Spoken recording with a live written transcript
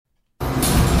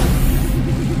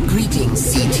Greeting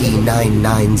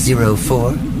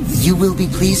CT-9904. You will be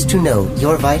pleased to know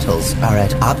your vitals are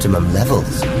at optimum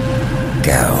levels.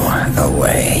 Go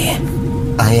away.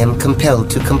 I am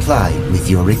compelled to comply with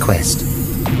your request.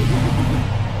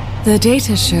 The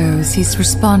data shows he's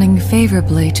responding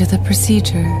favorably to the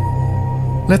procedure.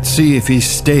 Let's see if he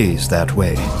stays that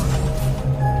way.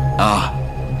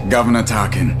 Governor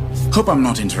Tarkin. Hope I'm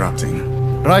not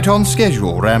interrupting. Right on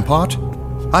schedule, Rampart.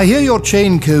 I hear your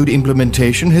chain code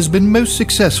implementation has been most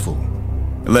successful.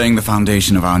 Laying the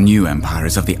foundation of our new empire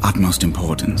is of the utmost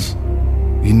importance.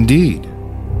 Indeed.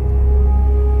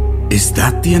 Is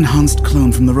that the enhanced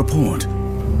clone from the report?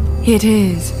 It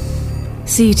is.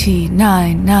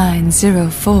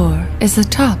 CT-9904 is the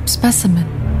top specimen.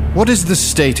 What is the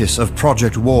status of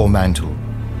Project War Mantle?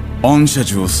 On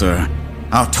schedule, sir.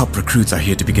 Our top recruits are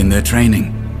here to begin their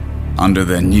training. Under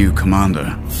their new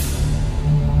commander.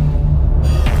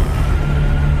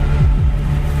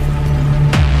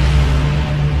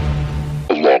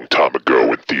 A long time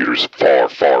ago in theaters far,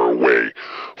 far away,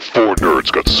 4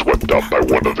 nerds got swept up by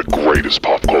one of the greatest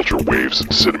pop culture waves in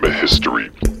cinema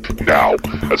history. Now,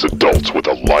 as adults with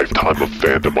a lifetime of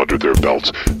fandom under their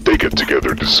belts, they get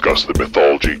together and discuss the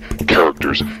mythology,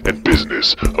 characters, and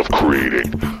business of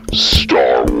creating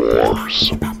Star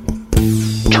Wars.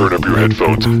 Turn up your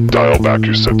headphones, dial back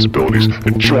your sensibilities,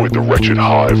 and join the wretched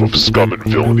hive of scum and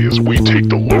villainy as we take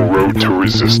the low road to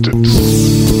resistance.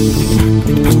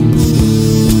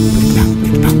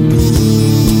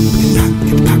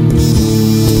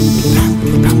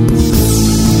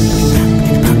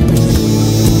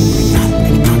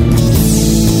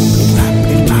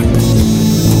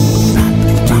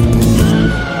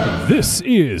 This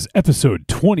is episode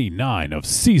 29 of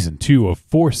season 2 of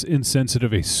Force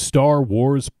Insensitive, a Star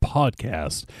Wars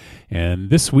podcast. And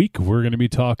this week we're going to be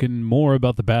talking more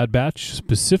about the Bad Batch,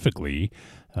 specifically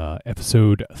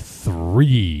episode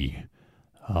 3.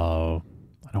 I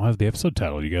don't have the episode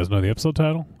title. Do you guys know the episode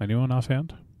title? Anyone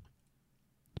offhand?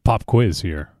 Pop quiz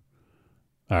here.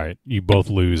 All right, you both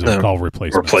lose and call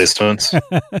replacements. Replacements.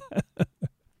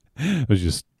 I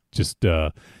was just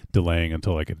delaying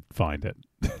until I could find it.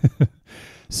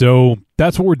 So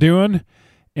that's what we're doing.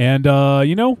 And,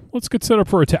 let's get set up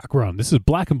for attack run. This is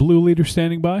Black and Blue Leader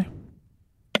standing by.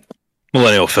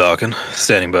 Millennial Falcon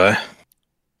standing by.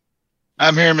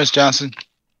 I'm here, Miss Johnson.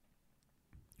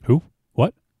 Who?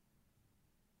 What?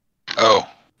 Oh,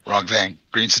 wrong thing.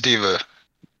 Green Sativa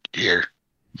here.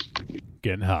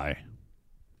 Getting high.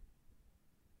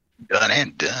 Done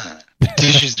and done.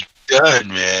 Dish is done,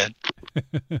 man.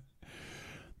 The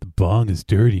bong is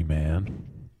dirty, man.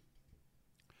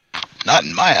 Not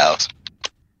in my house.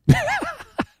 That's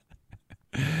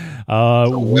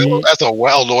a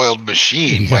well-oiled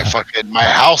machine. Yeah. My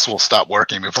house will stop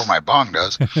working before my bong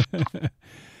does.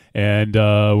 And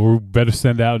we better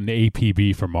send out an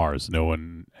APB for Mars. No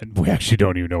one, and we actually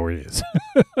don't even know where it is.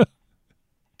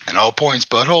 An all points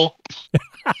butthole?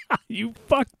 You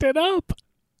fucked it up.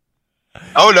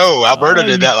 Oh no, Alberta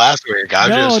did that last week.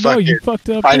 You fucked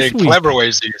it up finding this week. clever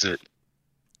ways to use it.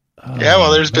 Oh, yeah,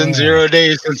 well, there's been 0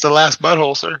 days since the last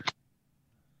butthole, sir.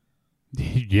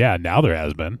 Yeah, now there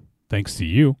has been, thanks to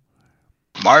you.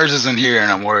 Mars isn't here,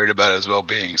 and I'm worried about his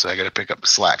well-being, so I got to pick up the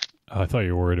slack. I thought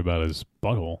you were worried about his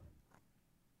butthole.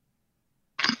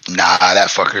 Nah, that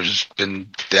fucker's been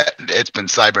it's been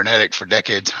cybernetic for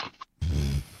decades.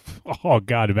 Oh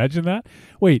God, imagine that.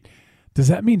 Wait, does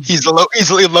that mean he's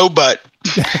easily low butt?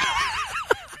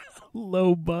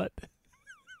 Low butt.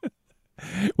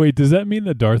 Wait, does that mean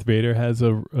that Darth Vader has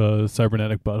a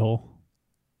cybernetic butthole?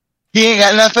 He ain't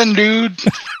got nothing, dude.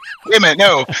 Wait a minute,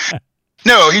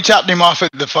 no, he chopped him off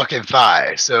at the fucking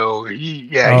thigh. So he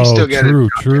still got it.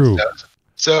 True.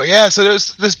 So yeah, so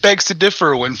this begs to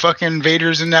differ when fucking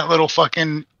Vader's in that little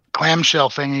fucking clamshell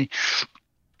thingy.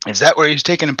 Is that where he's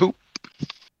taking a poop?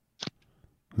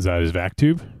 Is that his vac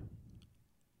tube?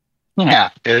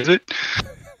 Yeah, is it?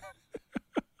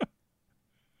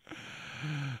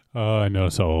 I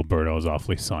notice Alberto is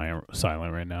awfully silent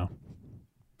right now.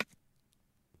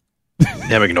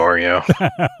 Yeah, I'm ignoring you.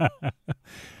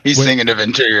 He's thinking of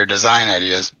interior design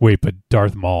ideas. Wait, but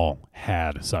Darth Maul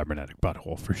had a cybernetic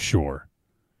butthole for sure.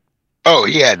 Oh,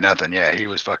 he had nothing. Yeah, he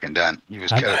was fucking done. He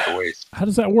was cut at the waist. How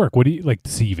does that work? What do you like?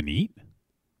 Does he even eat?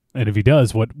 And if he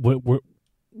does,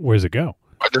 where's it go?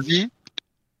 What does he eat?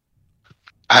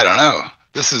 I don't know.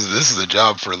 This is a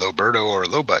job for Loberto or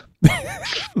Lobutt.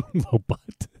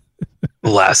 Lobutt. The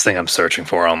last thing I'm searching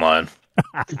for online.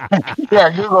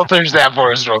 Yeah, Google search that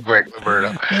for us real quick,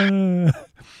 Loberto.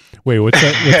 Wait, what's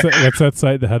that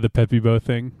site that had the Pepe-Bo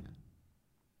thing?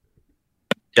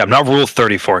 Yeah, I'm not Rule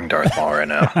 34ing Darth Maul right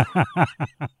now.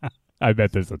 I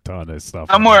bet there's a ton of stuff.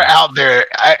 Somewhere out there.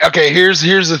 Okay, here's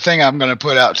the thing I'm going to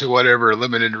put out to whatever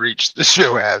limited reach the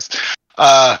show has.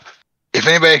 If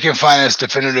anybody can find us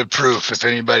definitive proof, if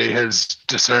anybody has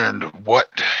discerned what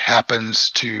happens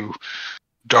to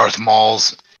Darth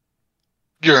Maul's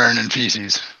urine and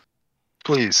feces,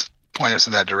 please point us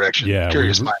in that direction. Yeah,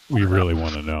 Curious we really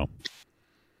want to know.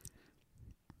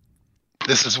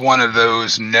 This is one of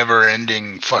those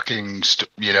never-ending fucking,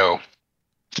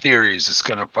 theories that's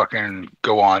gonna fucking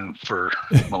go on for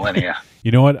millennia.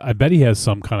 You know what? I bet he has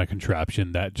some kind of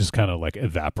contraption that just kind of like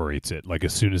evaporates it. Like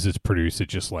as soon as it's produced, it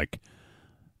just like,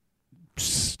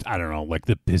 I don't know, like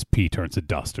his pee turns to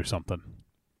dust or something.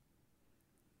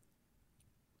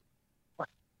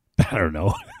 I don't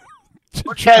know.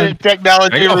 What kind of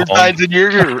technology resides in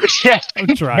your urine?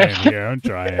 I'm trying here. I'm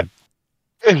trying.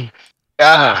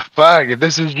 Fuck. If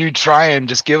this is you trying,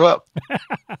 just give up.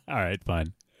 All right,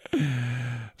 fine.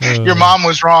 Your mom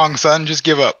was wrong, son. Just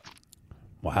give up.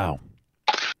 Wow.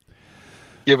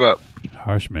 Give up.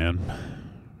 Harsh, man.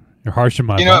 You're harsh in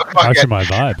my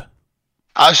vibe.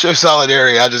 I'll show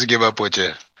solidarity. I'll just give up with you.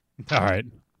 All right.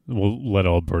 We'll let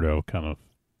Alberto kind of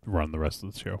run the rest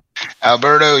of the show.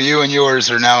 Alberto, you and yours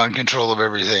are now in control of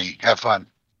everything. Have fun.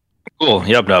 Cool.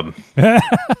 Yub nub.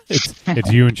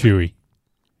 It's you and Chewie.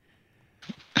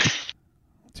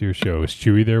 It's your show. Is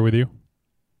Chewie there with you?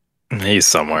 He's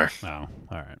somewhere. Oh, all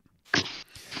right.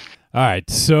 All right.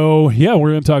 So, yeah,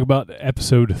 we're going to talk about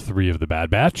episode 3 of The Bad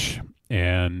Batch.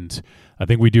 And I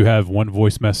think we do have one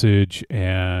voice message,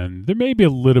 and there may be a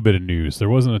little bit of news. There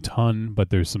wasn't a ton,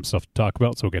 but there's some stuff to talk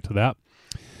about, so we'll get to that.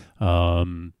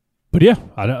 But yeah,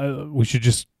 we should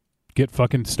just get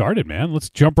fucking started, man. Let's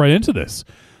jump right into this.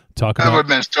 I would have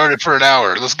been started for an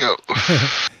hour. Let's go.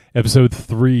 Episode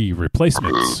 3,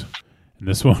 Replacements. And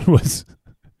this one was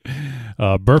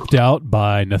burped out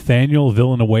by Nathaniel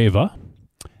Villanueva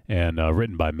and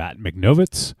written by Matt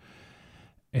McNovitz,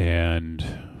 and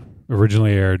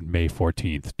originally aired May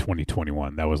 14th,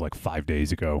 2021. That was like 5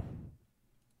 days ago.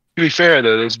 To be fair,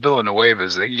 though, those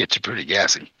Villanuevas, they can get you pretty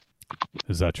gassy.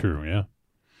 Is that true? Yeah.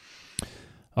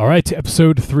 All right,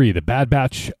 episode 3, The Bad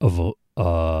Batch of...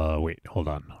 wait, hold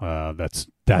on.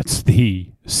 That's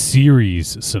the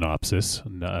series synopsis.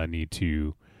 I need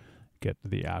to get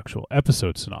the actual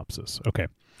episode synopsis. Okay.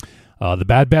 The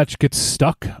Bad Batch gets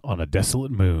stuck on a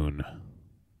desolate moon.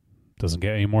 Doesn't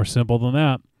get any more simple than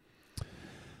that.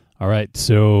 All right,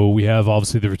 so we have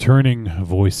obviously the returning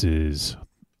voices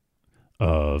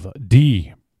of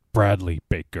D. Bradley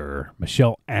Baker,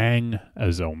 Michelle Ang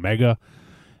as Omega,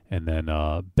 and then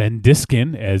Ben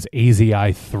Diskin as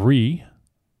AZI-3,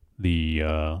 the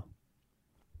medical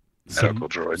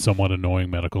droid. Somewhat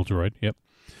annoying medical droid. Yep.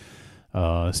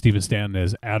 Stephen Stanton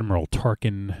as Admiral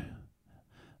Tarkin.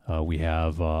 We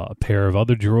have a pair of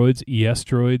other droids, ES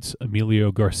droids,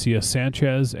 Emilio Garcia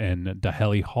Sanchez and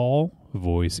Daheli Hall,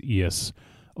 voice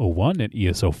ES-01 and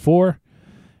ES-04.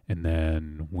 And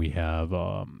then we have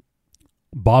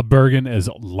Bob Bergen as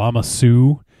Lama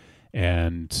Su,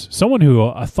 and someone who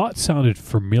I thought sounded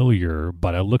familiar,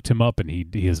 but I looked him up and he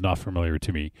is not familiar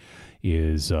to me,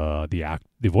 is the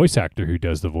voice actor who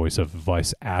does the voice of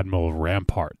Vice Admiral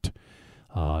Rampart,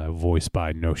 voiced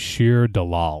by Noshir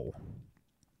Dalal.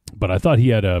 But I thought he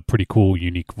had a pretty cool,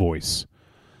 unique voice.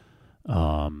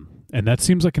 And that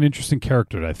seems like an interesting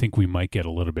character that I think we might get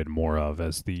a little bit more of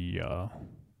as the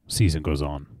season goes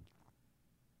on.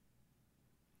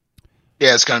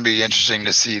 Yeah, it's going to be interesting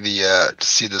to see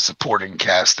the supporting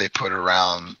cast they put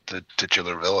around the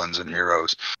titular villains and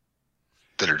heroes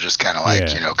that are just kind of like,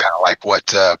 kind of like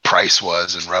what Price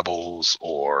was in Rebels,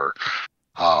 or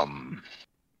oh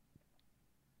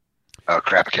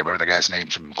crap, I can't remember the guy's name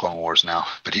from Clone Wars now,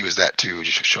 but he was that too.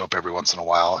 Just show up every once in a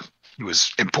while. He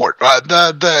was important.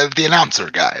 The announcer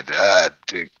guy,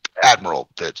 the Admiral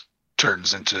that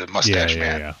turns into Mustache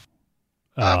Man. Yeah.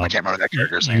 I can't remember that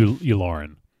character's name.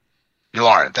 Yularen.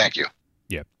 Yularen, thank you.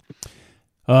 Yeah.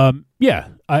 Yeah.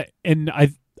 I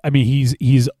mean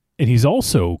he's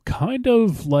also kind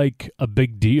of like a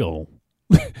big deal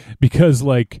because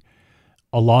like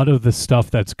a lot of the stuff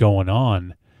that's going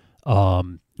on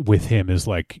with him is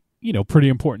like, pretty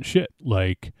important shit.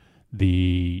 Like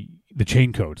the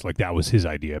chain codes, like that was his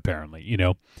idea apparently,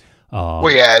 Well,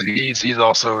 yeah, he's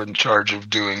also in charge of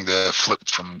doing the flip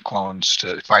from clones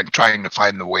to trying to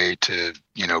find the way to,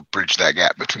 bridge that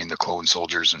gap between the clone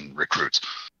soldiers and recruits.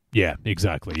 Yeah,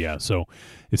 exactly. Yeah. So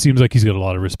it seems like he's got a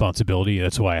lot of responsibility.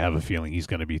 That's why I have a feeling he's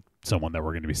going to be someone that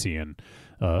we're going to be seeing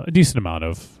a decent amount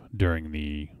of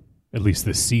during at least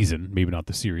this season, maybe not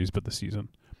the series, but the season.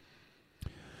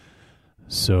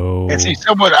 So And see,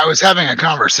 somewhat, I was having a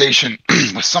conversation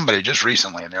with somebody just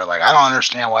recently, and they're like, I don't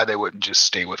understand why they wouldn't just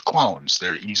stay with clones.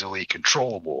 They're easily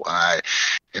controllable.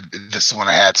 This is when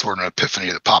I had sort of an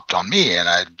epiphany that popped on me, and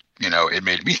it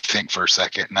made me think for a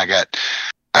second, and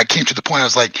I came to the point, I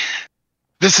was like,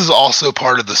 this is also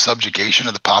part of the subjugation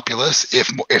of the populace.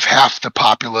 If half the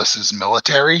populace is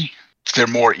military, they're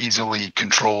more easily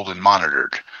controlled and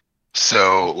monitored.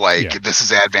 So, this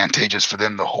is advantageous for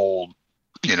them to hold,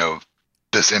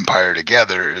 this empire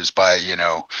together is by,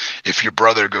 if your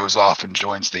brother goes off and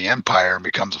joins the empire and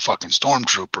becomes a fucking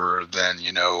stormtrooper, then,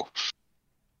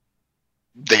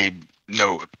 they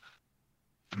know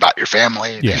about your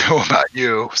family, they know about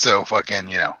you. So fucking,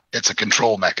 it's a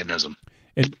control mechanism.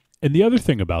 And the other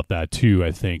thing about that too,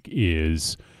 I think,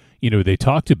 is, they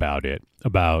talked about it,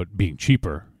 about being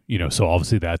cheaper, so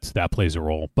obviously that plays a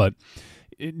role. But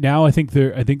now I think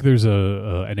there's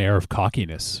an air of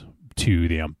cockiness to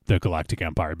the Galactic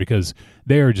Empire because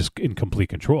they are just in complete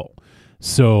control.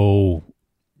 So,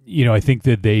 I think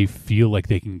that they feel like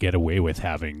they can get away with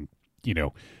having,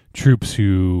 troops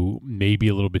who may be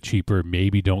a little bit cheaper,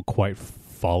 maybe don't quite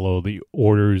follow the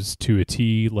orders to a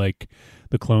T like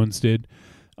the clones did.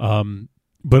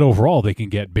 But overall, they can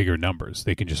get bigger numbers.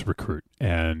 They can just recruit.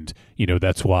 And,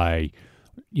 that's why,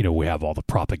 we have all the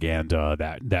propaganda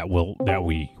that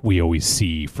we always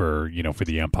see for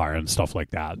the Empire and stuff like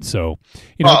that. So,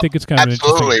 I think it's kind of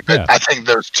absolutely, interesting. But I think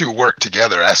those two work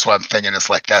together. That's what I'm thinking. It's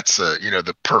like that's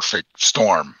the perfect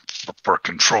storm for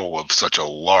control of such a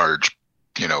large,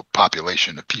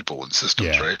 population of people and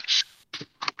systems, right?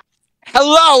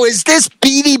 Hello, is this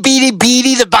Beady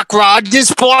the Buck Rogers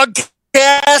podcast?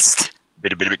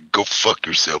 Go fuck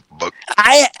yourself, Buck.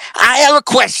 I have a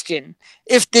question.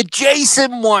 If the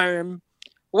Jason worm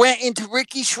went into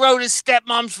Ricky Schroeder's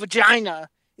stepmom's vagina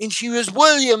and she was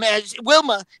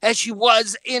Wilma as she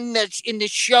was in the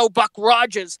show Buck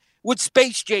Rogers, would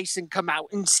Space Jason come out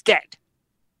instead?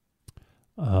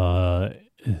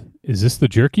 Is this the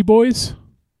Jerky Boys?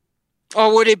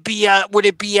 Or would it be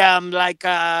like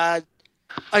a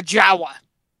Jawa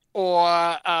or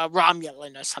a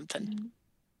Romulan or something?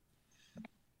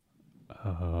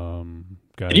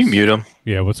 Guys, Can you mute him?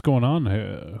 Yeah, what's going on?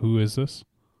 Who is this?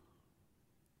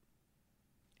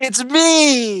 It's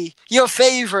me, your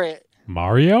favorite.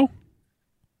 Mario?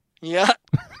 Yeah.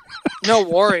 No,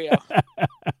 Wario.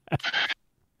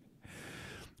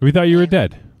 We thought you were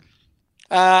dead.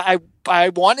 I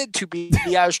wanted to be.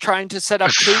 I was trying to set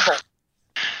up cable.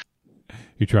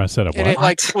 You trying to set up and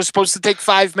what? it was supposed to take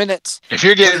 5 minutes. If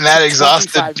you're getting that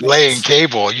exhausted laying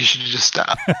cable, you should just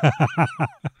stop.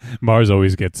 Mars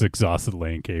always gets exhausted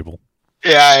laying cable.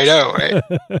 Yeah, I know, right?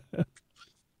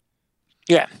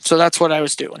 Yeah, so that's what I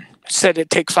was doing. I said it'd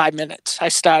take 5 minutes. I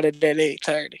started at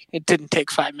 8:30. It didn't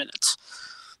take 5 minutes.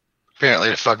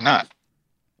 Apparently the fuck not.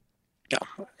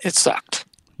 No, it sucked.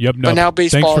 Yep, no. But now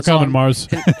baseball Thanks for coming, on. Mars.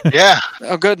 Yeah.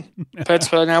 Oh, good.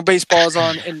 But now baseball is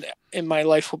on, and my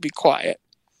life will be quiet.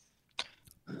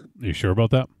 You sure about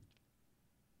that?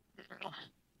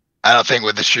 I don't think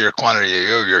with the sheer quantity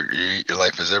of yoga, your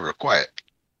life is ever quiet.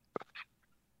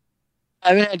 I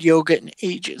haven't had yoga in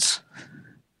ages.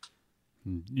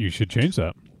 You should change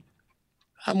that.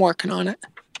 I'm working on it.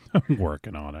 I'm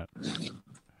working on it.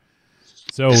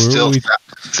 So it still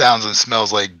sounds and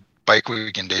smells like Bike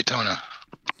Week in Daytona.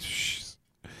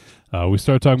 We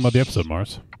started talking about the episode,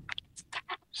 Mars.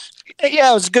 Yeah,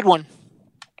 it was a good one.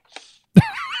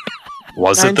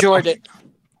 Was I it? enjoyed it.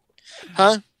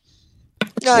 Huh?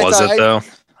 No, Was it though?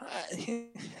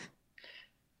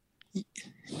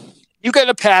 You got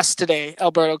a pass today,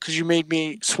 Alberto, because you made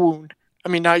me swoon. I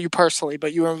mean, not you personally,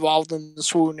 but you were involved in the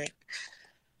swooning.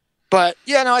 But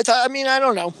yeah, no, I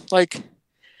don't know. Like,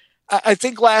 I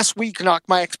think last week knocked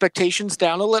my expectations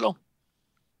down a little.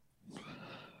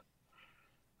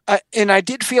 And I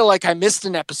did feel like I missed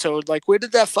an episode. Like, where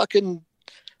did that fucking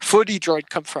footy droid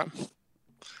come from?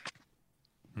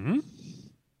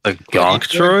 A gonk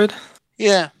droid?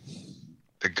 Yeah.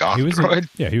 The gonk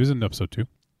droid? He was in episode 2.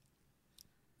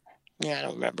 Yeah, I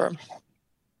don't remember him.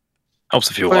 Helps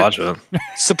if you watch it.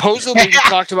 Supposedly we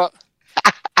talked about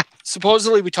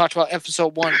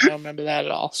episode 1. I don't remember that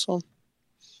at all. So,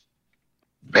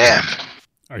 man,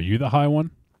 are you the high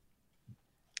one?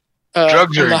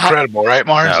 Drugs are incredible, right,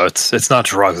 Mars? No, it's not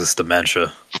drugs. It's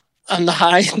dementia. On the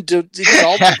high,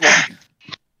 exalted one.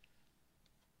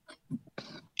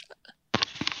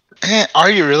 Are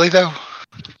you really though?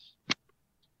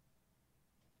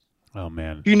 Oh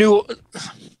man, you knew.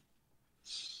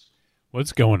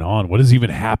 What's going on? What is even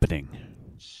happening?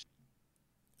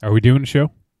 Are we doing a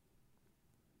show?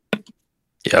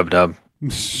 Yub dub.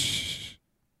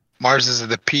 Mars is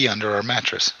the pee under our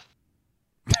mattress.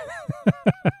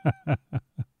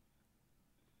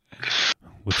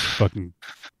 Let's fucking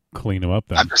clean him up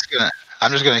then. I'm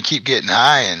just gonna keep getting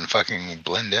high and fucking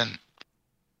blend in.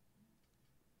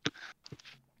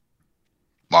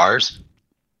 Mars.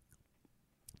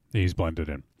 He's blended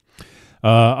in.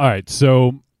 All right,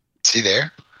 so Is he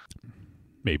there?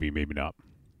 maybe not.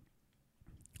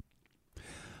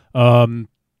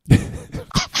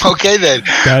 Okay then.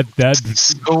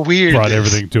 That's so weird. brought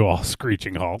everything to a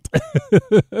screeching halt.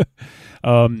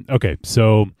 Okay,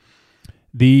 so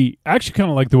I actually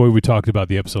kind of like the way we talked about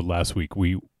the episode last week.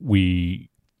 We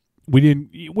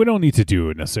don't need to do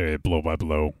it necessarily blow by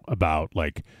blow about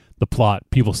like the plot.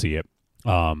 People see it.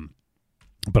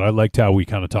 But I liked how we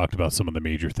kind of talked about some of the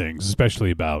major things, especially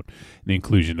about the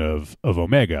inclusion of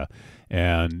Omega.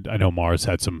 And I know Mars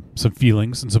had some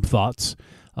feelings and some thoughts.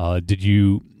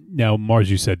 Now, Mars,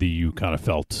 you said that you kind of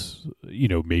felt,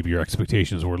 maybe your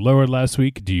expectations were lower last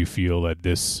week. Do you feel that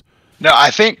this... No, I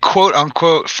think quote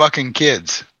unquote fucking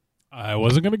kids. I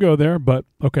wasn't going to go there, but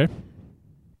okay.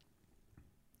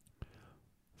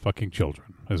 Fucking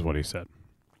children is what he said.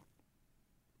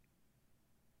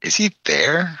 Is he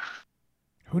there?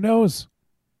 Who knows?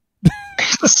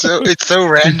 It's so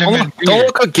random. Don't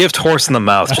look a gift horse in the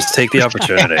mouth. Just take the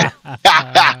opportunity.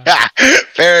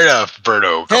 Fair enough,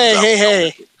 Berto.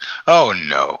 Hey. Oh,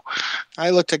 no. I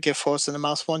looked a gift horse in the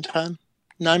mouth one time.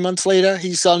 9 months later,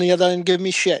 he's on the other end giving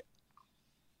me shit.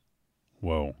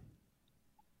 Whoa.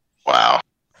 Wow.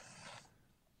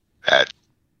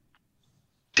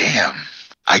 Damn.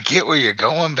 I get where you're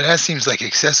going, but that seems like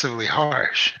excessively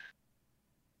harsh.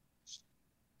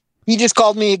 He just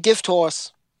called me a gift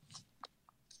horse.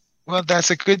 Well, that's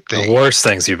a good thing. The worst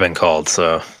things you've been called,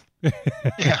 so.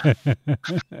 Yeah.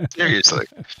 Seriously.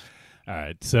 All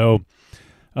right. So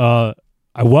I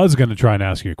was going to try and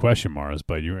ask you a question, Mars,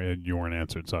 but you weren't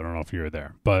answered, so I don't know if you were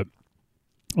there. But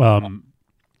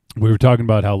we were talking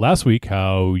about last week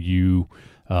how you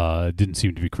didn't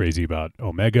seem to be crazy about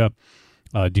Omega.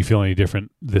 Do you feel any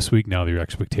different this week now that your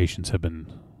expectations have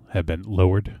been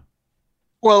lowered?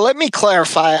 Well, let me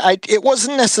clarify. It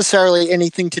wasn't necessarily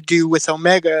anything to do with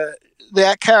Omega.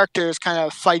 That character is kind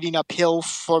of fighting uphill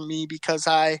for me because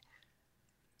I've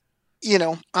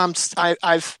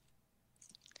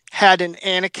had an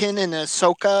Anakin and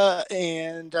Ahsoka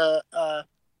and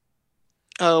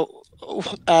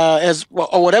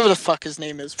whatever the fuck his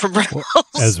name is from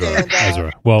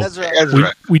Ezra. Well,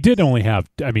 Ezra. We did only have.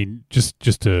 I mean, just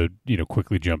to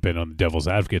quickly jump in on the Devil's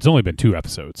Advocate. It's only been 2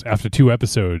 episodes. After 2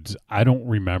 episodes, I don't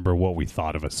remember what we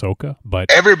thought of Ahsoka.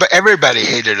 But everybody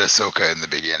hated Ahsoka in the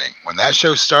beginning when that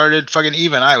show started. Fucking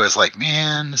even I was like,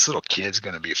 man, this little kid's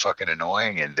gonna be fucking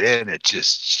annoying, and then it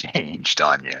just changed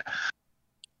on you.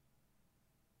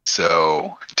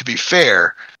 So to be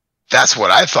fair. That's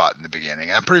what I thought in the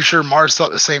beginning. I'm pretty sure Mars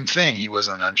thought the same thing. He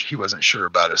wasn't sure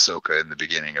about Ahsoka in the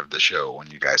beginning of the show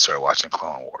when you guys started watching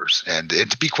Clone Wars. And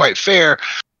to be quite fair,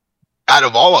 out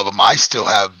of all of them, I still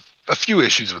have a few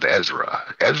issues with Ezra.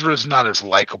 Ezra's not as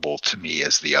likable to me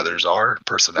as the others are.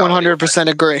 Personality. 100%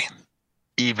 agree.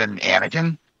 Even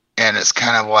Anakin. And it's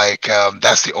kind of like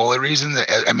that's the only reason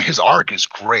his arc is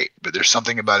great, but there's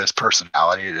something about his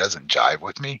personality that doesn't jive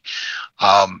with me.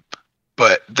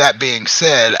 But that being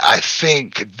said, I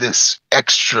think this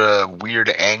extra weird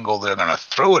angle they're going to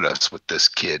throw at us with this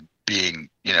kid being,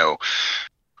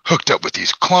 hooked up with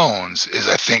these clones is,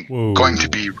 I think, going to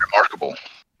be remarkable.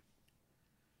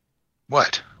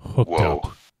 What? Hooked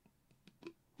up.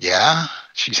 Yeah,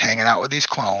 she's hanging out with these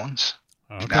clones.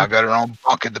 Okay. She's now got her own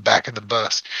bunk at the back of the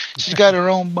bus. She's got her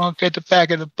own bunk at the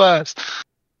back of the bus.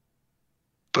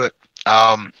 But,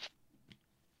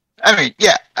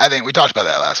 I think we talked about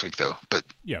that last week, though. But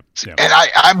yeah. And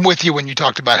I'm with you when you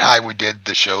talked about how we did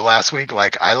the show last week.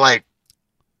 Like, I like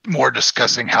more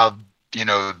discussing how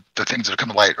the things that are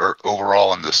coming to light are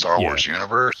overall in the Star Wars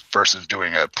universe versus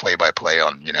doing a play-by-play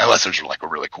on unless there's like a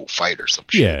really cool fight or some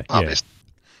shit. Yeah,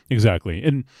 exactly.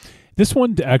 And this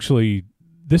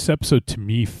episode to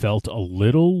me felt a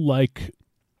little like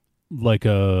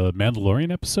a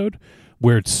Mandalorian episode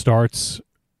where it starts.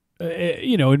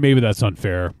 And maybe that's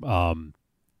unfair. I'm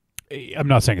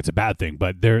not saying it's a bad thing,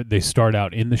 but they start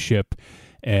out in the ship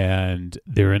and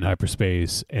they're in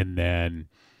hyperspace, and then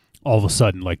all of a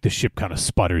sudden, like, the ship kind of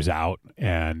sputters out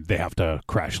and they have to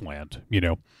crash land.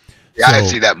 Yeah, I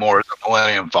see that more as a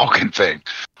Millennium Falcon thing.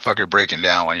 Fucker breaking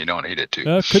down when you don't need it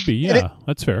to. Could be, yeah,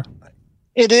 that's fair.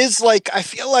 It is like I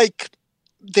feel like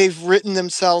they've written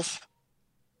themselves.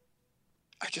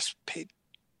 I just paid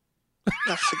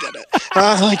No, forget it.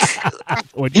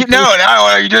 What'd You know,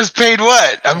 now you just paid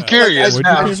what? I'm curious what'd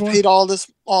now. you I just paid all this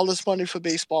money for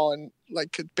baseball, and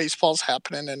like baseball's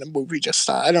happening, and the movie just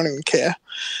started. I don't even care.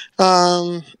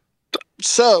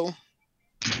 So,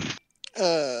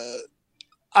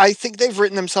 I think they've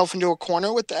written themselves into a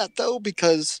corner with that, though,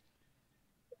 because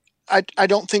I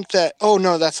don't think that. Oh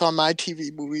no, that's on my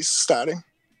TV movies starting.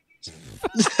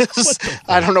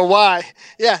 I don't know why.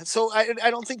 Yeah, so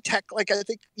I don't think tech. Like I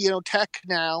think tech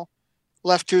now,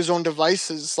 left to his own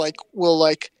devices, will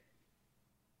like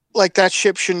that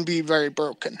ship shouldn't be very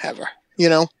broken ever.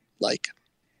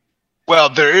 Well,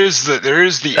 there is the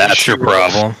That's issue your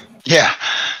problem. Yeah.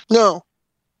 No,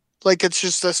 it's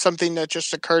just something that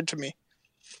just occurred to me.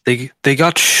 They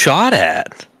got shot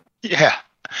at. Yeah.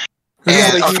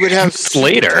 Yeah, he would have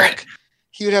later.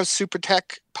 He would have super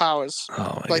tech powers,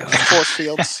 Oh my like god. force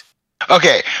fields.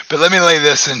 Okay, but let me lay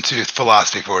this into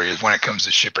philosophy for you when it comes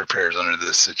to ship repairs under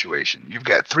this situation. You've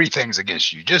got 3 things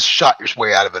against you. You just shot your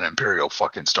way out of an Imperial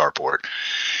fucking starport.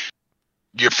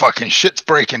 Your fucking shit's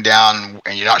breaking down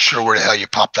and you're not sure where the hell you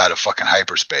popped out of fucking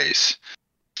hyperspace.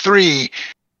 3,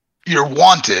 you're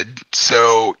wanted,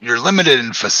 so you're limited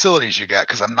in facilities you got,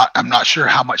 because I'm not sure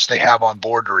how much they have on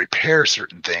board to repair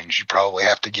certain things. You probably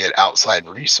have to get outside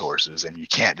resources, and you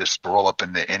can't just roll up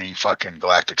into any fucking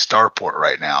galactic starport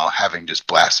right now, having just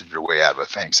blasted your way out of a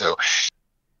thing. So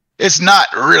it's not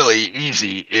really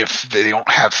easy if they don't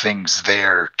have things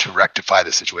there to rectify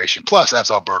the situation. Plus,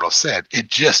 as Alberto said, it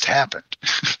just happened.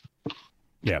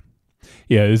 Yeah.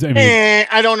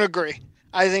 I don't agree.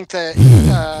 I think that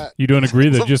you don't agree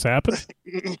that just happened?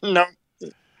 No,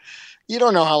 you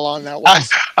don't know how long that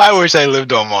was. I wish I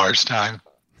lived on Mars time.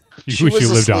 You wish you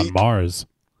lived on Mars.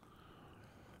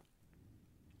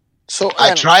 So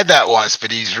I tried that once,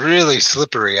 but he's really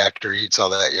slippery after he eats all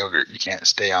that yogurt. You can't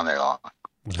stay on there long.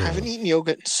 I haven't eaten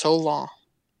yogurt in so long.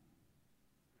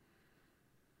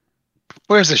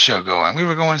 Where's the show going? We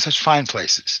were going to such fine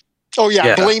places. Oh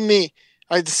yeah. Blame me.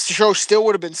 The show still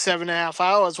would have been 7.5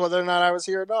 hours, whether or not I was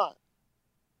here or not.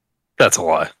 That's a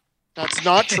lie. That's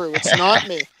not true. It's not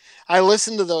me. I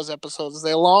listened to those episodes.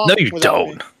 They're long. No, you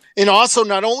don't. Me. And also,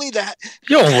 not only that,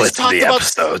 you don't listen to the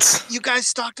episodes. You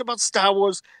guys talked about Star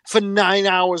Wars for 9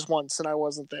 hours once, and I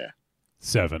wasn't there.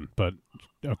 7, but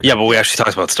okay. Yeah, but we actually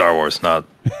talked about Star Wars, not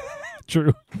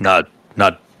true. Not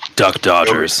Duck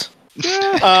Dodgers.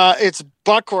 It's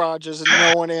Buck Rogers, and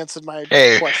no one answered my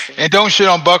question. And don't shit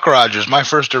on Buck Rogers. My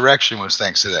first direction was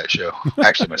thanks to that show.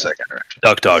 Actually, my second direction.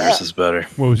 Duck Dodgers is better.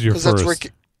 What was your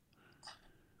first?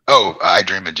 Oh, I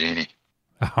Dream of Jeannie.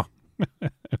 Oh,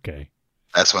 okay.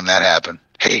 That's when that happened.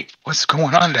 Hey, what's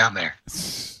going on down there?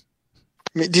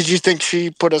 Did you think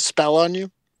she put a spell on you?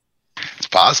 It's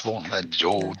possible. That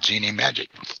old genie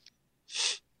magic.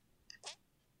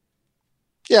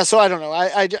 Yeah, so I don't know.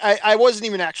 I wasn't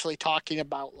even actually talking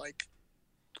about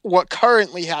what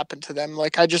currently happened to them.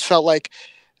 I just felt like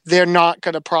they're not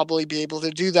going to probably be able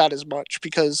to do that as much,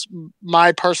 because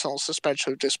my personal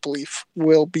suspension of disbelief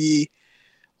will be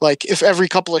if every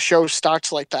couple of shows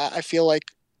starts like that. I feel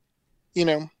like,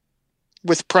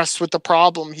 with Pressed with the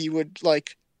problem, he would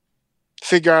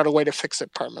figure out a way to fix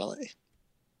it permanently.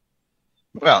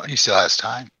 Well, he still has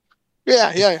time.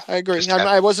 Yeah, I agree.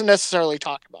 I wasn't necessarily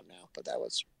talking about now, but that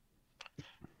was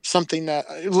something that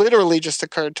literally just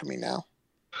occurred to me now.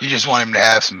 You just want him to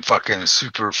have some fucking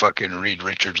super fucking Reed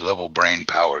Richards level brain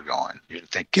power going. You're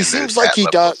thinking he seems like he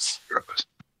does.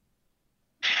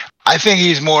 I think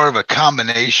he's more of a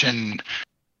combination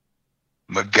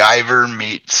MacGyver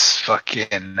meets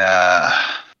fucking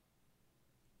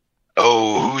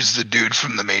who's the dude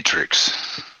from the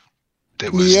Matrix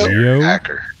that was their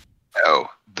hacker? Oh,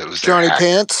 that was Johnny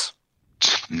Pants.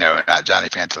 No, not Johnny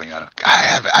Pantoliano.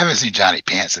 I haven't seen Johnny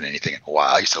Pants in anything in a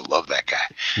while. I used to love that guy.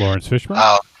 Lawrence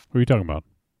Fishburne? Who are you talking about?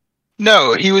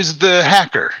 No, he was the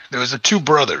hacker. There was the 2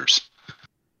 brothers.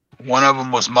 One of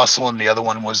them was Muscle, and the other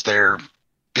one was their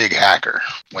big hacker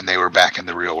when they were back in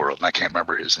the real world, and I can't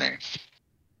remember his name.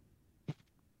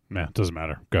 Nah, doesn't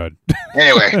matter. Go ahead.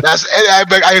 Anyway,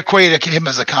 I equated him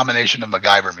as a combination of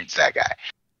MacGyver meets that guy.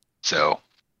 So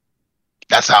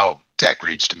that's how tech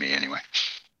reads to me, anyway.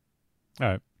 All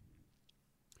right.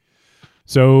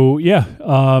 So yeah,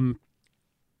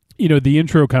 the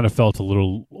intro kind of felt a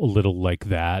little like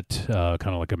that, kind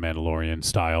of like a Mandalorian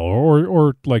style,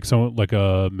 or like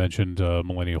mentioned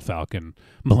Millennium Falcon.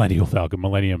 It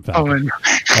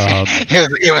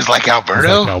was like Alberto. It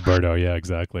was like Alberto, yeah,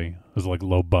 exactly. It was like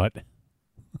low butt.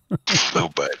 Low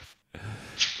butt.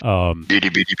 Low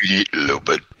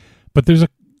butt. But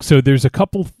there's a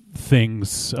couple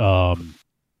things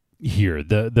here.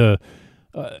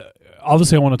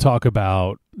 Obviously I want to talk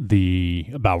about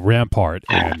Rampart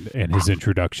and his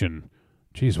introduction.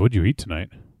 Jeez, what'd you eat tonight?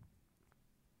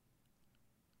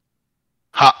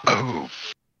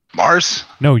 Mars?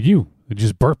 No, you. It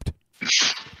just burped.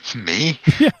 Me?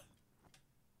 Yeah.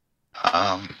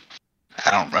 I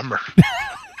don't remember.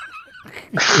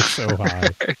 You're so high.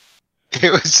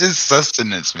 It was just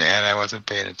sustenance, man. I wasn't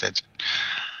paying attention.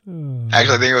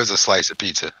 Actually, I think it was a slice of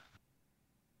pizza.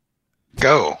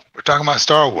 Go. We're talking about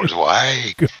Star Wars.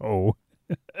 Why? Go.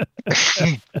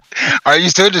 Are you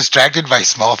so distracted by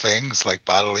small things like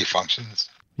bodily functions?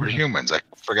 We're humans. I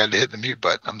forgot to hit the mute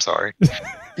button. I'm sorry.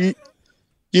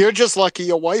 You're just lucky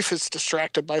your wife is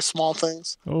distracted by small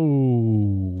things.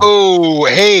 Oh,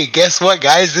 hey, guess what,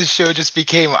 guys? This show just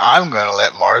became I'm going to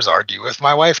let Mars argue with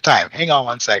my wife time. Hang on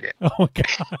 1 second. Oh, my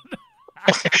God.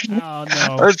 Oh,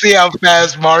 no. Let's see how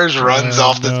fast Mars runs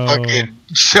off this fucking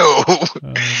show.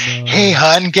 No. Hey,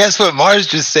 hon, guess what Mars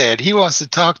just said? He wants to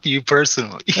talk to you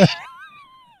personally.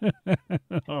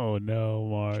 Oh, no,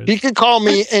 Mars. He can call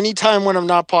me anytime when I'm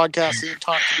not podcasting and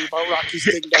talk to me about Rocky's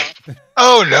Ding Dong.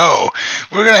 Oh, no.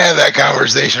 We're going to have that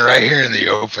conversation right here in the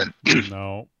open.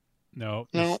 No.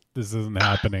 This isn't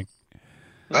happening.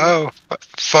 Oh,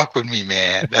 fuck with me,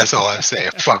 man. That's all I'm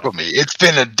saying. Fuck with me. It's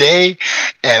been a day,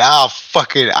 and I'll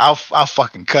fucking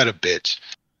cut a bitch.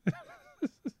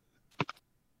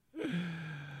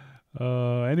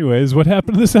 Anyways, what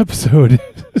happened to this episode?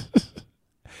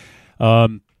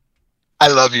 I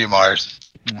love you, Mars.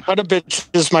 What a bitch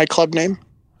is my club name.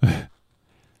 One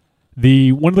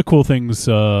of the cool things,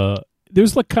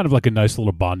 there's kind of a nice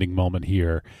little bonding moment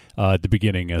here at the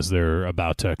beginning as they're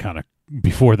about to kind of,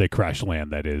 before they crash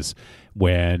land, that is,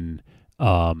 when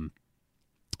they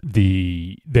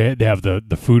have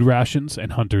the food rations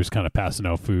and Hunter's kind of passing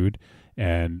out food,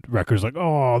 and Wrecker's like,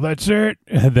 oh, that's it,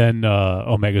 and then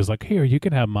Omega's like, here, you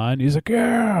can have mine. He's like,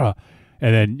 yeah,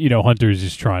 and then Hunter's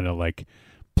just trying to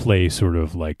play sort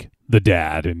of the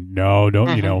dad, and no,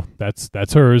 don't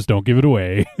that's hers, don't give it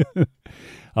away.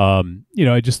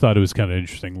 I just thought it was kind of an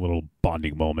interesting little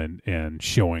bonding moment and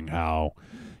showing how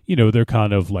they're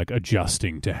kind of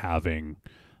adjusting to having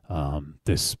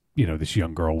this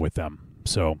young girl with them.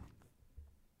 So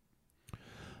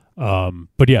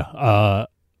but yeah,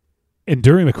 and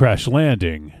during the crash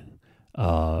landing,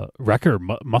 Wrecker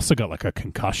must have got a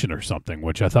concussion or something,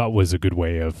 which I thought was a good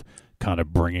way of kind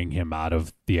of bringing him out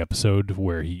of the episode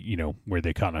where where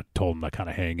they kind of told him to kind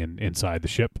of hang inside the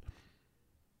ship.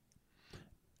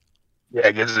 Yeah,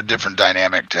 it gives a different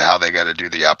dynamic to how they got to do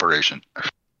the operation.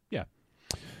 Yeah.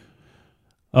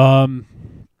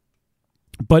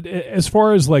 But as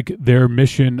far as their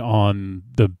mission on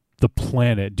the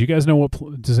planet, do you guys know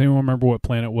does anyone remember what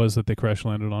planet it was that they crash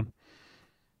landed on?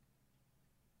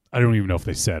 I don't even know if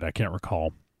they said. I can't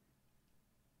recall.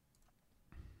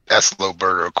 That's low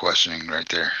Birdo questioning right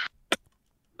there.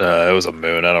 It was a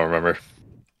moon. I don't remember.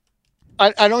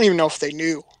 I don't even know if they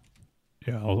knew.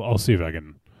 Yeah, I'll see if I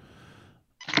can.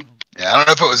 Yeah, I don't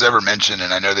know if it was ever mentioned,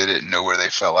 and I know they didn't know where they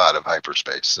fell out of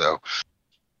hyperspace. So,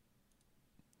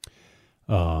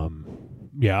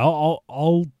 yeah,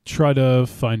 I'll try to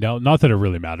find out. Not that it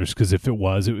really matters, because if it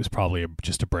was probably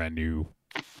just a brand new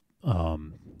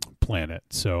planet.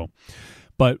 So,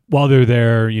 but while they're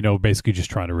there, basically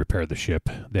just trying to repair the ship.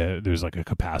 There's a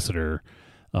capacitor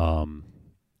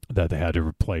that they had to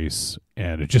replace,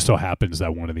 and it just so happens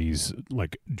that one of these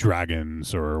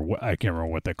dragons, or I can't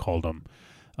remember what they called them.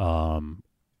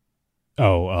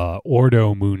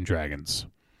 Ordo moon dragons.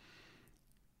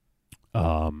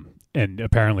 And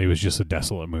apparently it was just a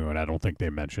desolate moon. I don't think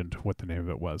they mentioned what the name of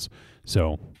it was.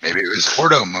 So maybe it was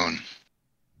Ordo moon.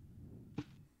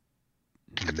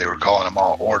 If they were calling them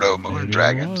all Ordo moon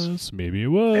dragons. Maybe it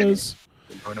was.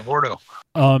 Moon of Ordo.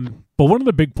 But one of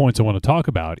the big points I want to talk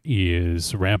about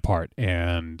is Rampart.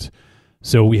 And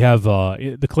so we have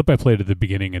the clip I played at the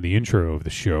beginning and the intro of the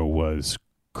show was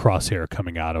Crosshair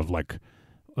coming out of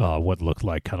what looked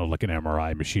like kind of like an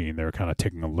MRI machine. They were kind of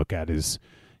taking a look at his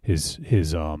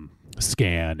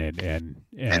scan and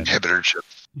inhibitor chip.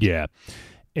 Yeah.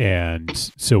 And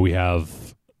so we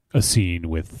have a scene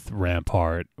with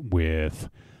Rampart, with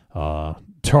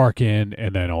Tarkin,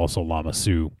 and then also Lama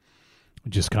Su,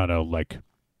 just kind of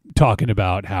talking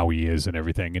about how he is and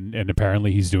everything, and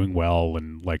apparently he's doing well,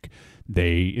 and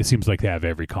it seems like they have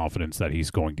every confidence that he's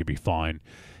going to be fine.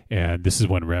 And this is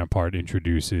when Rampart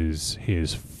introduces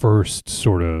his first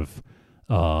sort of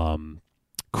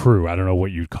crew. I don't know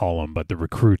what you'd call them, but the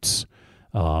recruits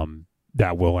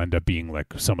that will end up being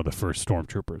some of the first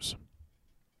stormtroopers.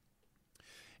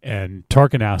 And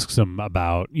Tarkin asks him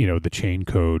about, the chain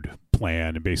code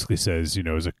plan, and basically says,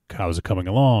 how's it coming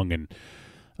along? And,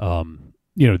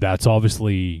 that's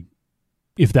obviously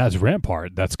if that's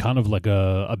Rampart, that's kind of like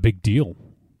a big deal.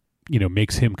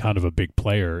 Makes him kind of a big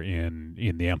player in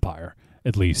the Empire,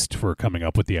 at least for coming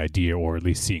up with the idea or at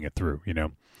least seeing it through.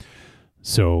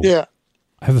 So yeah,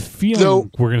 I have a feeling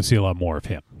we're going to see a lot more of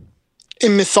him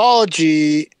in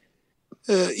mythology.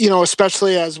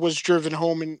 Especially as was driven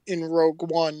home in Rogue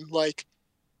One, like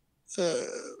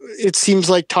it seems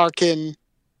like Tarkin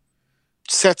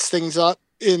sets things up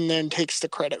and then takes the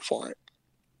credit for it.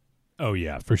 Oh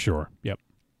yeah, for sure. Yep.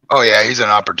 Oh yeah, he's an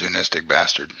opportunistic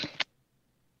bastard.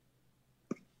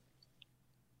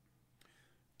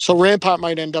 So Rampart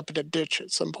might end up in a ditch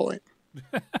at some point.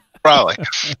 Probably.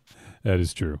 That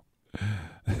is true.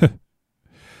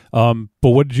 But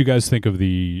what did you guys think of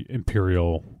the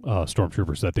Imperial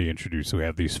stormtroopers that they introduced? So we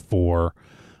have these 4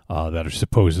 that are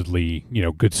supposedly,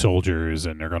 good soldiers,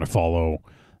 and they're going to follow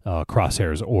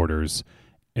Crosshair's orders,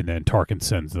 and then Tarkin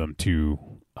sends them to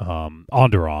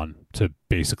Onderon to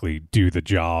basically do the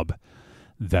job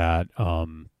that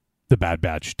the Bad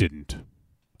Batch didn't,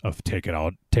 of take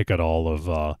it all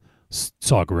of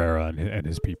Saw Gerrera and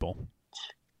his people.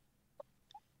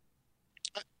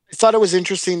 I thought it was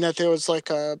interesting that there was like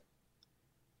a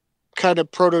kind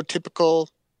of prototypical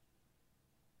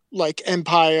like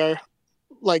Empire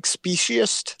like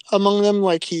speciest among them.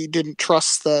 Like he didn't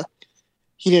trust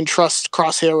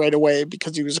Crosshair right away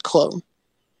because he was a clone.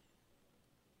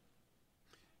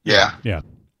 Yeah. Yeah.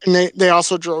 And they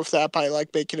also drove that by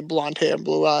like making him blonde hair and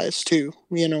blue eyes too,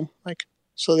 like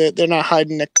so they're not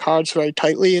hiding their cards very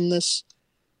tightly in this.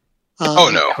 Oh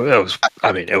no.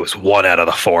 It was 1 out of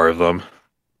the 4 of them.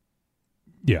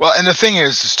 Yeah. Well, and the thing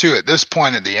is too, at this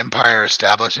point in the Empire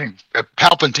establishing,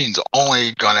 Palpatine's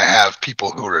only going to have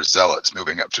people who are zealots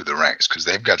moving up through the ranks because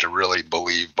they've got to really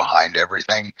believe behind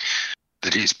everything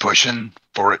that he's pushing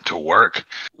for it to work.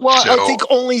 Well, So, I think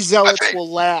only zealots will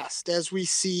last, as we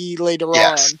see later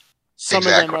on. Some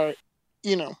of them are,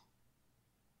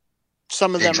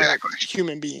 some of them are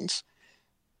human beings.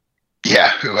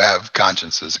 Yeah, who have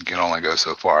consciences and can only go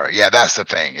so far. Yeah, that's the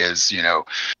thing is,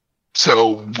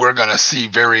 so we're going to see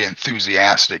very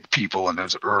enthusiastic people in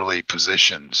those early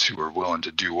positions who are willing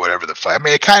to do whatever the fight. I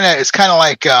mean, it's kind of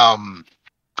like, well,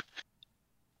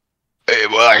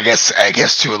 I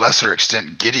guess to a lesser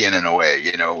extent, Gideon in a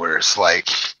way, where it's like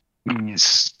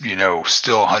he's,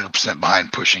 still 100%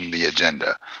 behind pushing the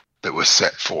agenda that was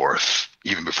set forth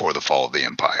even before the fall of the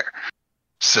Empire.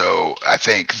 So I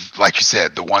think, like you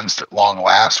said, the ones that long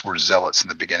last were zealots in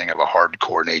the beginning of a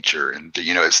hardcore nature. And,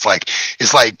 it's like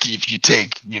if you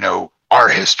take, our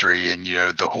history and,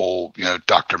 the whole,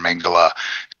 Dr. Mengele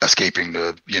escaping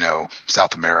the,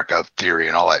 South America theory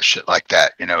and all that shit like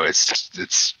that,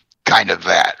 it's kind of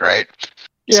that, right?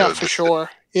 Yeah, so for sure.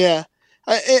 Yeah.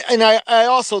 I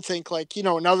also think like,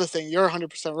 another thing, you're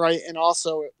 100% right. And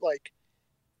also like,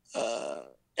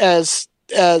 as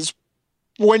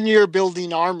when you're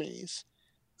building armies,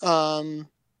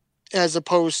 as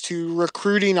opposed to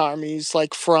recruiting armies,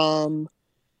 like from,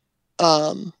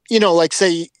 like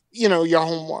say, your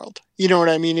home world, you know what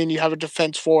I mean? And you have a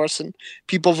defense force and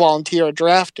people volunteer or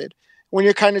drafted. When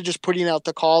you're kind of just putting out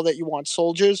the call that you want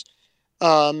soldiers, there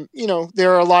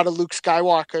are a lot of Luke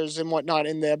Skywalkers and whatnot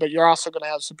in there, but you're also going to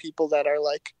have some people that are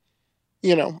like,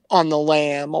 on the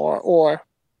lam or,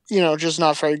 just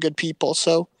not very good people.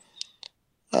 So,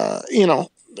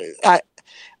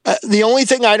 the only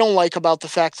thing I don't like about the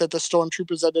fact that the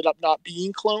stormtroopers ended up not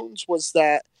being clones was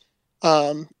that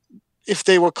if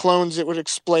they were clones, it would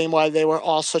explain why they were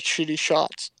all such shitty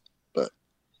shots. But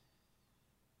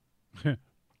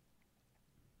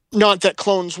not that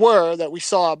clones were that we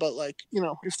saw, but like,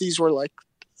 if these were like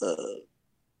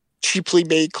cheaply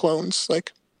made clones,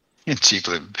 like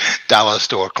cheaply dollar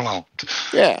store clone.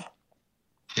 Yeah.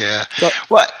 Yeah.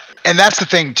 What? And that's the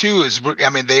thing too, is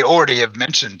they already have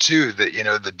mentioned too that,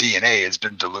 the DNA has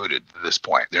been diluted at this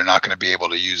point. They're not going to be able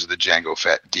to use the Jango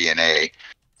Fett DNA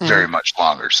very much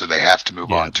longer. So they have to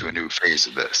move on to a new phase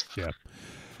of this. Yeah.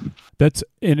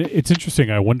 It's interesting.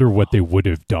 I wonder what they would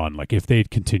have done. Like if they'd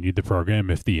continued the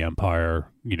program, if the Empire,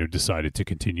 decided to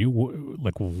continue,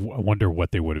 I wonder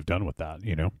what they would have done with that,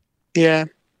 Yeah.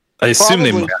 I assume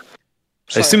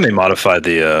they modified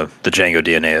the Jango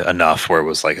DNA enough where it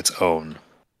was like its own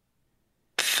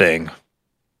thing,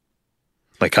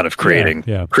 like kind of creating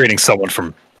someone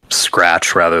from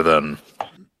scratch rather than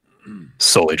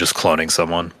solely just cloning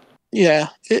someone. Yeah,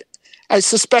 I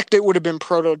suspect it would have been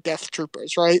proto Death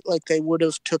Troopers, right? Like they would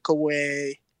have took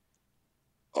away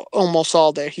almost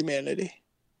all their humanity.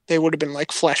 They would have been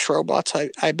like flesh robots,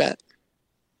 I bet.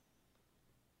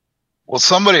 Well,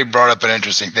 somebody brought up an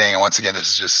interesting thing, and once again,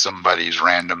 this is just somebody's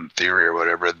random theory or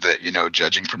whatever, that,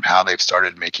 judging from how they've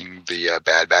started making the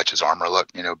Bad Batch's armor look,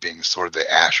 being sort of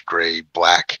the ash gray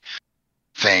black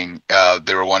thing,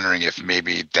 they were wondering if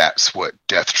maybe that's what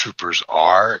Death Troopers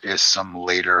are, is some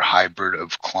later hybrid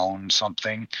of clone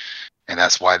something, and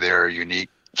that's why they're a unique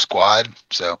squad.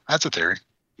 So that's a theory.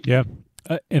 Yeah,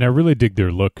 and I really dig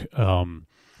their look.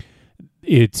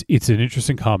 It's an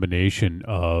interesting combination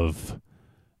of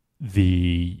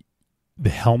the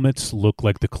helmets look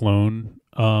like the clone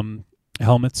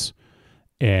helmets,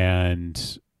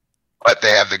 but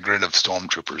they have the grid of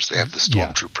stormtroopers. They have the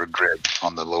stormtrooper grid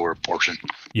on the lower portion.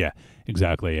 Yeah,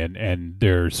 exactly. And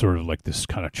they're sort of like this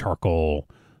kind of charcoal,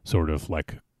 sort of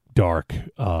like dark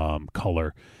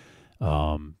color.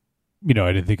 I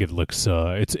didn't think it looks.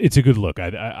 It's a good look.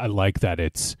 I like that.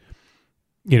 It's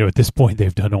at this point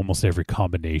they've done almost every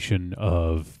combination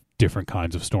of different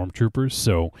kinds of stormtroopers,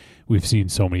 so we've seen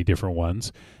so many different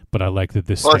ones, but I like that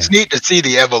this it's neat to see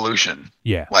the evolution.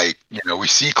 Yeah, we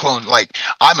see clone,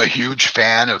 I'm a huge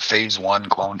fan of Phase 1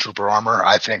 clone trooper armor.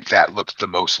 I think that looked the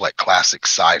most like classic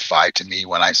sci-fi to me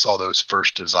when I saw those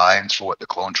first designs for what the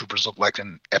clone troopers look like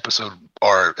in episode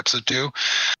 2.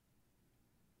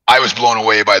 I was blown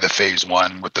away by the Phase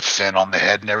 1 with the fin on the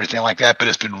head and everything like that, but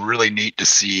it's been really neat to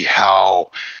see how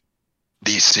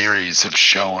these series have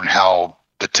shown how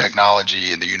the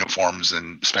technology and the uniforms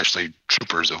and especially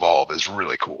troopers evolve is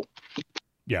really cool.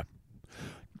 Yeah.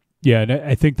 Yeah, and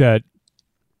I think that,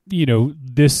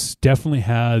 this definitely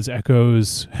has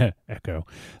echoes of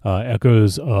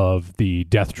the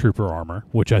Death Trooper armor,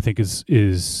 which I think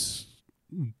is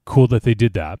cool that they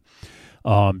did that,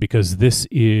 because this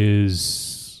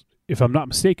is, if I'm not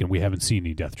mistaken, we haven't seen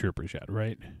any Death Troopers yet,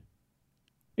 right?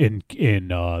 In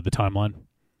the timeline?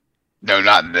 No,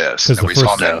 not in this. Because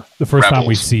the first time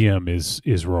we see him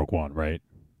is Rogue One, right?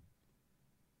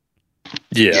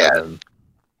 Yeah.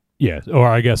 Yeah, or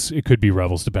I guess it could be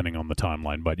Rebels depending on the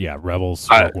timeline, but yeah, Rebels.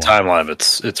 Timeline,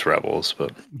 it's Rebels,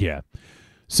 but yeah.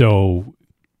 So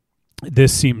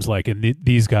this seems like, and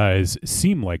these guys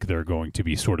seem like they're going to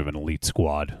be sort of an elite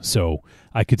squad. So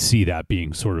I could see that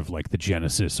being sort of like the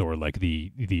genesis or like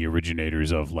the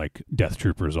originators of like Death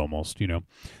Troopers almost,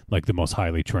 like the most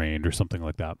highly trained or something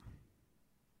like that.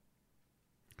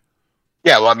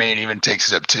 Yeah, well, I mean, it even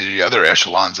takes it up to the other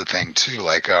echelons of thing too.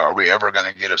 Like, are we ever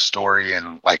going to get a story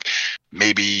and like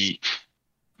maybe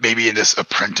in this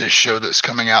Apprentice show that's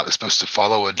coming out that's supposed to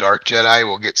follow a Dark Jedi,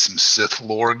 we'll get some Sith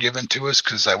lore given to us,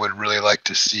 because I would really like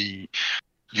to see,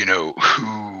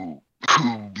 who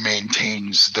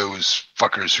maintains those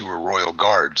fuckers who are royal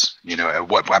guards. In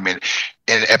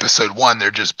episode 1,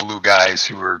 they're just blue guys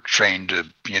who are trained to,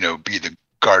 be the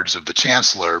guards of the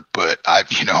Chancellor, but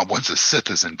once a Sith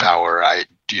is in power,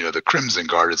 the Crimson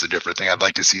Guard is a different thing. I'd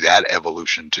like to see that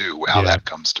evolution too, how that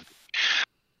comes to be.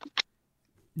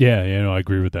 Yeah, I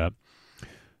agree with that.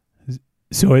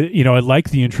 So, I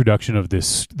like the introduction of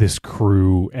this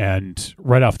crew, and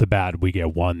right off the bat, we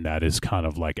get one that is kind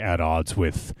of like at odds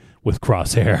with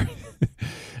Crosshair.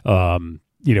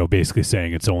 Basically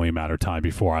saying it's only a matter of time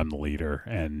before I'm the leader,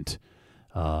 and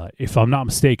if I'm not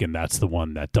mistaken, that's the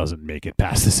one that doesn't make it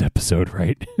past this episode,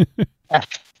 right?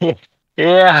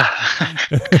 Yeah.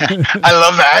 I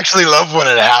love that. I actually love when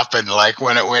it happened. Like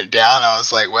when it went down, I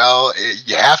was like, well,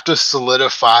 you have to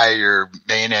solidify your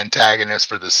main antagonist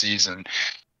for the season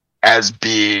as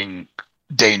being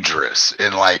dangerous.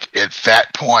 And like at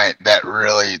that point, that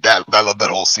I love that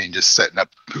whole scene, just setting up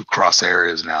who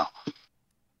Crosshair is now.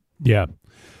 Yeah.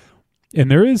 And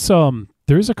there is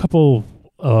a couple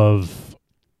of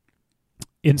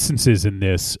instances in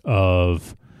this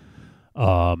of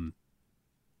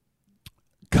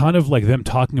kind of like them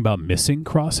talking about missing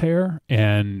Crosshair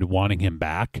and wanting him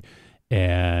back,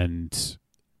 and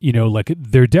like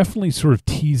they're definitely sort of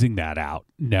teasing that out.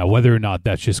 Now whether or not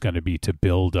that's just going to be to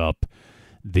build up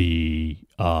the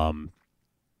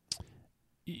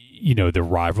the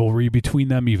rivalry between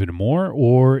them even more,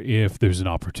 or if there's an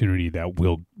opportunity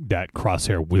that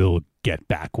Crosshair will get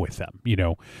back with them,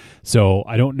 So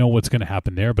I don't know what's going to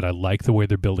happen there, but I like the way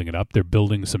they're building it up. They're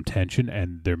building some tension,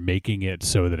 and they're making it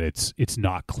so that it's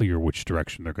not clear which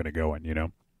direction they're going to go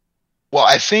in, Well,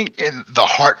 I think in the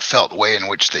heartfelt way in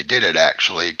which they did it,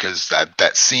 actually, because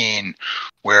that scene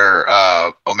where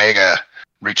Omega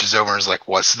reaches over and is like,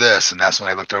 "What's this?" And that's when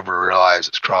I looked over and realized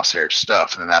it's Crosshair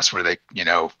stuff. And then that's where they,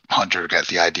 Hunter got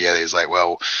the idea. He's like,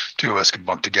 well, two of us can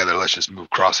bunk together. Let's just move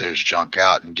Crosshair's junk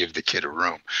out and give the kid a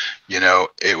room.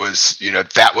 It was,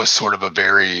 that was sort of a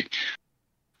very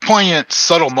poignant,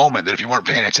 subtle moment that if you weren't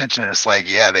paying attention, it's like,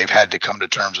 yeah, they've had to come to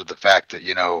terms with the fact that,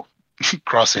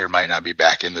 Crosshair might not be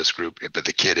back in this group, but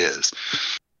the kid is.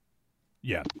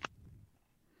 Yeah.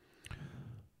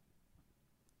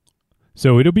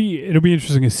 So it'll be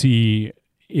interesting to see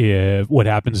what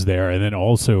happens there, and then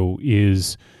also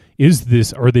is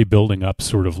this, are they building up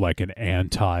sort of like an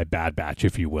anti-Bad Batch,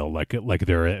 if you will, like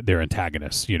their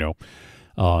antagonists, you know,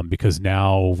 because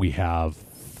now we have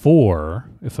 4,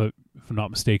 if I'm not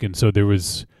mistaken. So there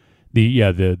was the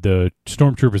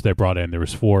stormtroopers they brought in. There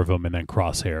was 4 of them, and then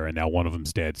Crosshair, and now one of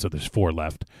them's dead. So there's 4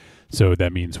 left. So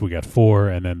that means we got 4,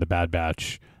 and then the Bad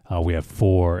Batch, we have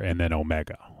 4, and then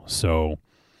Omega. So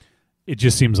it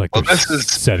just seems like they're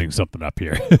setting something up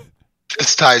here.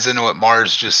 This ties into what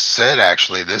Mars just said.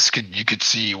 Actually, you could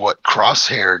see what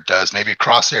Crosshair does. Maybe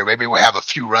we'll have a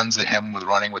few runs at him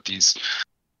running with these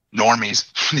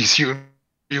normies, these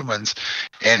humans,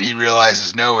 and he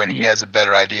realizes no, and he has a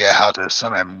better idea how to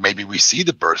summon. Maybe we see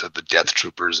the birth of the Death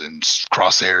Troopers, and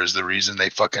Crosshair is the reason they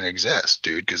fucking exist,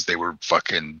 dude, because they were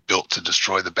fucking built to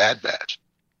destroy the Bad Batch.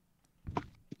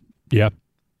 Yeah,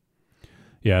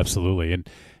 absolutely, and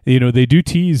you know they do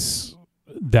tease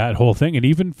that whole thing, and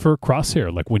even for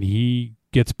Crosshair, like when he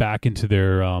gets back into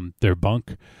their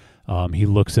bunk, he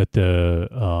looks at the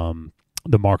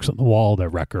marks on the wall that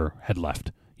Wrecker had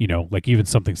left. You know, like even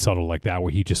something subtle like that,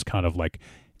 where he just kind of like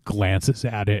glances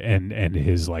at it, and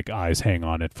his like eyes hang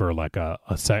on it for like a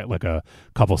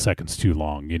couple seconds too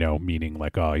long. You know, meaning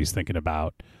like, oh, he's thinking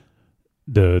about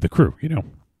the crew. You know.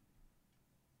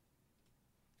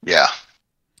 Yeah.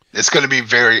 It's going to be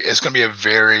a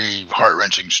very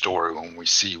heart-wrenching story when we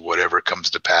see whatever comes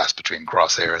to pass between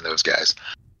Crosshair and those guys.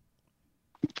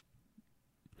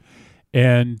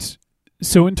 And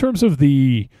so in terms of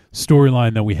the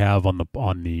storyline that we have on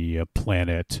the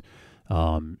planet,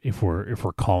 if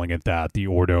we're calling it that, the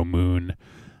Ordo moon,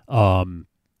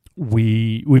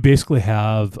 we basically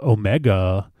have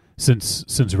Omega,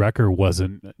 since Wrecker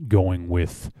wasn't going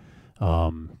with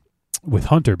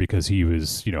Hunter because he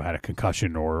was, you know, had a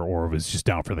concussion or was just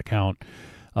down for the count.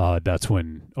 That's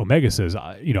when Omega says,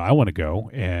 I want to go.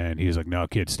 And he's like, no,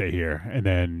 kid, stay here. And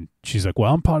then she's like,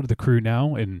 well, I'm part of the crew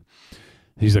now. And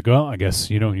he's like, well, I guess,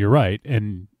 you know, you're right.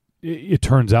 And it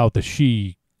turns out that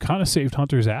she kind of saved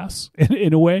Hunter's ass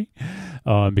in a way,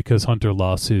 because Hunter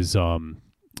lost his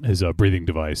breathing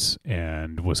device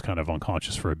and was kind of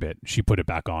unconscious for a bit. She put it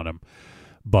back on him.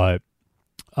 But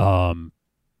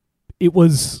it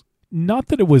was... not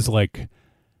that it was like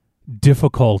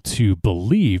difficult to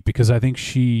believe, because I think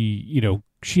she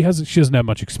doesn't have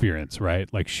much experience,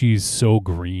 right? Like she's so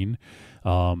green.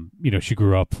 She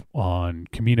grew up on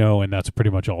Kamino, and that's pretty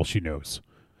much all she knows.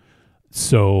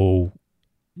 So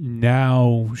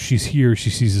now she's here. She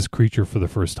sees this creature for the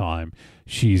first time.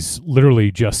 She's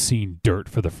literally just seen dirt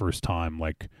for the first time,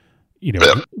 like, you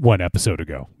know, 1 episode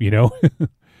ago, you know?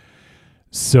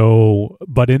 So,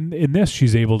 but in this,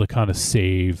 she's able to kind of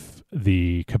save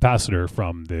the capacitor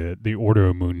from the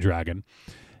Ordo Moon Dragon,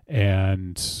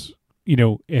 and you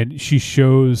know, and she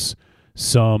shows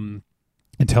some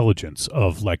intelligence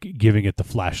of like giving it the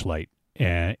flashlight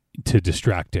and to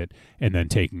distract it, and then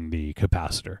taking the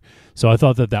capacitor. So I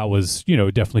thought that was, you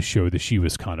know, definitely showed that she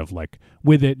was kind of like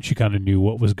with it. She kind of knew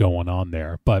what was going on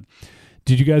there. But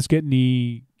did you guys get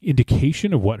any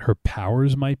indication of what her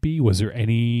powers might be? Was there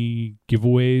any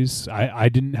giveaways? I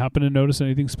didn't happen to notice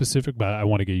anything specific, but I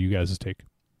want to get you guys' take.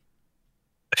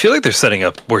 I feel like they're setting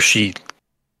up where she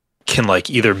can like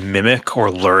either mimic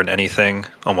or learn anything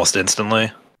almost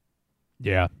instantly.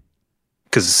 Yeah.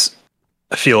 Because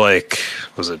I feel like,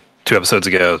 was it 2 episodes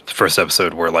ago, the first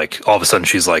episode, where like all of a sudden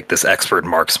she's like this expert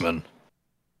marksman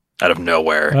out of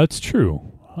nowhere. That's true.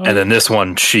 And then this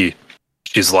one, she's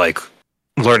like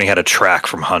learning how to track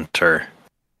from Hunter.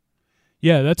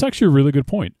 Yeah, that's actually a really good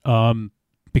point.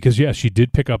 Because yeah, she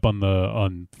did pick up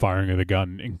on firing of the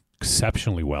gun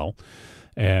exceptionally well,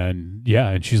 and yeah,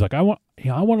 and she's like, I want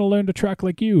to learn to track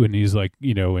like you, and he's like,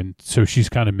 you know, and so she's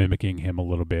kind of mimicking him a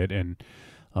little bit, and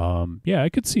yeah, I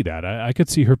could see that. I could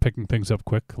see her picking things up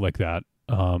quick like that.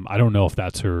 I don't know if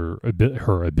that's her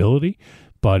ability,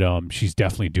 but she's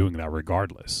definitely doing that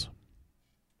regardless.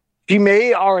 She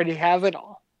may already have it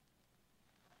all.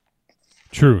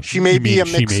 True. She may be a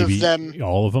mix of them.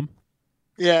 All of them?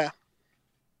 Yeah.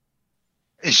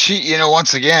 She, you know,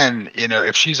 once again, you know,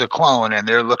 if she's a clone and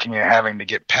they're looking at having to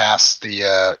get past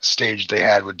the stage they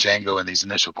had with Jango in these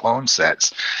initial clone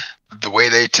sets, the way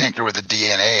they tinker with the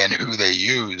DNA and who they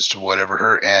used, whatever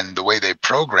her, and the way they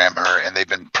program her, and they've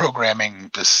been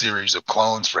programming this series of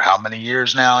clones for how many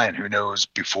years now, and who knows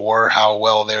before how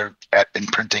well they're at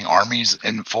imprinting armies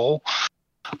in full.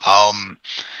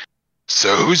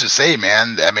 So who's to say,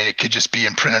 man? I mean, it could just be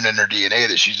imprinted in her DNA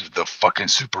that she's the fucking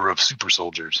super of super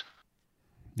soldiers.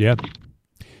 Yeah,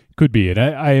 could be. And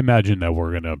I imagine that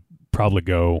we're going to probably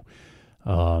go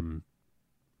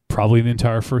probably the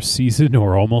entire first season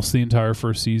or almost the entire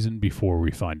first season before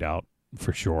we find out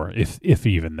for sure, if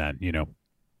even then, you know.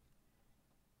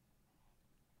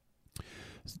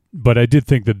 But I did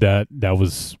think that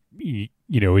was, you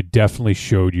know, it definitely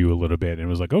showed you a little bit, and it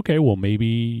was like, okay, well, maybe,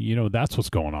 you know, that's what's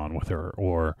going on with her,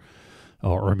 or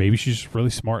maybe she's just really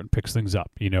smart and picks things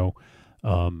up, you know.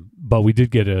 But we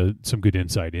did get some good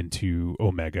insight into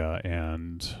Omega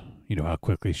and, you know, how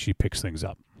quickly she picks things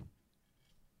up.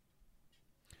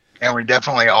 And we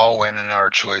definitely all went in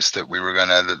our choice that we were going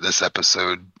to, this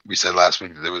episode, we said last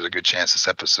week that there was a good chance this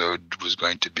episode was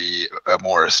going to be a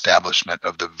more establishment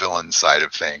of the villain side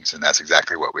of things. And that's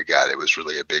exactly what we got. It was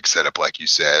really a big setup, like you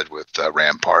said, with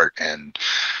Rampart and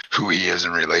who he is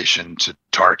in relation to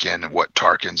Tarkin and what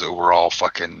Tarkin's overall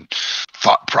fucking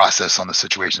thought process on the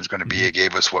situation is going to be. It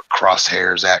gave us what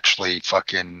Crosshair's actually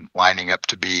fucking lining up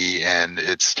to be. And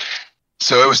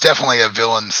so it was definitely a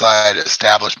villain side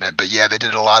establishment, but yeah, they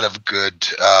did a lot of good,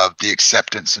 the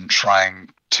acceptance and trying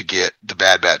to get the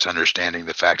Bad Batch understanding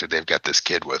the fact that they've got this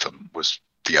kid with them was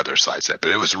the other side set,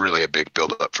 but it was really a big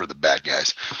build up for the bad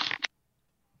guys.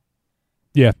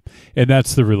 Yeah. And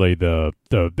that's the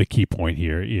key point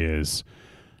here is,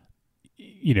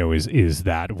 you know, is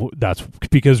that's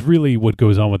because really what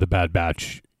goes on with the Bad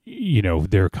Batch, you know,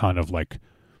 they're kind of like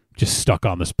just stuck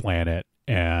on this planet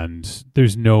and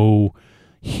there's no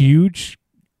huge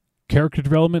character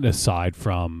development aside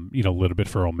from, you know, a little bit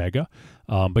for Omega.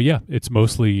 But yeah, it's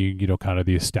mostly, you know, kind of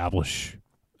the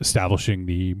establishing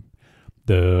the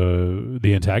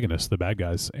antagonists, the bad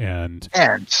guys. And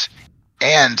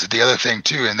the other thing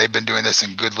too, and they've been doing this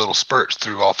in good little spurts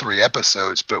through all 3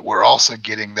 episodes, but we're also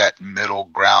getting that middle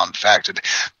ground factor.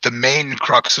 The main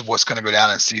crux of what's going to go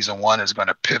down in season 1 is going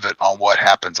to pivot on what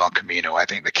happens on Kamino. I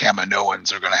think the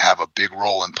Kaminoans are going to have a big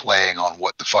role in playing on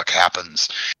what the fuck happens,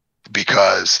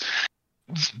 because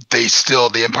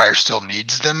the Empire still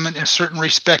needs them in a certain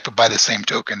respect, but by the same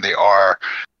token, they are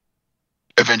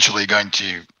eventually going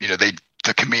to, you know, the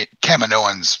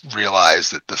Kaminoans realize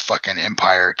that the fucking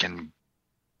Empire can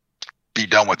be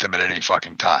done with them at any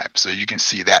fucking time. So you can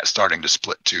see that starting to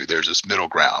split too. There's this middle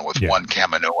ground with one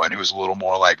Kaminoan who's a little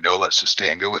more like, no, let's just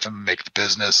stay and go with them, make the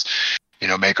business, you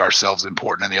know, make ourselves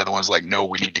important. And the other one's like, no,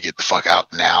 we need to get the fuck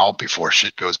out now before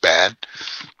shit goes bad.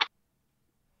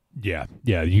 Yeah,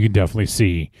 you can definitely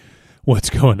see what's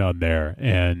going on there.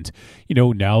 And, you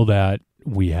know, now that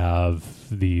we have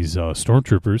these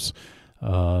stormtroopers,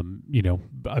 you know,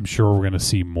 I'm sure we're going to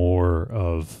see more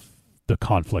of the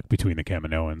conflict between the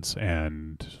Kaminoans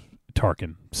and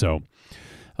Tarkin. So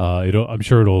I'm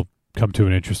sure it'll come to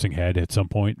an interesting head at some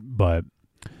point. But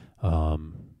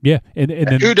yeah, and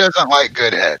then who doesn't like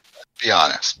good head? Be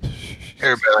honest.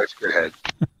 Everybody likes good head.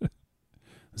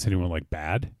 Does anyone like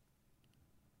bad?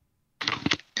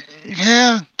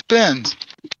 Yeah, depends.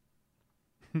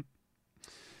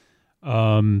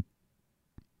 And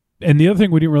the other thing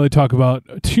we didn't really talk about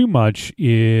too much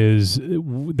is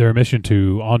their mission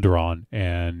to Onderon,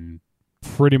 and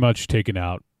pretty much taken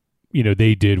out, you know,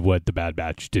 they did what the Bad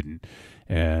Batch didn't.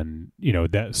 And, you know,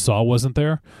 that Saw wasn't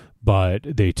there, but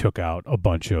they took out a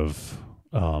bunch of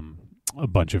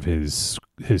his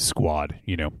squad,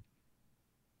 you know.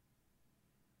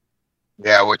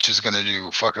 Yeah, which is going to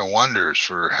do fucking wonders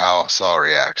for how Saw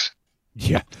reacts.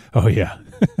 Yeah. Oh, yeah.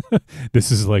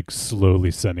 This is like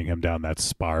slowly sending him down that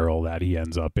spiral that he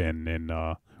ends up in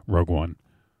Rogue One.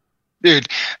 Dude,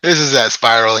 this is that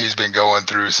spiral he's been going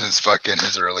through since fucking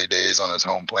his early days on his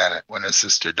home planet when his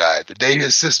sister died. The day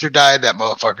his sister died, that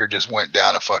motherfucker just went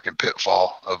down a fucking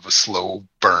pitfall of a slow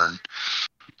burn.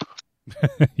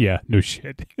 Yeah, no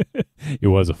shit. It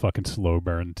was a fucking slow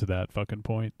burn to that fucking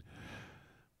point.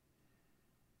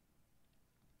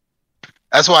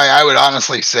 That's why I would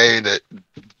honestly say that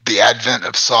the advent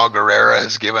of Saw Gerrera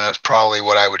has given us probably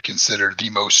what I would consider the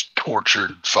most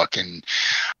tortured fucking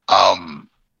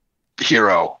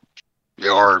hero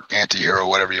or anti-hero,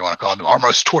 whatever you want to call him, our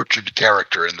most tortured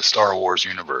character in the Star Wars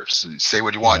universe. And say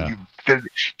what you want. Yeah.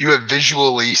 You have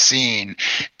visually seen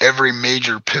every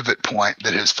major pivot point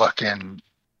that has fucking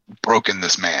broken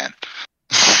this man.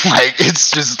 Like, it's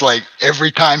just like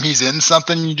every time he's in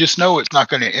something, you just know it's not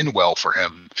going to end well for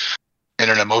him. In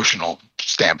an emotional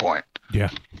standpoint. Yeah,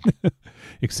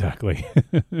 exactly.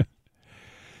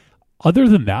 Other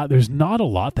than that, there's not a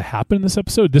lot that happened in this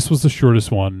episode. This was the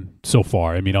shortest one so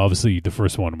far. I mean, obviously, the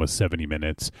first one was 70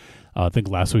 minutes. I think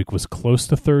last week was close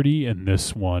to 30, and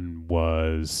this one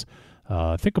was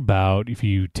think about, if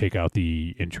you take out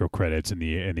the intro credits and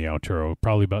the outro,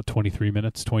 probably about 23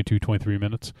 minutes.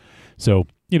 So,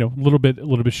 a little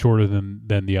bit shorter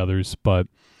than the others, but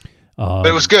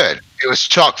it was good. It was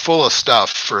chock full of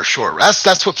stuff for a short.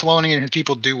 That's what Filoni and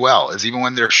people do well, is even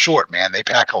when they're short, man, they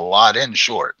pack a lot in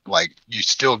short. Like, you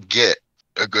still get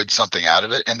a good something out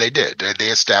of it, and they did. They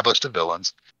established the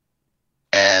villains,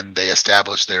 and they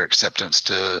established their acceptance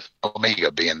to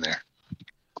Omega being there.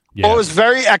 Yeah. Well, it was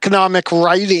very economic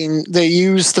writing. They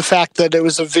used the fact that it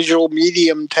was a visual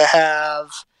medium to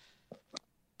have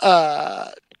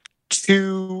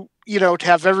to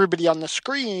have everybody on the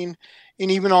screen,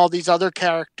 and even all these other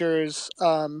characters,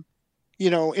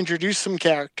 introduce some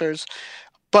characters,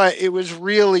 but it was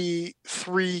really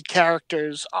 3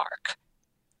 characters arc,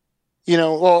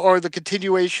 or the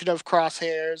continuation of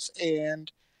Crosshairs and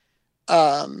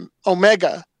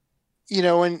Omega,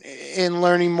 and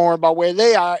learning more about where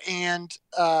they are. And,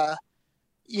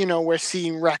 we're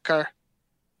seeing Wrecker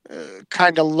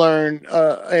kind of learn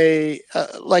a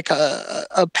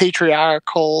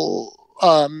patriarchal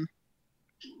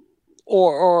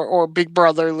or big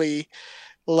brotherly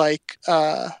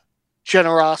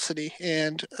generosity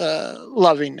and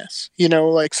lovingness,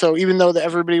 so even though that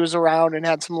everybody was around and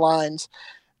had some lines,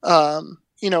 it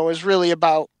was really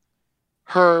about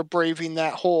her braving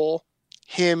that hole,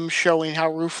 him showing how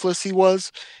ruthless he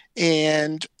was,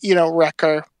 and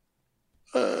Wrecker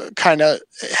kind of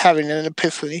having an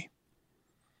epiphany.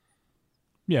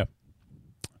 Yeah.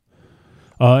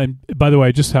 And by the way,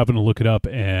 I just happened to look it up,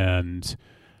 and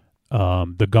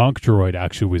the Gonk droid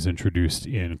actually was introduced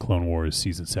in Clone Wars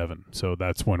Season 7. So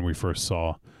that's when we first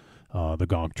saw the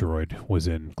Gonk droid was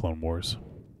in Clone Wars.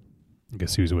 I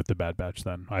guess he was with the Bad Batch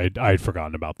then. I had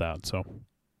forgotten about that, so.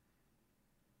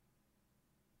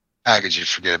 How could you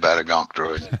forget about a Gonk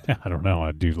droid? I don't know.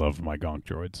 I do love my Gonk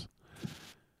droids.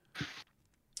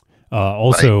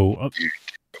 Also, you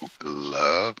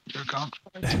love your Gonk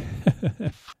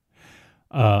droids?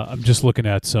 I'm just looking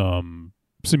at some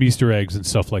Easter eggs and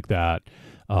stuff like that.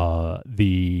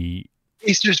 The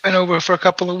Easter's been over for a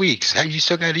couple of weeks. Have you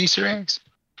still got Easter eggs?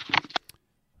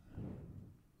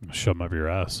 Shove them up your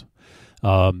ass.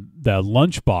 That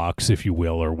lunchbox, if you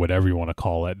will, or whatever you want to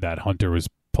call it, that Hunter was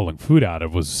pulling food out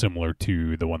of, was similar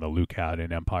to the one that Luke had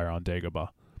in Empire on Dagobah.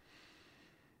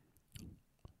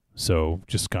 So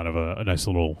just kind of a nice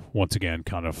little, once again,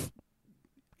 kind of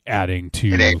adding to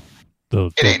it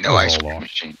ain't no ice cream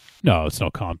machine. No, it's no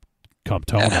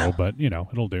Comptono, but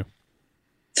it'll do.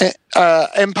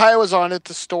 Empire was on at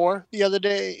the store the other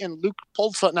day, and Luke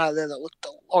pulled something out of there that looked,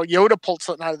 or Yoda pulled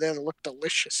something out of there that looked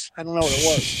delicious. I don't know what it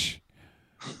was.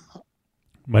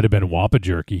 Might have been Wampa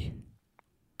jerky.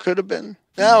 Could have been.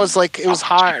 Yeah, it was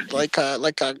hard, like a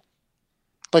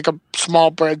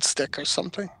small breadstick or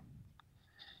something.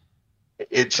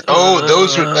 It's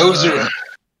those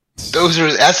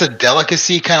are that's a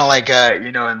delicacy, kind of like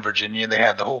in Virginia they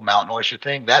have the whole mountain oyster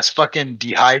thing. That's fucking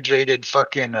dehydrated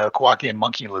fucking Kowakian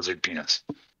monkey lizard peanuts.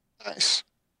 Nice.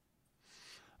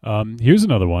 Here's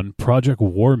another one, Project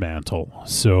War Mantle.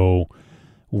 So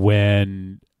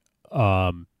when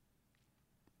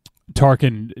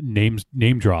Tarkin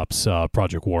name drops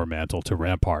Project War Mantle to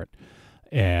Rampart,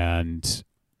 and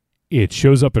it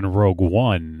shows up in Rogue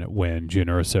One when Jyn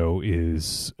Erso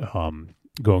is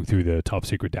going through the top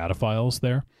secret data files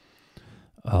there.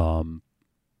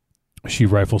 She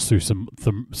rifles through some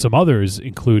others,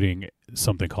 including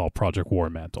something called Project War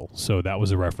Mantle. So that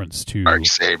was a reference to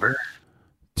Darksaber,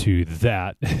 to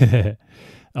that.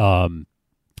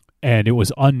 And it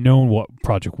was unknown what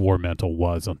Project War Mantle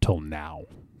was until now.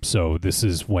 So this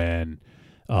is when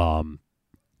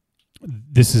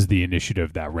this is the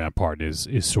initiative that Rampart is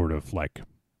sort of like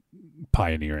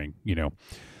pioneering,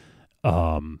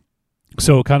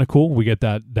 So kind of cool. We get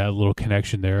that little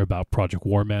connection there about Project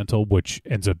War Mantle, which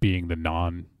ends up being the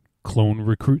non-clone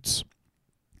recruits.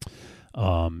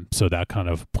 So that kind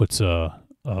of puts a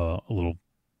little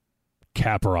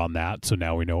capper on that. So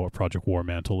now we know what Project War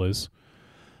Mantle is.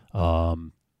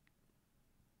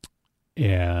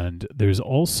 And there's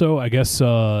also, I guess,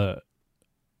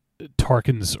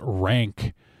 Tarkin's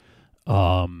rank.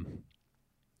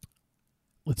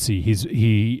 Let's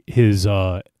see.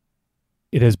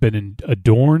 It has been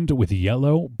adorned with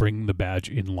yellow, bringing the badge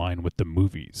in line with the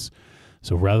movies.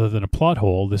 So rather than a plot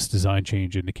hole, this design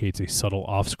change indicates a subtle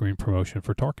off-screen promotion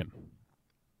for Tarkin.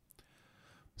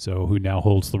 So who now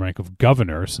holds the rank of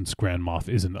governor, since Grand Moff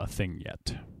isn't a thing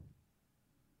yet.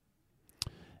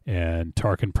 And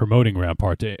Tarkin promoting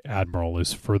Rampart to Admiral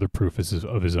is further proof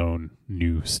of his own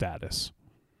new status.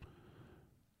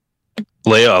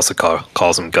 Leia also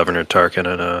calls him Governor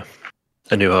Tarkin in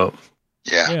A New Hope.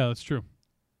 Yeah, that's true.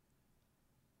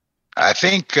 I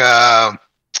think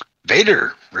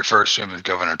Vader refers to him as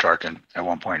Governor Tarkin at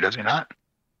one point, does he not?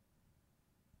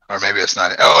 Or maybe it's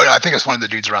not. Oh, no, I think it's one of the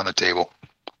dudes around the table,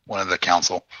 one of the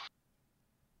council.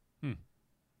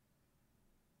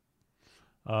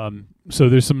 So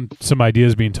there's some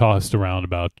ideas being tossed around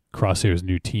about Crosshair's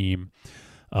new team,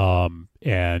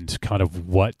 and kind of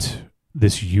what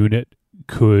this unit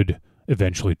could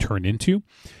eventually turn into.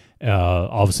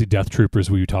 Obviously, Death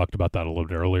Troopers, we talked about that a little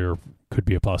bit earlier, could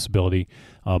be a possibility.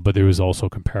 But there was also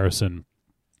comparison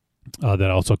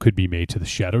that also could be made to the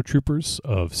Shadow Troopers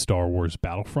of Star Wars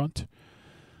Battlefront.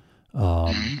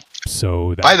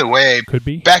 So that, by the way, could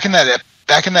be back in that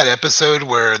episode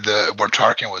where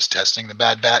Tarkin was testing the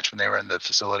Bad Batch when they were in the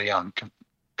facility on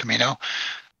Camino.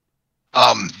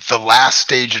 The last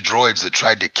stage of droids that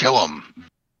tried to kill him,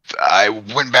 I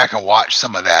went back and watched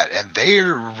some of that, and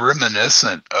they're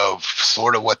reminiscent of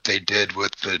sort of what they did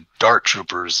with the Dark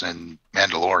Troopers in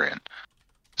Mandalorian.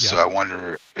 Yeah. So I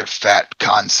wonder if that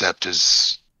concept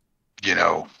is,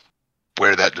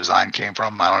 where that design came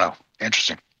from. I don't know.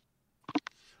 Interesting.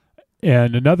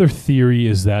 And another theory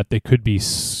is that they could be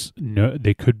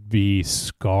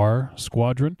Scar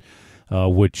Squadron,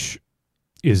 which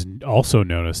is also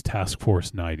known as Task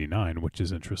Force 99, which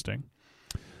is interesting.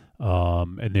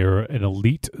 And they're an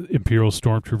elite Imperial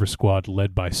Stormtrooper squad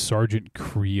led by Sergeant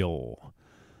Creel.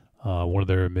 One of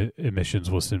their missions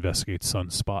was to investigate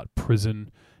Sunspot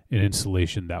Prison, an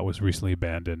installation that was recently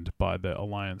abandoned by the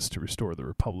Alliance to restore the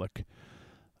Republic.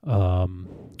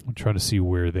 I'm trying to see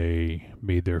where they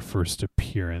made their first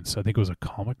appearance. I think it was a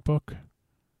comic book.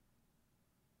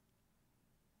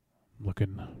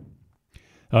 Looking.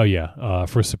 Oh yeah,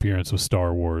 first appearance was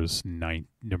Star Wars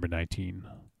number 19.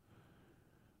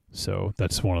 So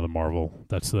that's one of the Marvel.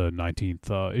 That's the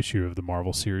 19th issue of the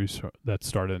Marvel series that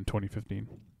started in 2015.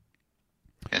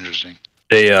 Interesting.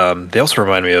 They also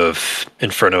remind me of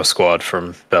Inferno Squad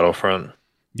from Battlefront.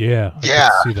 Yeah, I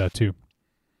can see that too.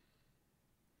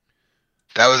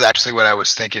 That was actually what I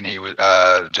was thinking.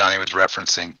 Johnny was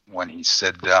referencing when he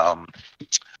said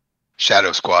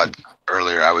Shadow Squad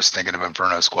earlier. I was thinking of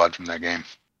Inferno Squad from that game.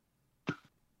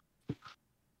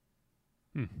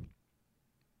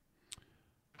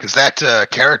 Because that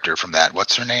character from that,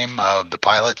 what's her name? The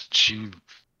pilot, she,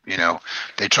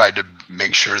 they tried to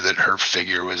make sure that her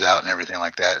figure was out and everything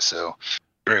like that. So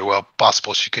very well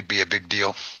possible she could be a big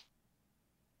deal.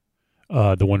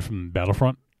 The one from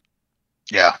Battlefront?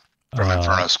 Yeah. From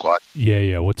Inferno Squad.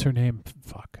 Yeah. What's her name?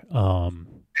 Fuck.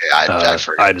 Iden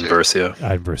Versio. Iden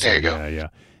Versio. There you go. Yeah.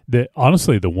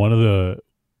 Honestly, one of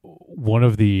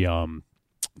the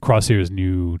Crosshair's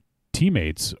new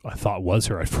teammates, I thought was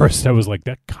her at first. I was like,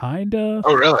 that kind of.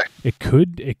 Oh, really? It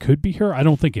could be her. I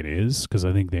don't think it is, because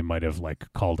I think they might have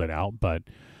called it out. But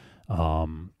I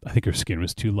think her skin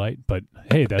was too light. But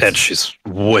hey, and she's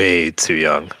way too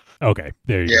young. Okay,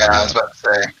 there you go. Yeah, I was about to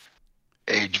say,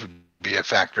 age would be a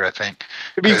factor, I think.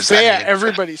 To be fair,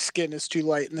 everybody's skin is too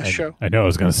light in the show. I know. I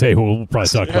was going to say, we'll probably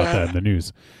talk about that in the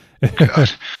news.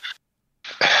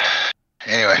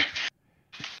 Anyway,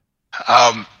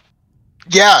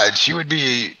 yeah, she would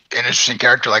be an interesting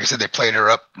character. Like I said, they played her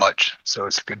up much, so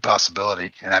it's a good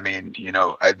possibility. And I mean,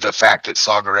 the fact that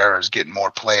Saw Gerrera is getting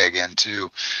more play again too,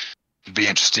 it'd be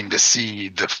interesting to see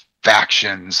the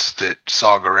factions that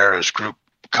Saw Gerrera's group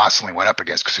constantly went up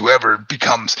against, because whoever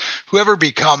becomes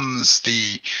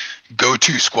the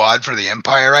go-to squad for the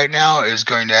Empire right now is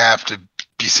going to have to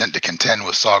be sent to contend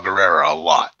with Saw Gerrera a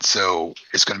lot. So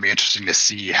it's going to be interesting to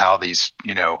see how these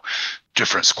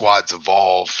different squads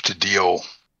evolve to deal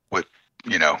with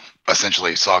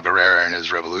essentially Saw Gerrera and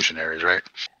his revolutionaries, right?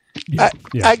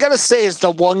 I gotta say, is the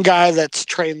one guy that's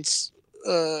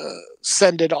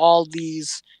transcended all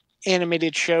these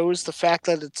animated shows. The fact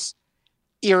that it's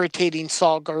irritating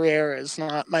Saw Gerrera is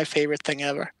not my favorite thing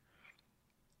ever.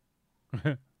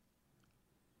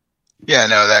 Yeah,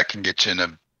 no, that can get you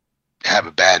have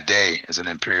a bad day as an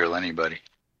Imperial anybody.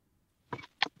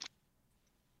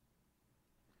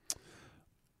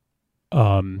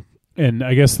 And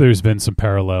I guess there's been some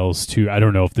parallels to, I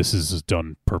don't know if this is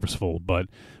done purposefully,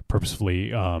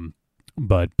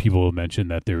 but people have mentioned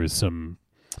that there is some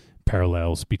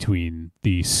parallels between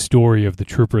the story of the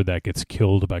trooper that gets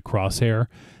killed by Crosshair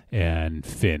and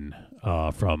Finn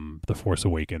from The Force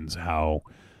Awakens, how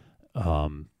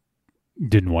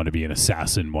didn't want to be an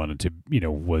assassin, wanted to,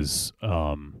 was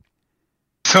of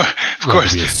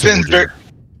course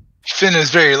Finn is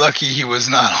very lucky he was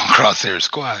not on Crosshair's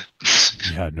squad.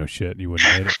 Yeah, no shit, he wouldn't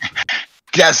have made it.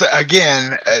 Yes,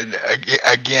 again,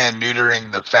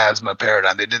 neutering the Phasma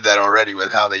paradigm. They did that already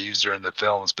with how they used her in the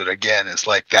films, but again, it's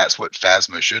like that's what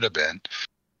Phasma should have been.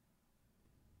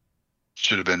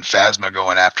 Should have been Phasma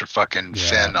going after fucking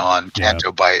Finn on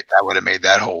Canto Bight. That would have made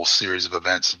that whole series of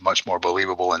events much more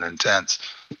believable and intense,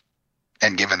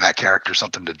 and given that character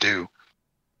something to do.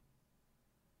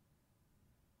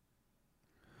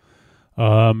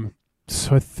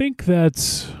 So I think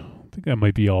that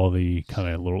might be all the kind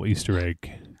of little Easter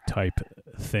egg type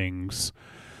things.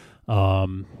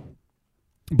 But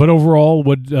overall,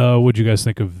 what'd you guys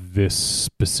think of this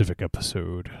specific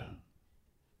episode?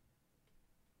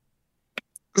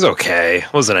 It was okay.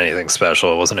 It wasn't anything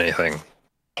special. It wasn't anything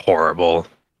horrible.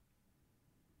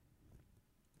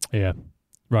 Yeah.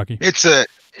 Rocky? It's just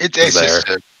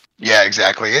yeah,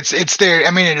 exactly. It's there.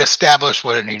 I mean, it established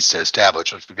what it needs to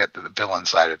establish. Let's forget the villain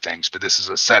side of things, but this is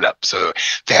a setup. So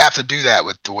they have to do that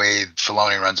with the way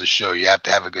Filoni runs a show. You have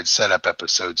to have a good setup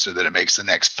episode so that it makes the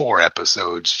next 4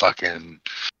 episodes fucking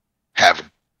have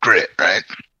grit, right?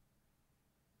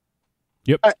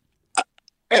 Yep.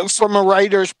 From a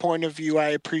writer's point of view, I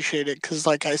appreciate it because,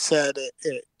 like I said,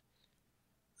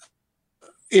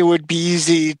 it would be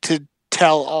easy to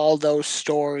tell all those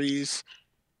stories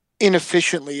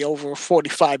inefficiently over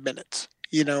 45 minutes,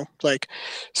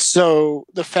 so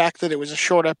the fact that it was a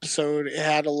short episode, it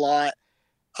had a lot.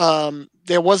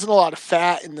 There wasn't a lot of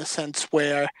fat in the sense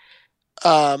where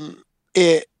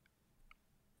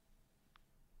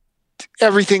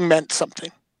everything meant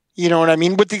something. You know what I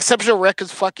mean? With the exception of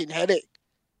Rekka's fucking headache.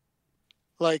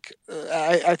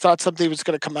 I thought something was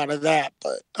going to come out of that,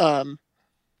 but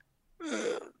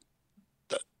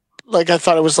I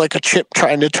thought it was like a chip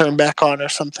trying to turn back on or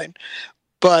something.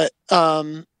 But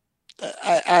I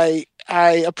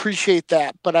appreciate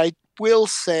that. But I will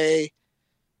say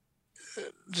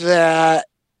that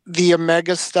the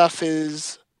Omega stuff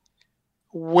is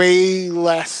way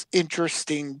less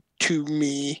interesting to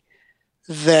me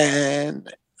than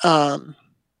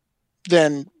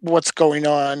what's going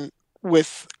on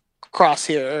with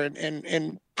Crosshair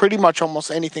and pretty much almost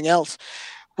anything else,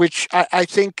 which I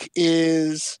think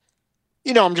is,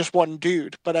 I'm just one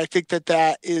dude, but I think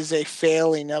that is a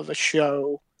failing of a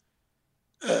show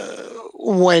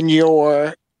when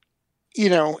your,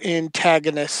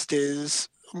 antagonist is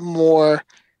more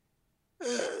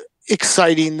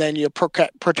exciting than your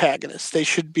protagonist. They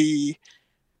should be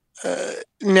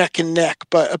neck and neck,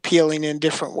 but appealing in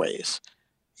different ways,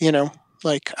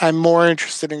 I'm more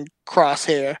interested in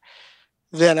Crosshair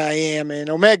than I am in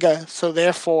Omega. So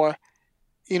therefore,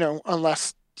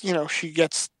 unless, she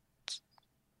gets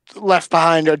left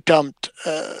behind or dumped.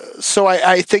 So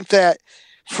I think that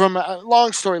from a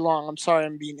long story long, I'm sorry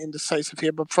I'm being indecisive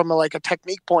here, but from a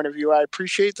technique point of view, I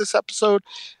appreciate this episode.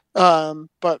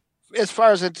 But as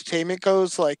far as entertainment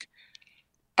goes, I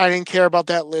didn't care about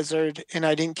that lizard, and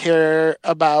I didn't care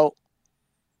about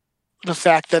the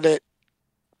fact that it,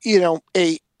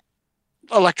 ate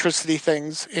electricity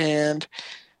things, and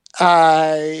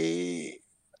I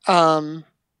was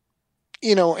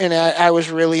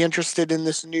really interested in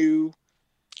this new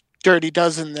Dirty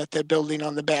Dozen that they're building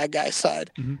on the bad guy side.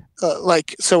 Mm-hmm.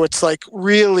 So it's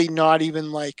really not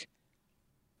even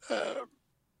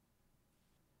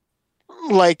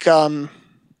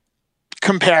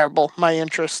comparable, my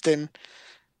interest in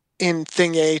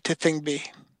thing A to thing B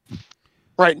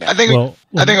right now. I think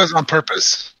it was on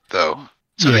purpose, though.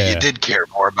 So that you did care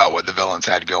more about what the villains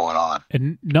had going on.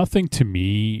 And nothing to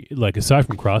me, aside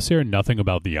from Crosshair, nothing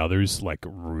about the others,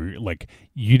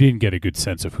 you didn't get a good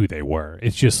sense of who they were.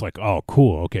 It's just oh,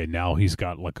 cool, okay, now he's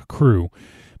got a crew,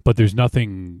 but there's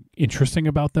nothing interesting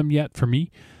about them yet for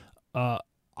me. I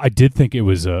did think it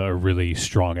was a really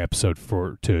strong episode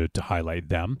to highlight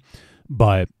them,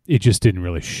 but it just didn't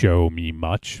really show me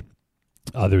much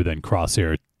other than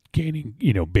Crosshair gaining,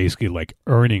 basically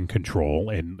earning control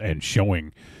and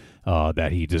showing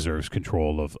that he deserves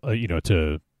control of,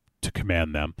 to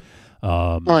command them.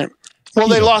 Right. Well,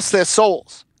 they lost their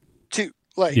souls too.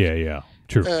 Yeah,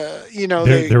 true. They're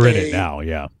in it now.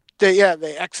 Yeah. They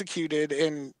executed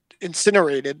and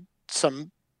incinerated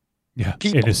some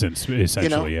people. Innocents,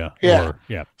 essentially. Yeah.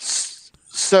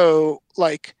 So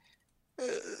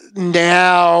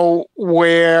now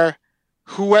where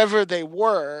whoever they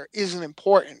were isn't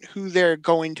important. Who they're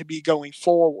going to be going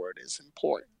forward is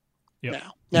important. Yep.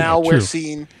 Now we're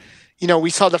seeing, we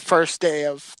saw the first day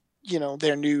of,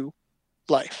 their new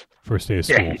life. First day of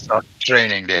school. Yeah,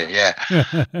 training day. Yeah.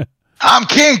 I'm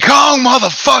King Kong,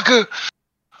 motherfucker.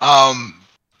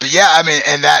 But yeah, I mean,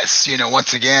 and that's,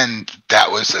 once again,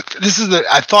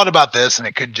 I thought about this, and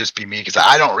it could just be me because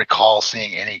I don't recall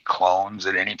seeing any clones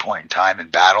at any point in time in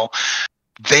battle.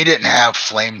 they didn't have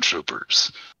flame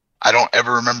troopers. I don't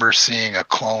ever remember seeing a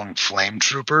clone flame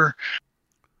trooper.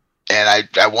 And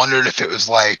I wondered if it was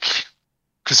like,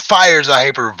 because fire's a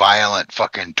hyper violent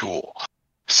fucking tool.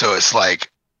 So it's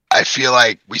like, I feel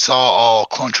like we saw all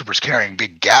clone troopers carrying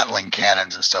big Gatling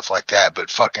cannons and stuff like that, but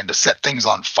fucking to set things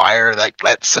on fire, like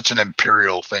that's such an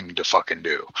Imperial thing to fucking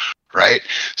do, right?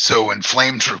 So when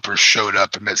flame troopers showed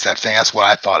up amidst that thing, that's what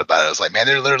I thought about it. I was like, man,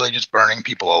 they're literally just burning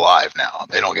people alive now.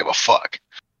 They don't give a fuck.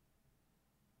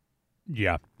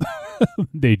 Yeah.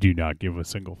 They do not give a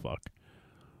single fuck.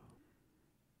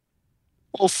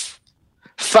 Well,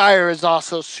 fire is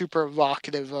also super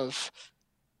evocative of,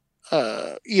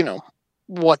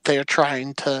 what they're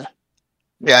trying to.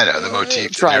 Yeah, I know the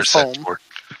motif drive home.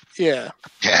 Yeah.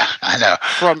 Yeah, I know.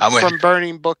 From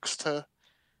burning books to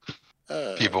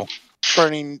people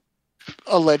burning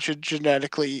alleged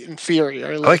genetically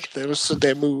inferior. Like that was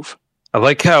their move. I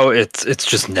like how it's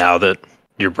just now that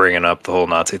you're bringing up the whole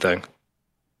Nazi thing.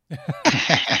 No,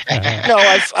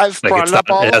 I've brought it up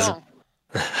all along.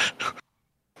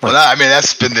 Well, no, I mean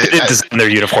that's been their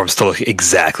uniforms to look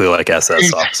exactly like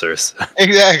SS officers.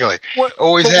 Exactly.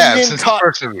 Always have since the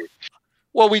first movie.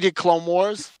 Well, we did Clone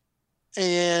Wars,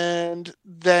 and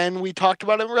then we talked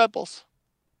about it in Rebels.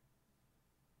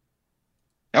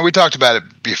 And we talked about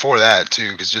it before that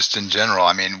too, because just in general,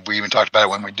 I mean, we even talked about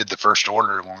it when we did the First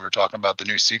Order, when we were talking about the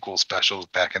new sequel specials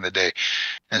back in the day,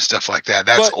 and stuff like that.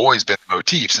 That's always been the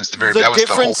motif since the very. The that was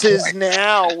difference the whole is point.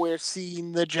 now we're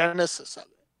seeing the genesis of it.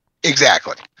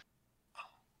 Exactly.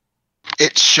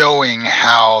 It's showing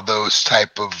how those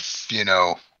type of,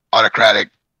 autocratic,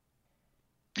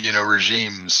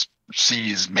 regimes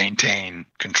maintain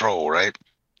control, right?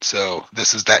 So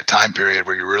this is that time period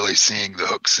where you're really seeing the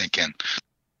hook sink in.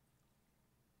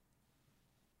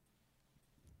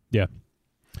 Yeah.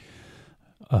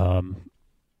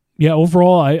 Yeah,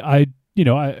 overall, I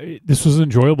this was an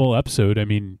enjoyable episode. I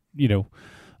mean,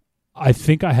 I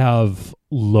think I have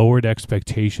lowered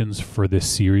expectations for this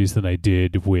series than I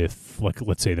did with, like,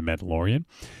 let's say, The Mandalorian,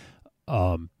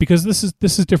 because this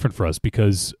is different for us,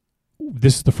 because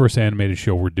this is the first animated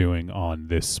show we're doing on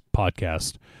this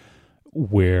podcast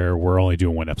where we're only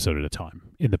doing one episode at a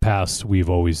time. In the past, we've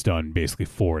always done basically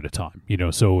 4 at a time.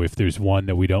 So if there's one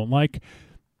that we don't like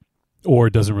or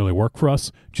it doesn't really work for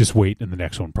us, just wait, and the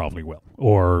next one probably will,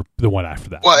 or the one after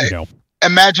that. Well,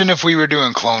 imagine if we were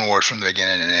doing Clone Wars from the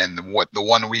beginning, and what the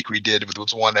 1 week we did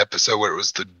was one episode where it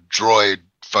was the droid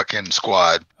fucking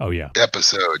squad. Oh yeah,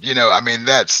 episode. I mean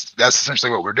that's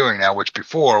essentially what we're doing now. Which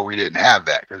before we didn't have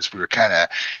that, because we were kind of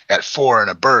at 4 in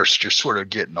a burst, just sort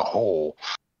of getting a whole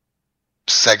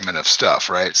segment of stuff,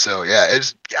 right? So yeah,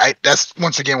 that's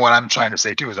once again what I'm trying to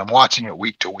say too, is I'm watching it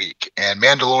week to week, and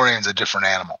Mandalorian's a different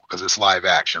animal because it's live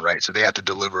action, right? So they have to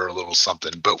deliver a little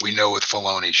something, but we know with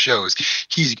Filoni's shows,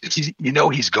 he's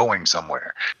going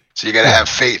somewhere, so you got to have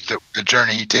faith that the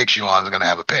journey he takes you on is going to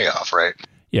have a payoff, right?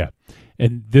 Yeah,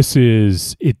 and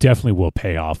it definitely will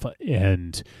pay off,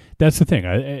 and that's the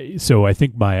thing. So I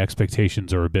think my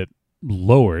expectations are a bit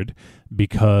lowered,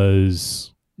 because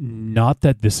not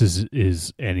that this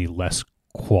is any less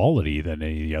quality than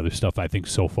any of the other stuff. I think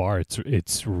so far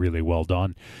it's really well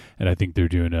done, and I think they're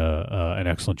doing an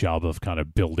excellent job of kind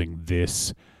of building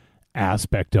this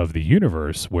aspect of the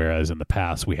universe, whereas in the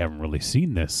past we haven't really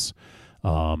seen this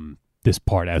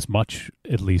part as much,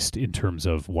 at least in terms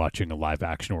of watching a live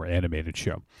action or animated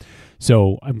show.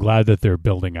 So I'm glad that they're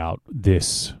building out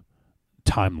this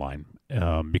timeline,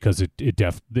 because it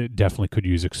definitely could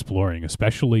use exploring,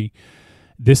 especially.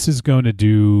 This is going to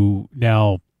do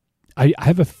now. I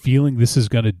have a feeling this is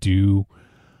going to do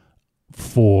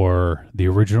for the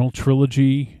original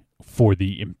trilogy, for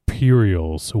the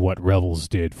Imperials, what Rebels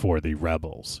did for the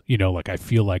Rebels. I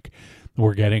feel like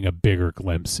we're getting a bigger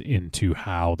glimpse into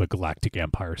how the Galactic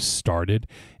Empire started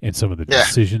and some of the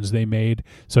decisions they made.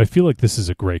 So I feel like this is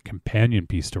a great companion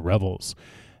piece to Rebels,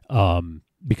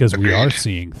 because we are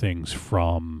seeing things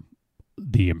from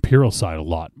the Imperial side a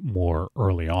lot more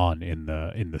early on in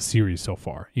the series so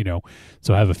far,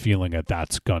 so I have a feeling that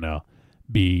that's gonna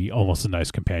be almost a nice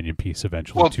companion piece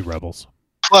eventually to Rebels.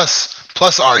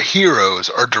 Plus our heroes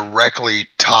are directly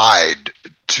tied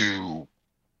to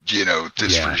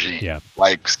this regime. Yeah.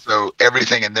 Like, so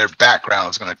everything in their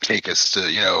background is going to take us to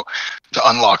to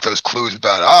unlock those clues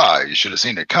about you should have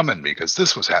seen it coming because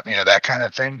this was happening, that kind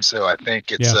of thing. So I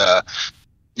think it's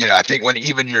I think when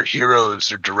even your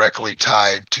heroes are directly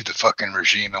tied to the fucking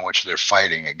regime in which they're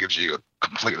fighting, it gives you a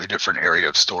completely different area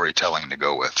of storytelling to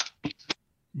go with.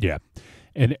 Yeah.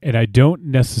 And I don't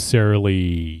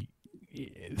necessarily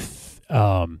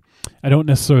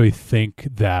think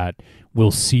that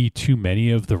we'll see too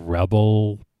many of the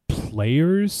Rebel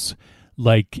players,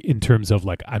 like in terms of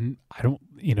like I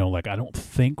don't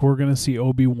think we're gonna see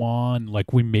Obi-Wan.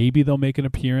 Like maybe they'll make an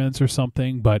appearance or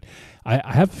something, but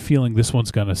I have a feeling this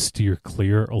one's gonna steer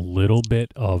clear a little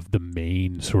bit of the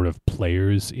main sort of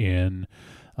players in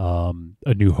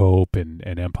A New Hope and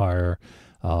Empire.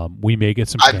 We may get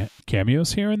some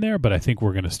cameos here and there, but I think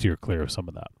we're gonna steer clear of some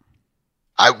of that.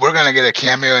 We're going to get a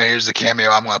cameo, and here's the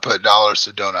cameo I'm going to put dollars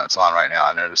to donuts on right now.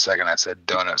 I know the second I said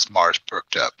donuts, Mars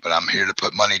perked up, but I'm here to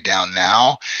put money down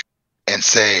now and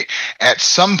say, at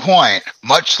some point,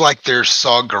 much like there's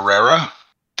Saw Gerrera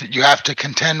that you have to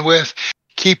contend with,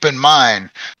 keep in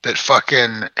mind that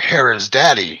fucking Hera's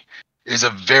daddy is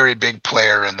a very big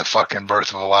player in the fucking birth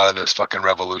of a lot of this fucking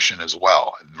revolution as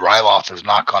well. Ryloth is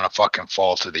not going to fucking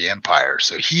fall to the Empire,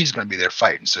 so he's going to be there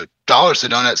fighting. So dollars to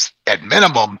donuts, at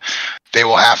minimum, they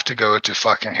will have to go to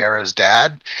fucking Hera's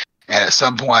dad, and at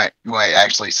some point, you might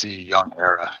actually see young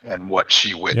Hera and what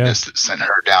she witnessed that sent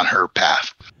her down her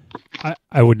path.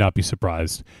 I would not be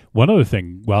surprised. One other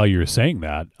thing, while you were saying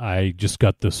that, I just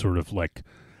got this sort of like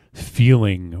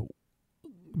feeling,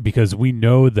 because we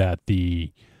know that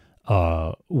the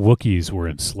Wookiees were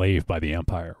enslaved by the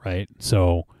Empire, right?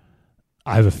 So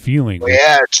I have a feeling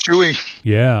Chewie.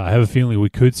 Yeah, I have a feeling we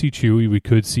could see Chewie, we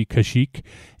could see Kashyyyk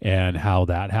and how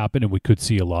that happened, and we could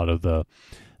see a lot of the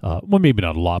well, maybe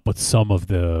not a lot, but some of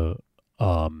the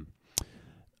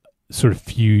sort of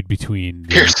feud between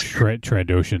the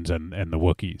Trandoshans and the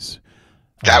Wookiees.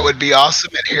 That would be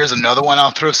awesome. And here's another one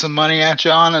I'll throw some money at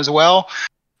you on as well.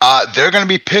 They're going to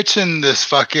be pitching this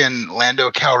fucking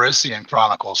Lando Calrissian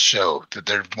Chronicles show that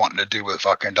they're wanting to do with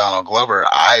fucking Donald Glover.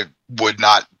 I would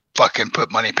not fucking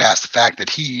put money past the fact that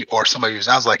he or somebody who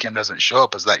sounds like him doesn't show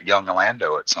up as that young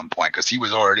Lando at some point, because he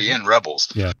was already in Rebels.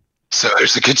 Yeah. So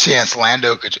there's a good chance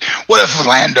Lando could. What if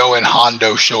Lando and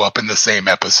Hondo show up in the same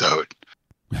episode?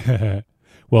 Well,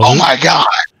 oh my God.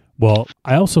 Well,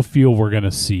 I also feel we're going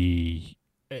to see.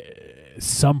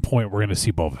 Some point we're going to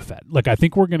see Boba Fett. Like, I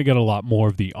think we're going to get a lot more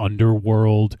of the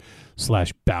underworld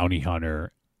 / bounty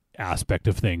hunter aspect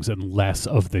of things and less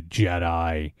of the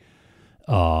Jedi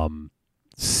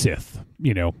Sith,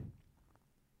 you know.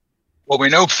 Well, we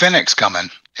know Fennec's coming,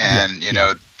 and you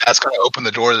know that's going to open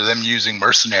the door to them using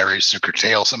mercenaries to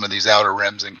curtail some of these outer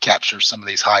rims and capture some of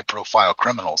these high profile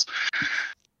criminals.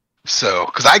 So,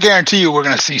 because I guarantee you, we're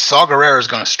going to see Saw Gerrera is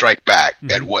going to strike back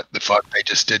at what the fuck they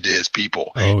just did to his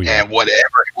people, and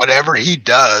whatever he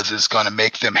does is going to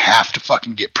make them have to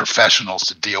fucking get professionals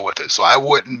to deal with it. So, I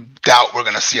wouldn't doubt we're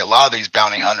going to see a lot of these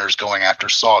bounty hunters going after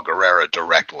Saw Gerrera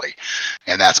directly,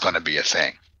 and that's going to be a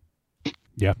thing.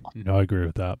 Yeah, no, I agree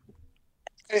with that.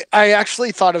 I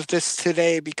actually thought of this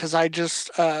today because I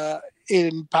just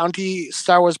in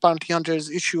Star Wars Bounty Hunters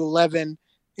issue 11.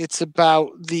 It's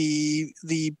about the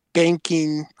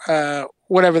banking,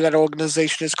 whatever that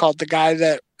organization is called. The guy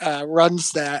that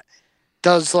runs that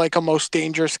does like a most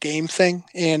dangerous game thing,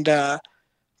 and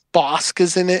Bosk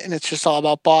is in it, and it's just all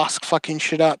about Bosk fucking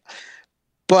shit up.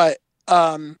 But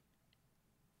I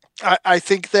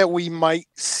think that we might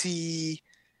see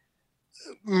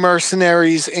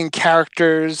mercenaries and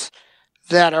characters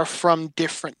that are from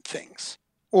different things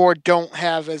or don't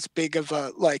have as big of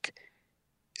a like.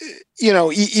 You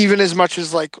know, even as much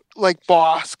as like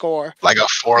Bosk or like a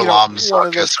Forlom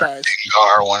Sarkis or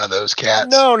Dengar, one of those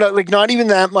cats. No, like not even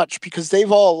that much, because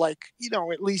they've all like, you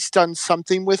know, at least done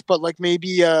something with, but like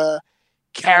maybe a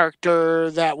character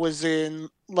that was in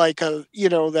like a, you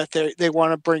know, that they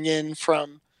want to bring in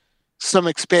from some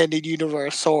expanded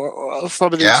universe or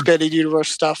some of the expanded universe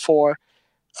stuff, or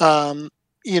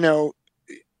you know,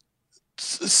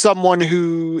 someone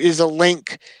who is a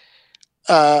link.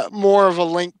 More of a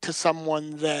link to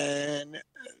someone than,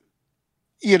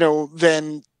 you know,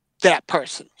 than that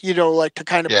person, you know, like to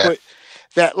kind of put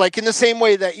that, like in the same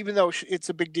way that even though it's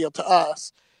a big deal to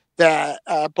us, that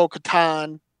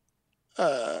Bo-Katan,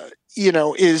 you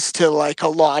know, is to like a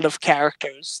lot of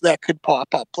characters that could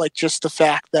pop up, like just the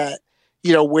fact that,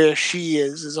 you know, where she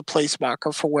is a place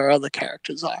marker for where other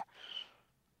characters are.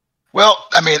 Well,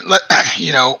 I mean,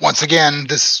 you know, once again,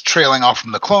 this is trailing off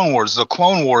from the Clone Wars. The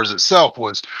Clone Wars itself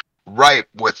was ripe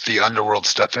with the underworld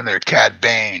stuff in there. Cad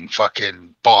Bane,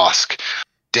 fucking Bosk,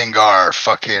 Dengar,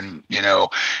 fucking, you know,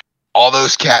 all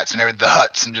those cats and the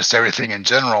Hutts and just everything in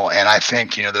general. And I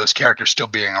think, you know, those characters still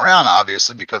being around,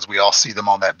 obviously, because we all see them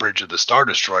on that bridge of the Star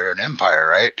Destroyer in Empire,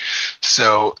 right?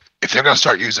 So if they're going to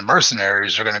start using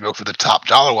mercenaries, they're going to go for the top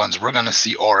dollar ones. We're going to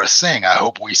see Aura Singh. I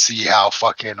hope we see how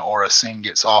fucking Aura Singh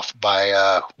gets off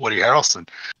by Woody Harrelson.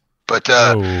 But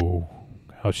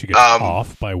how she gets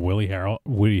off by Woody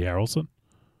Harrelson?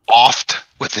 Offed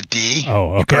with a D.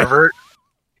 Oh, okay. Pervert.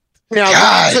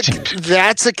 Now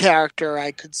that's a character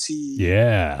I could see.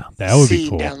 Yeah, that would be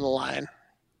cool down the line.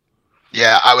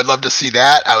 Yeah, I would love to see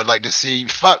that. I would like to see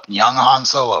young Han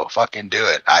Solo. Fucking do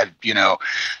it.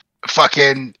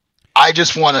 I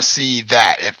just want to see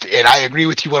that. And I agree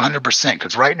with you 100%,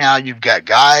 because right now you've got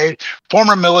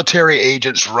former military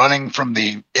agents running from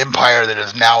the Empire that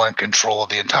is now in control of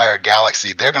the entire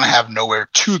galaxy. They're going to have nowhere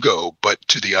to go but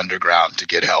to the underground to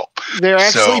get help. They're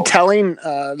actually telling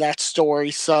that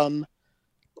story some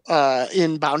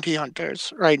in Bounty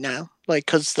Hunters right now. Like,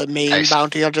 because the main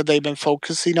bounty hunter they've been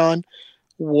focusing on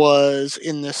was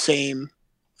in the same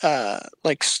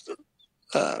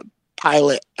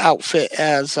pilot outfit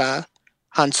as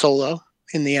Han Solo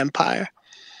in the Empire.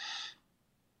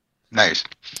 Nice.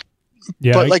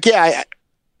 Yeah, but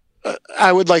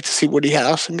I would like to see Woody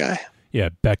Harrelson guy. Yeah,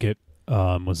 Beckett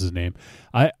was his name.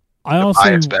 I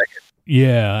also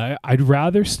I'd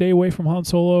rather stay away from Han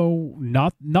Solo.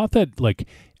 Not that like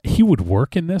he would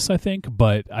work in this, I think,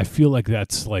 but I feel like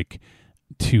that's like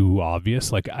too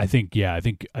obvious. Like I think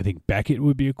Beckett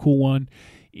would be a cool one.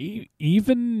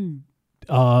 Even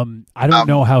I don't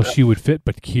know how she would fit,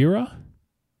 but Kira,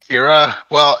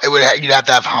 well, you'd have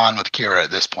to have Han with Kira at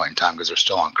this point in time because they're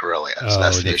still on Corellia. So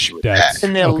that's the issue with that.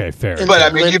 Okay, fair. But I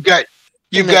mean, you've got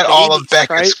all of Beckett's.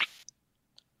 Right?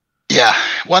 Yeah.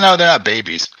 Well, no, they're not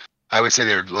babies. I would say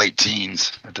they're late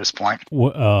teens at this point.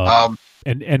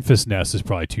 And Enfys Nest is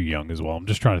probably too young as well. I'm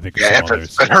just trying to think of some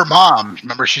others. But her mom,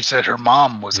 remember she said her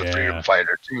mom was a freedom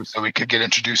fighter too, so we could get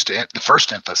introduced to the first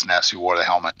Enfys Nest who wore the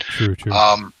helmet. True.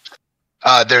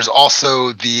 There's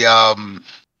also the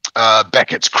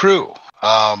Beckett's crew,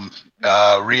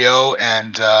 Rio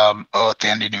and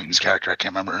Thandie Newton's character. I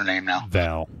can't remember her name now.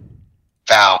 Val.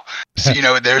 So,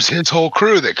 there's his whole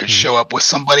crew that could show up with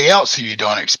somebody else who you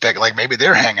don't expect. Like maybe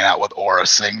they're hanging out with Aura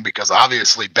Singh because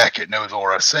obviously Beckett knows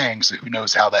Aura Singh, so who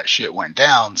knows how that shit went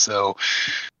down. So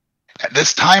at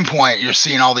this time point, you're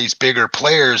seeing all these bigger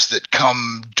players that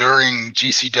come during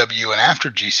GCW and after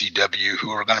GCW who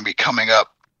are going to be coming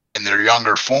up in their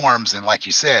younger forms. And like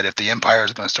you said, if the Empire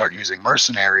is going to start using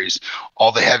mercenaries,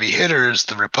 all the heavy hitters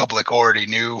the Republic already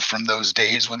knew from those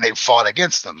days when they fought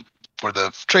against them for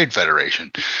the Trade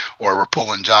Federation, or were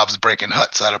pulling jobs, breaking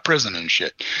huts out of prison and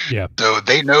shit. Yeah. So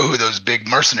they know who those big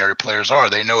mercenary players are.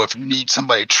 They know if you need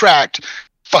somebody tracked,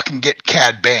 fucking get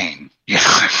Cad Bane.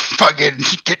 Fucking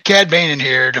get Cad Bane in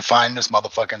here to find this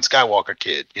motherfucking Skywalker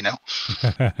kid.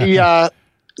 Yeah.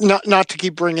 Not to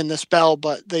keep ringing this bell,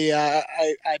 but I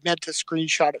meant to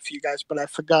screenshot it for you guys, but I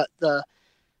forgot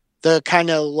the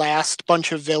kind of last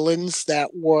bunch of villains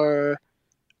that were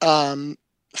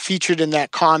featured in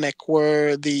that comic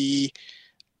were the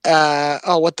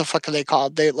what the fuck are they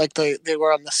called? They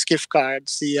were on the skiff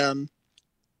guards. The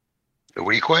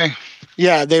Weequay?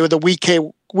 Yeah, they were the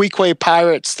Weequay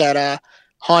pirates that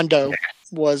Hondo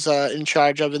was in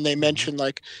charge of, and they mentioned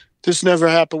like this never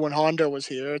happened when Hondo was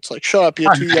here. It's like, shut up,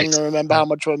 you're too young to remember how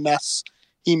much of a mess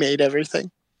he made everything.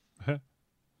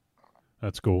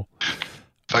 That's cool.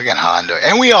 Fucking Hondo.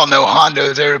 And we all know Hondo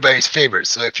is everybody's favorite.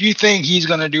 So if you think he's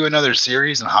going to do another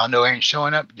series and Hondo ain't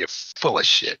showing up, you're full of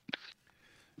shit.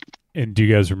 And do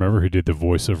you guys remember who did the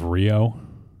voice of Rio?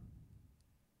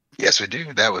 Yes, we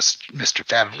do. That was Mr.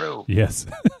 Favreau. Yes.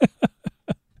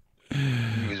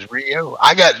 He was Rio.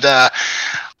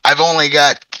 I've only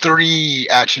got 3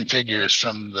 action figures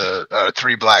from the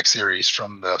 3 Black Series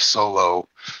from the Solo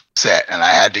set. And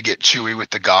I had to get Chewie with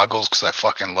the goggles because I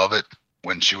fucking love it.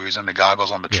 When Chewie was in the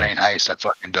goggles on the train heist, I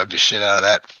fucking dug the shit out of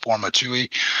that form of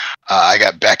Chewie. I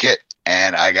got Beckett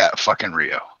and I got fucking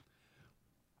Rio.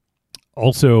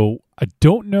 Also, I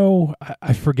don't know.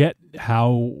 I forget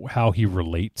how he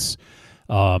relates,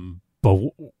 but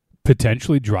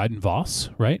potentially Dryden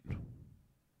Voss, right?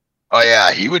 Oh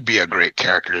yeah, he would be a great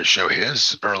character to show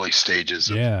his early stages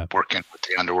of working with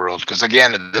the underworld. Because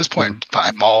again, at this point in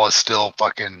time, Maul is still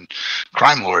fucking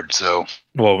crime lord. So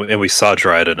and we saw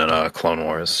Dryden in Clone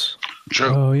Wars.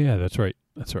 True. Oh yeah, that's right.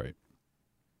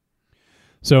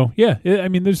 So yeah, I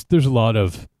mean, there's a lot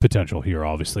of potential here,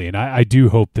 obviously, and I do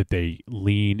hope that they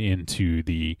lean into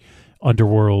the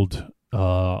underworld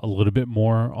a little bit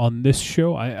more on this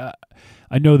show. I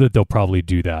know that they'll probably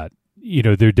do that.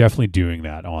 They're definitely doing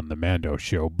that on the Mando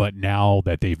show, but now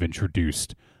that they've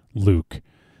introduced Luke,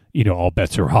 all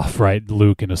bets are off, right?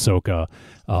 Luke and Ahsoka.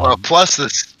 Plus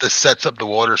this sets up the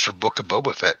waters for Book of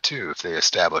Boba Fett too, if they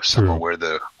establish somewhere where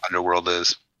the underworld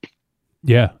is.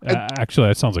 Yeah, actually,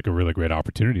 that sounds like a really great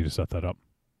opportunity to set that up.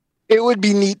 It would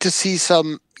be neat to see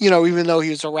some, even though he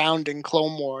was around in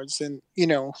Clone Wars, and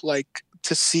like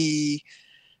to see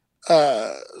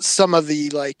some of the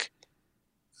like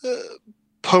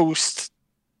post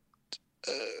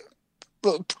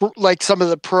like some of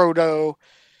the proto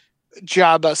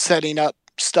Jabba setting up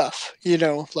stuff,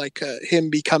 like him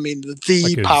becoming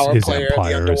the like power his player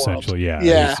empire, of the essentially.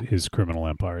 underworld. His criminal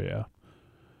empire.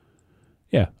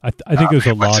 Yeah. I think there's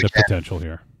a lot of potential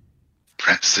here.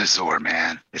 Prince Zizor,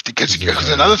 man. Because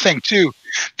another thing too,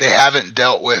 they haven't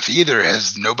dealt with either.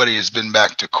 Nobody has been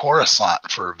back to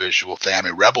Coruscant for a visual thing. I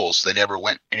mean, Rebels, they never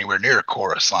went anywhere near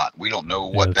Coruscant. We don't know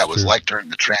what that was like during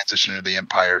the transition of the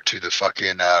Empire to the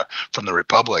fucking from the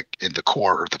Republic in the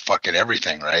core of the fucking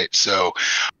everything, right? So,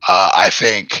 I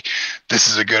think this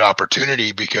is a good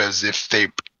opportunity because if they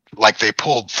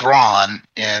pulled Thrawn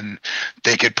in,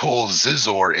 they could pull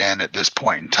Zizor in at this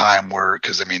point in time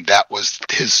because that was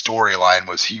his storyline,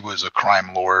 was he was a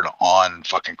crime lord on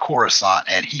fucking Coruscant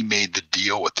and he made the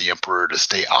deal with the Emperor to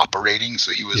stay operating.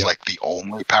 So he was like the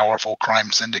only powerful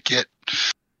crime syndicate.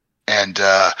 And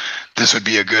this would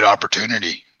be a good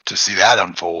opportunity to see that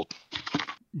unfold.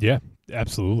 Yeah,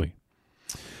 absolutely.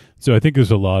 So I think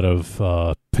there's a lot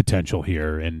of potential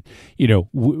here. And,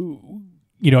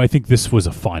 I think this was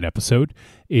a fun episode.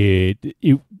 It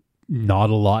not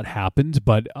a lot happened,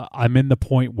 but I'm in the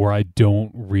point where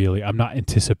I'm not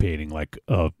anticipating like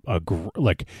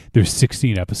there's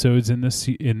 16 episodes in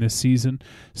this season.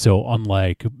 So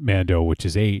unlike Mando, which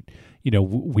is 8,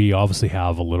 we obviously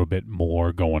have a little bit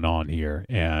more going on here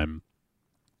and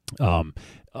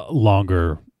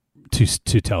longer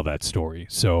to tell that story.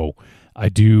 So I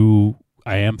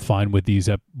am fine with these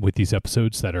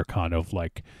episodes that are kind of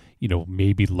like,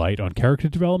 maybe light on character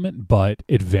development, but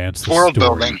advance the world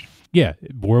story. Building. Yeah,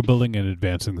 world building and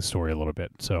advancing the story a little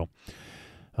bit. So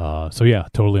yeah,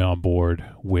 totally on board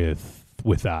with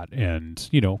that. And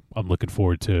I'm looking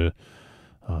forward to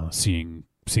seeing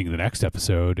the next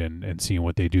episode and seeing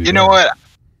what they do. You know what?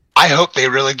 I hope they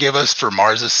really give us, for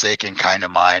Mars's sake and kind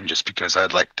of mine, just because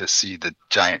I'd like to see the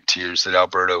giant tears that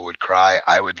Alberto would cry.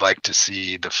 I would like to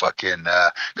see the fucking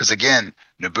because again,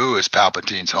 Naboo is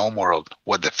Palpatine's homeworld.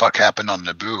 What the fuck happened on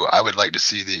Naboo? I would like to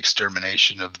see the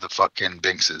extermination of the fucking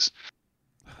Binkses.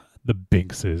 The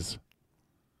Binkses.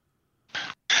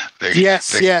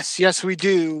 Yes, we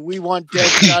do. We want dead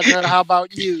Jar Jar. How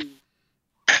about you?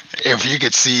 If you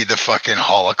could see the fucking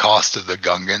Holocaust of the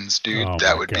Gungans, dude,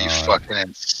 that would be fucking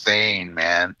insane,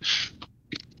 man.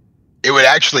 It would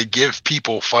actually give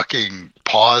people fucking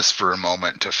pause for a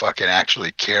moment to fucking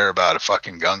actually care about a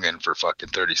fucking Gungan for fucking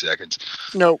 30 seconds.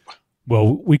 Nope.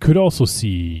 Well, we could also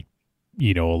see,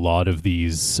 a lot of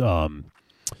these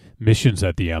missions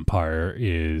that the Empire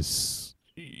is,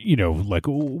 like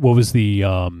what was the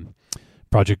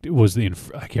project?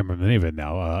 I can't remember the name of it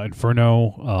now.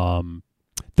 Inferno.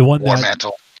 The one War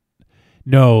Mantle.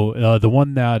 No, the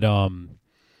one that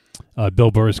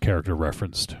Bill Burr's character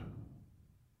referenced.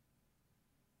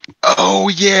 Oh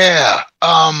yeah,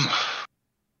 that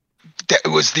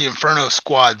was the Inferno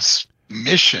Squad's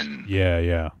mission.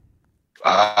 Yeah.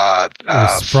 It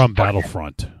was from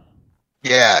Battlefront.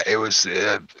 Yeah, it was.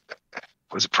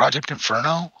 Was it Project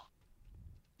Inferno?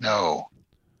 No.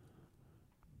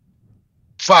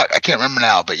 Fuck, I can't remember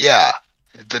now. But yeah,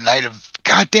 the night of.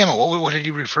 God damn it! What did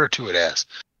he refer to it as?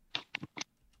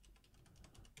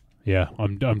 Yeah,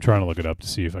 I'm trying to look it up to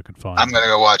see if I can find. I'm gonna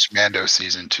go watch Mando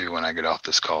season 2 when I get off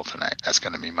this call tonight. That's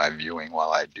gonna be my viewing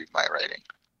while I do my writing.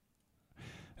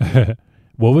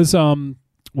 What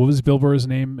was Bill Burr's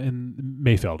name in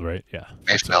Mayfeld? Right? Yeah.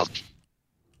 Mayfeld.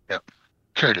 Yep.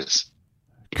 Curtis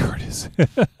Mayfeld.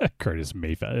 Yeah.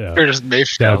 Curtis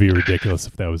Mayfeld. That would be ridiculous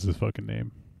if that was his fucking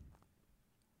name.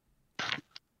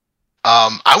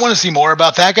 I want to see more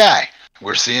about that guy.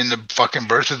 We're seeing the fucking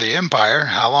birth of the Empire.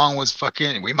 How long was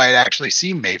fucking... We might actually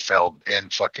see Mayfeld in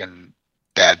fucking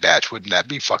Bad Batch. Wouldn't that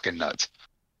be fucking nuts?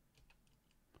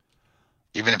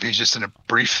 Even if he's just in a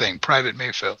brief thing. Private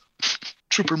Mayfeld.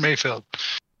 Trooper Mayfeld.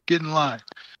 Get in line.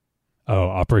 Oh,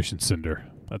 Operation Cinder.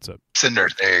 That's it. Cinder.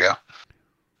 There you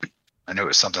go. I knew it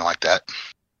was something like that.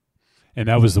 And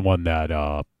that was the one that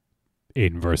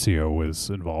Aiden Versio was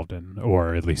involved in,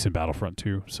 or at least in Battlefront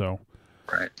 2, so...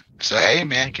 Right. So, hey,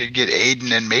 man, could get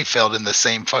Aiden and Mayfeld in the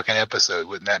same fucking episode.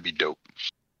 Wouldn't that be dope?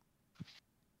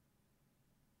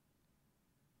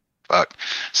 Fuck.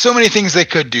 So many things they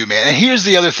could do, man. And here's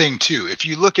the other thing, too. If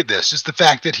you look at this, just the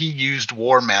fact that he used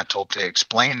War Mantle to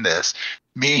explain this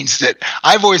means that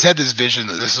I've always had this vision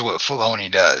that this is what Filoni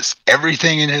does.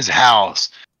 Everything in his house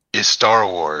is Star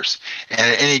Wars, and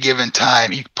at any given time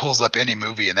he pulls up any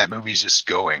movie and that movie's just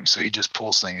going, so he just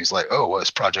pulls things. He's like, oh, well, it's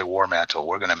Project War Mantle,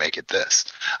 we're gonna make it this.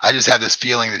 I just have this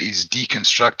feeling that he's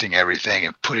deconstructing everything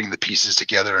and putting the pieces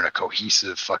together in a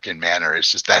cohesive fucking manner. It's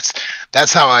just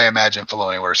that's how I imagine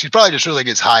Filoni works. He probably just really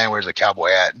gets high and wears a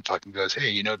cowboy hat and fucking goes,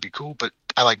 hey, it'd be cool, but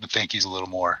I like to think he's a little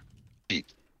more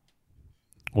feet.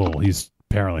 Well, he's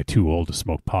apparently too old to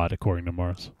smoke pot, according to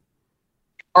Mars.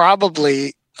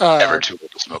 Probably. Never too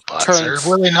old to smoke pot, sir.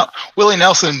 Willie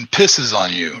Nelson pisses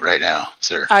on you right now,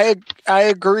 sir. I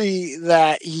agree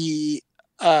that he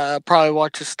probably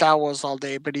watches Star Wars all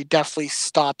day, but he definitely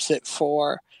stops it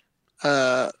for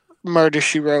Murder,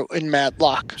 She Wrote and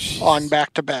Matlock on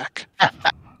back-to-back.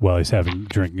 While he's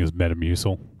drinking his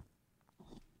Metamucil.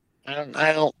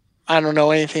 I don't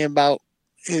know anything about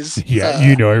his. Yeah,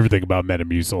 you know everything about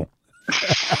Metamucil.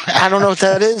 I don't know what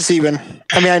that is even.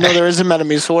 I mean, I know there is a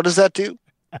Metamucil. What does that do?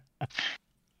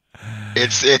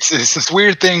 It's this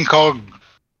weird thing called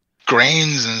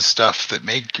grains and stuff that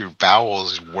make your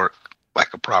bowels work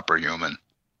like a proper human.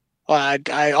 Well,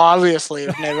 I obviously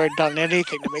have never done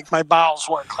anything to make my bowels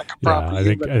work like a proper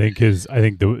human. I think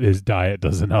his diet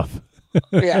does enough.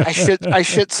 Yeah, I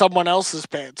shit someone else's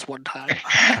pants one time.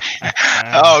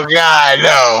 Oh God,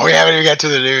 no! We haven't even got to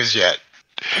the news yet.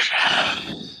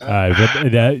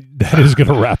 But that is going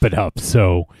to wrap it up.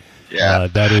 So, yeah,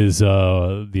 that is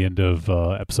the end of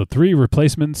episode 3,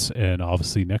 Replacements, and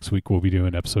obviously next week we'll be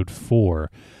doing episode 4.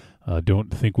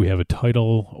 Don't think we have a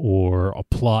title or a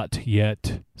plot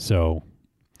yet. So,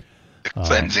 the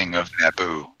cleansing of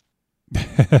Naboo.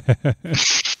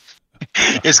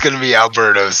 It's going to be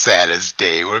Alberto's saddest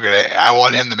day. I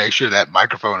want him to make sure that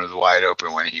microphone is wide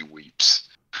open when he weeps.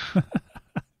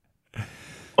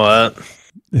 What?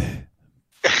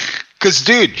 Because,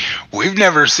 dude, we've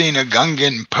never seen a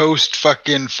Gungan post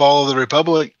fucking Fall of the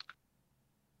Republic.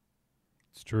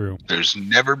 It's true. There's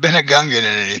never been a Gungan in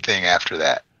anything after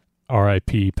that.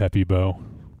 R.I.P. Peppy Bo.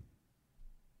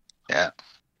 Yeah.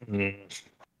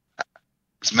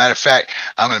 As a matter of fact,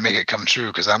 I'm going to make it come true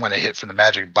because I'm going to hit from the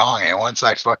magic bong. And once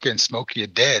I fucking smoke you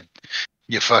dead,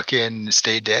 you fucking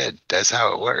stay dead. That's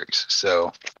how it works.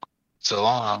 So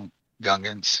long,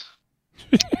 Gungans.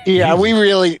 Yeah, we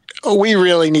really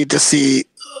need to see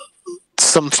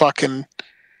some fucking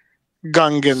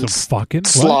Gungans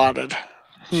slaughtered.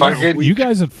 Fucking, you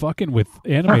guys are fucking with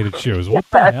animated shows. What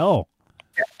the hell?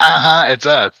 It's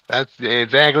us. That's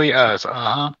exactly us.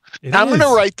 I'm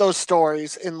gonna write those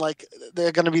stories and like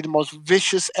they're gonna be the most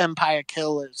vicious empire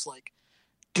killers. Like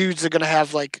dudes are gonna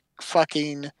have like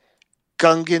fucking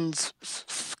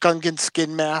Gungan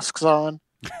skin masks on.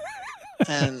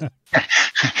 And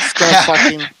it's gonna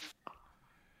fucking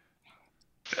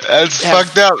that's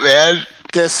fucked up, man.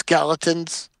 Their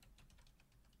skeletons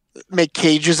make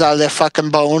cages out of their fucking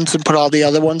bones and put all the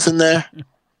other ones in there.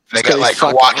 They got like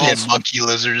walking monkey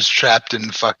lizards trapped in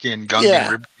fucking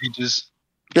Gungan rib cages.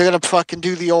 They're gonna fucking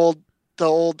do the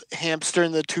old hamster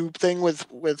in the tube thing with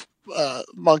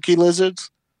monkey lizards.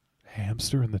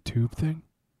 Hamster in the tube thing?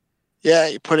 Yeah,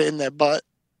 you put it in their butt.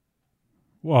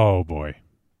 Whoa, boy.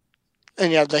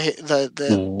 And you have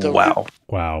the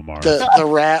wow, Mark. The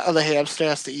rat of the hamster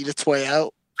has to eat its way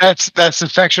out. That's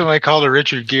affectionately called a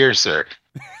Richard Gere, sir.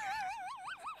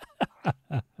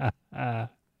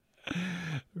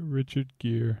 Richard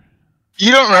Gere.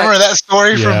 You don't remember that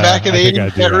story from back in the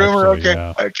 80s? That rumor? Actually,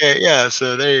 okay. Okay, yeah,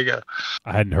 so there you go.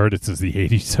 I hadn't heard it since the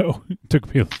 80s, so it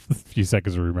took me a few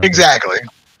seconds to remember. Exactly.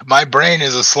 My brain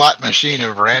is a slot machine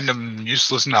of random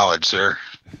useless knowledge, sir.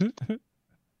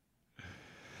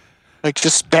 Like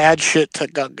just bad shit to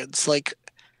Gungans. Like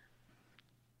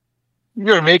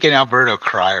you're making Alberto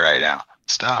cry right now.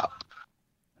 Stop.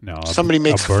 No. Somebody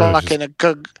makes fucking a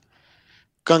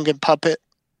Gungan puppet.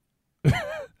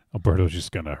 Alberto's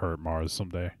just gonna hurt Mars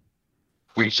someday.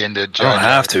 Weekend at I don't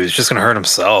have to. He's just gonna hurt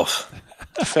himself.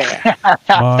 Fair.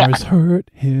 Mars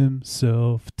hurt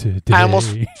himself today.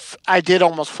 I did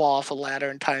almost fall off a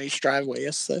ladder in Tiny's driveway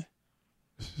yesterday.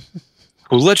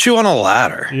 Who let you on a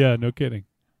ladder? Yeah, no kidding.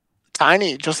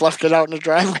 Tiny just left it out in the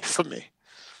driveway for me.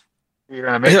 You're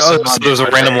gonna make so there's a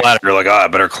random ladder. You're like, I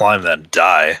better climb that and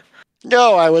die.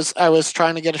 No, I was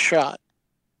trying to get a shot.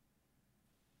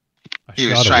 He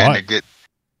was trying to get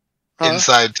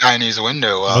inside Tiny's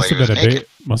window while he was naked.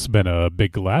 Must have been a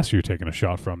big glass you're taking a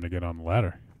shot from to get on the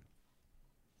ladder.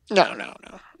 No.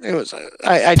 It was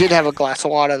I did have a glass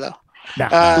of water though.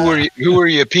 Who were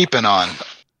you peeping on?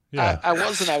 Yeah. I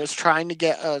wasn't. I was trying to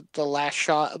get the last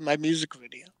shot of my music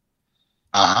video.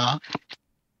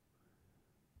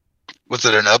 Was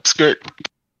it an upskirt?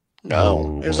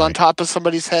 No, it was on top of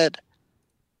somebody's head.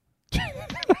 So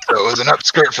it was an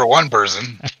upskirt for one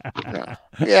person. No.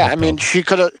 Yeah, I mean, she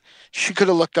could have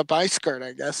looked up my skirt,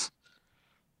 I guess.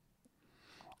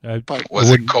 But was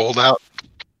it cold out?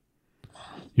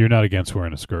 You're not against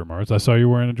wearing a skirt, Mars. I saw you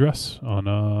wearing a dress on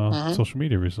social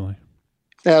media recently.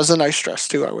 Yeah, it was a nice dress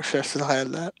too. I wish I still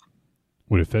had that.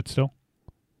 Would it fit still?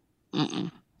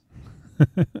 Mm-mm.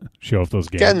 Show off those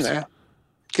games. Getting there.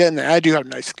 getting there. I do have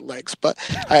nice legs, but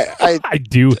I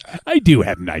do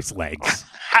have nice legs.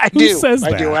 I Who do. says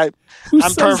that? I do. Who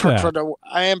I'm says perfect that?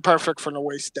 I am perfect from the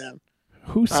waist down.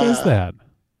 Who says that?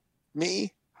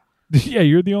 Me? Yeah,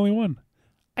 you're the only one.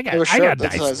 I got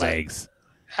nice legs.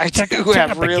 I check do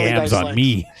have out the really gams nice on legs.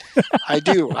 me. I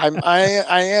do. I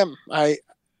am. I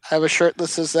have a shirt that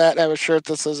says that. I have a shirt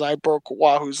that says I broke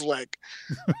Wahoo's leg.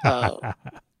 But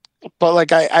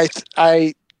like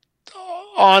I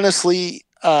honestly,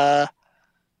 I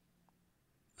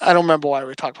don't remember why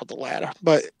we talked about the ladder,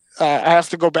 but I have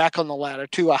to go back on the ladder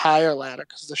to a higher ladder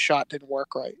because the shot didn't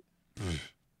work right.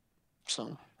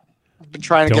 So I've been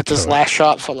trying to get this last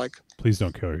shot for like. Please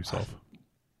don't kill yourself.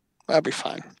 That'll be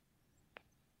fine.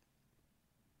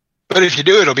 But if you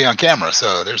do, it'll be on camera,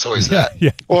 so there's always that.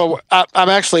 Yeah. Well, I'm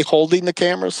actually holding the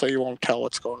camera, so you won't tell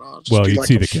what's going on. Well, you'd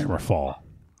see the camera fall.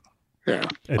 Yeah.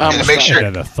 And make sure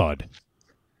a thud.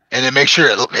 And then make sure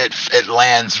it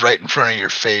lands right in front of your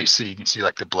face, so you can see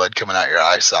like the blood coming out your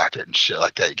eye socket and shit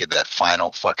like that. You get that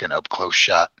final fucking up close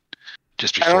shot.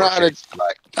 Just before I don't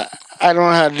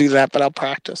know how to do that, but I'll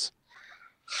practice.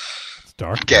 It's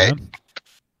dark. Okay.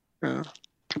 Yeah.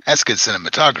 That's good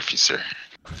cinematography, sir.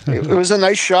 It was a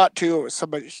nice shot too. It was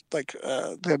somebody like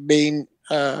the main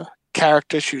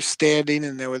character. She was standing,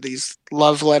 and there were these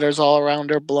love letters all around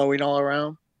her, blowing all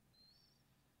around.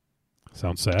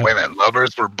 Sounds sad. Wait a minute,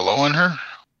 lovers were blowing her?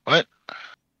 What?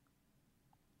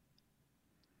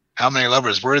 How many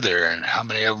lovers were there, and how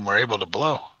many of them were able to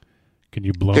blow? Can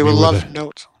you blow they me were with love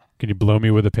notes. Can you blow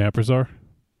me where the Pampers are?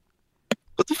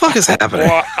 What the fuck is happening?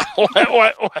 What does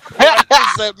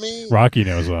that mean? Rocky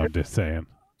knows what I'm just saying.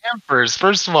 Pampers.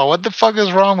 First of all, what the fuck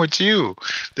is wrong with you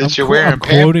that you're wearing I'm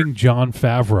Pampers? quoting Jon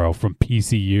Favreau from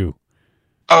PCU.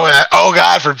 Oh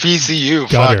God, for PCU.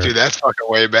 Got Fuck, dude, that's fucking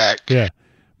way back. Yeah.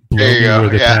 Blow me where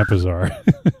the Pampers are.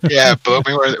 Yeah, blow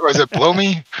me where. Was it blow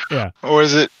me? Yeah. Or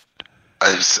was it?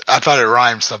 I thought it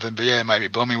rhymed something, but yeah, it might be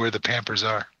blow me where the Pampers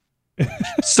are.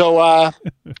 So, I'm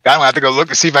gonna have to go look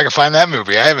and see if I can find that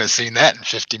movie. I haven't seen that in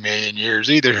 50 million years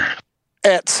either.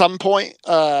 At some point,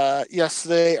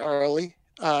 yesterday early,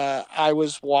 I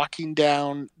was walking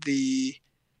down the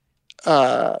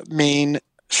main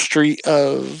street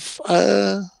of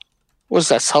what was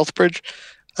that, Southbridge?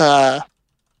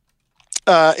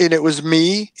 And it was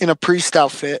me in a priest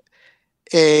outfit,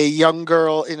 a young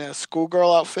girl in a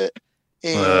schoolgirl outfit,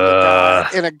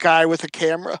 and a guy with a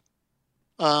camera.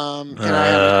 And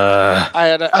I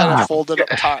had it folded up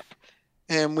top,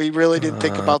 and we really didn't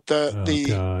think about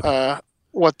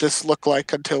what this looked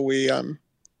like until we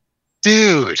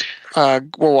dude, we're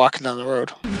walking down the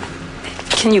road.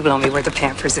 Can you blow me where the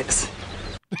Pampers is?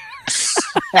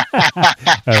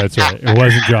 That's right. It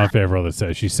wasn't Jon Favreau that said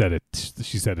it. She said it.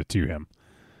 She said it to him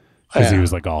because he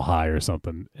was like all high or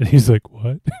something, and he's like,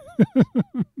 "What?"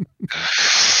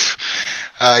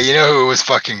 You know who was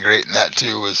fucking great in that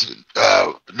too was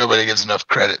nobody gives enough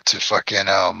credit to fucking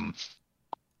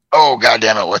oh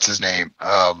goddamn it, what's his name?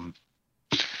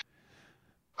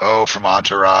 From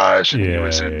Entourage, and he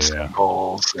was in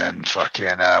Singles and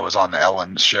fucking was on the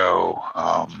Ellen show.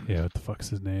 Yeah, what the fuck's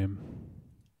his name?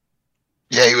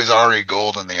 Yeah, he was Ari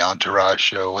Gold on the Entourage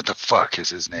show. What the fuck is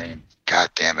his name? God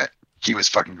damn it. He was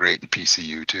fucking great in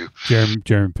PCU too. Jeremy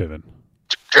Piven.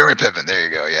 Jeremy Piven, there you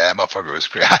go. Yeah, that motherfucker was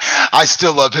great. I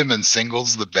still love him in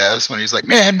Singles the best when he's like,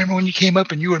 man, remember when you came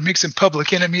up and you were mixing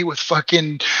Public Enemy with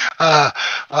fucking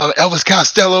Elvis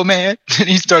Costello, man? And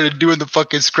he started doing the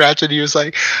fucking scratch and he was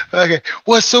like, okay,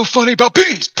 what's so funny about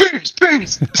peace?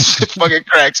 It fucking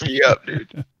cracks me up,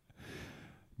 dude.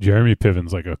 Jeremy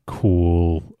Piven's like a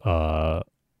cool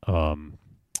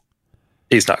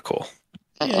he's not cool.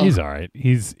 Yeah, he's all right.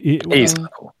 He's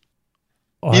not cool.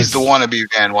 He's the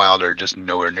wannabe Van Wilder, just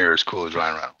nowhere near as cool as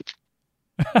Ryan Reynolds.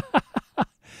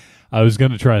 I was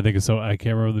going to try and think of some. I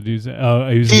can't remember the dude's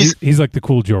name. He's like the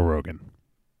cool Joe Rogan.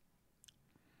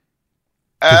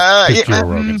 Joe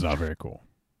Rogan's not very cool.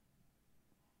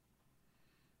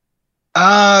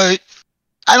 I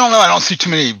don't know. I don't see too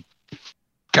many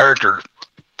character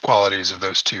qualities of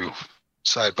those two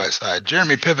side by side.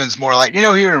 Jeremy Piven's more like, you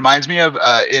know, he reminds me of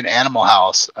in Animal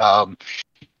House.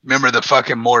 Remember the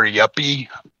fucking more yuppie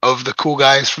of the cool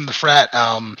guys from the frat?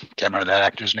 Can't remember that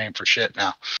actor's name for shit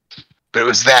now. But it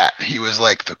was that. He was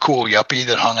like the cool yuppie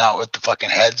that hung out with the fucking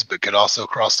heads, but could also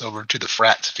cross over to the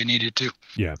frats if he needed to.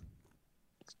 Yeah.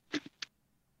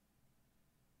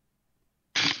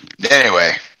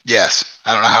 Anyway, yes.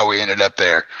 I don't know how we ended up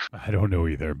there. I don't know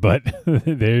either, but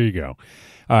there you go.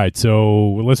 All right,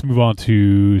 so let's move on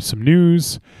to some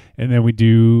news. And then we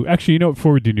do, actually, you know,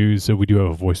 before we do news, we do have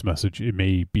a voice message. It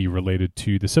may be related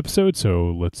to this episode,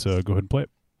 so let's go ahead and play it.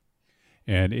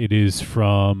 and it is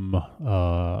from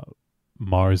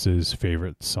Mars's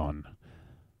favorite son,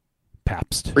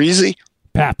 Pabst. Breezy?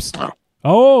 Pabst.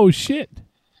 Oh, shit.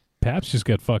 Pabst just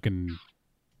got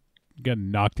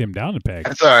knocked him down a peg.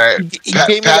 That's all right. He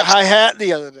gave me a hi-hat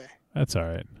the other day. That's all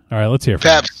right. All right, let's hear from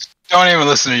Pabst. Don't even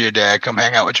listen to your dad. Come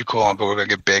hang out with your cool uncle. We're going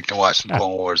to get baked and watch some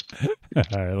Clone Wars. All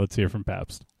right, let's hear from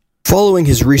Pabst. Following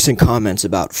his recent comments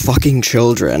about fucking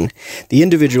children, the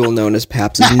individual known as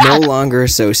Pabst is no longer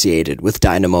associated with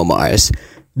Dynamo Mars.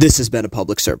 This has been a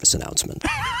public service announcement.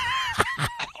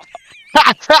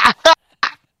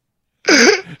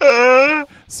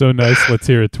 So nice. Let's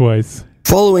hear it twice.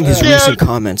 Following his recent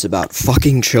comments about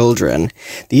fucking children,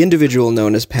 the individual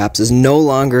known as Pabst is no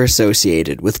longer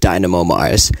associated with Dynamo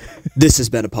Mars. This has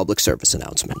been a public service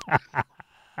announcement.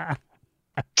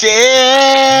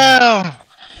 Damn!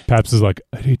 Pabst is like,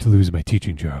 I'd hate to lose my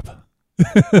teaching job.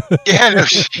 Yeah, no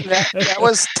that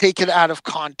was taken out of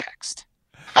context.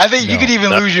 I think you could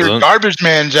even lose your garbage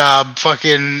man job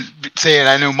fucking saying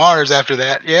I know Mars after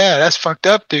that. Yeah, that's fucked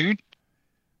up, dude.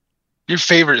 Your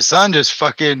favorite son just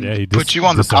fucking put you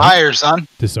on the fire, son.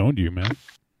 Disowned you, man.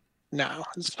 No,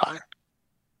 it's fine.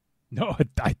 No,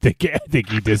 I think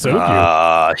he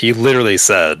disowned you. He literally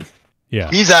said, "Yeah,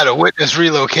 he's at a witness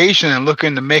relocation and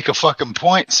looking to make a fucking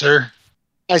point, sir."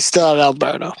 I still have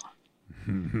Alberto.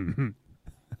 You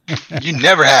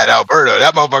never had Alberto.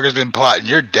 That motherfucker's been plotting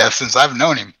your death since I've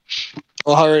known him.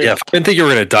 Well, yeah, if I didn't think you were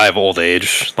going to die of old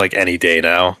age like any day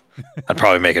now, I'd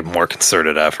probably make a more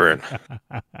concerted effort.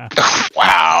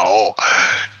 Wow.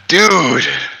 Dude.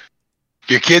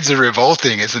 Your kids are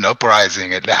revolting. It's an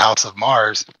uprising at the House of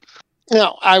Mars.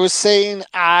 No, I was saying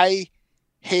I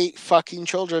hate fucking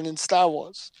children in Star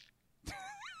Wars.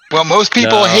 Well, most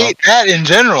people hate that in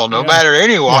general, no matter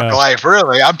any walk of life,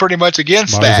 really. I'm pretty much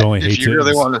against Mars that, only if hates you it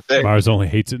really want to say. Mars only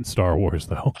hates it in Star Wars,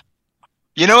 though.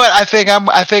 You know what? I think I'm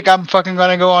fucking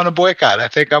gonna go on a boycott. I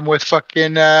think I'm with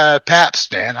fucking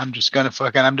Pabst, man. I'm just gonna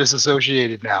I'm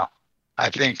disassociated now. I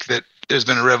think that there's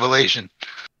been a revelation.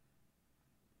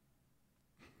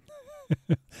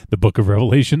 The Book of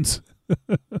Revelations.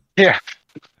 Yeah.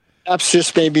 That's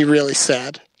just made me really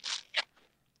sad.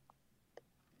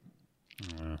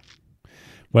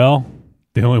 Well,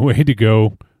 the only way to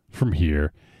go from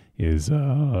here is,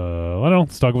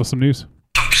 let's talk about some news.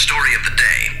 Top story of the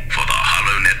day for the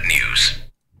HoloNet News.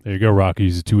 There you go, Rocky.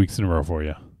 2 weeks in a row for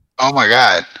you. Oh my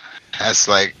God. That's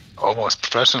like almost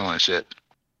professional and shit.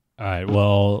 All right,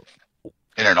 well.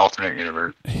 In an alternate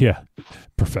universe. Yeah,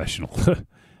 professional.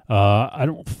 I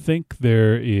don't think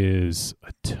there is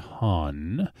a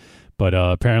ton, but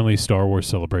apparently Star Wars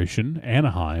Celebration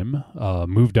Anaheim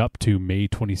moved up to May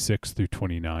 26th through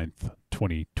 29th,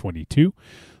 2022.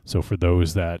 So for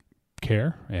those that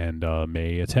care and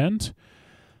may attend,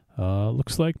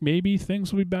 looks like maybe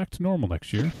things will be back to normal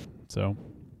next year. So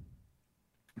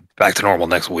back to normal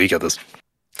next week at this.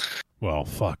 Well,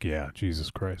 fuck yeah.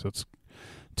 Jesus Christ. That's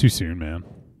too soon, man.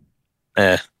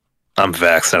 I'm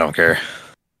vaxxed. I don't care.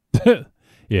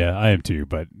 Yeah, I am too,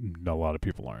 but a lot of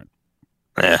people aren't.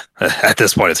 At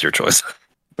this point, it's your choice.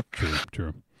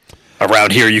 True.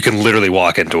 Around here, you can literally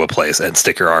walk into a place and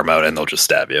stick your arm out and they'll just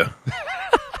stab you.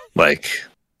 That's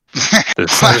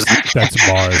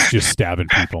Mars just stabbing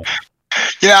people.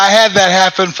 Yeah, I had that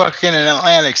happen fucking in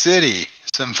Atlantic City.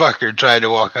 Some fucker tried to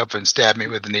walk up and stab me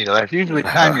with a needle. That's usually the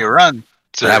time you run.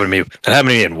 So that happened to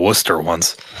me in Worcester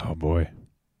once. Oh boy.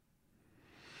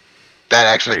 That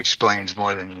actually explains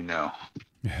more than you know.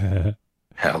 Yeah,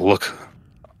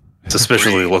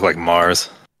 suspiciously look like Mars.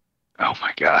 Oh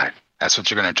my God. That's what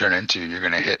you're going to turn into. You're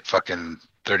going to hit fucking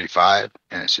 35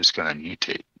 and it's just going to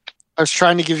mutate. I was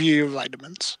trying to give you your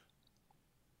vitamins.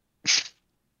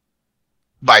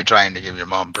 By trying to give your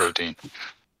mom protein.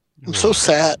 I'm so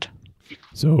sad.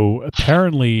 So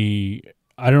apparently,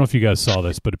 I don't know if you guys saw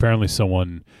this, but apparently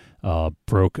someone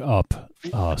broke up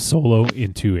Solo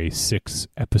into a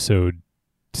 6-episode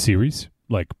series.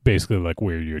 Basically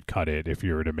where you'd cut it if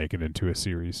you were to make it into a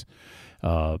series.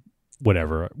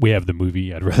 Whatever. We have the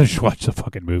movie. I'd rather just watch the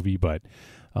fucking movie, but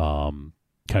kind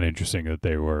of interesting that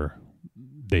they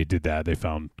did that. They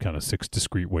found kind of 6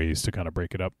 discrete ways to kind of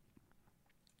break it up.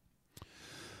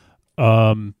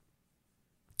 Kind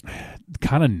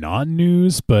of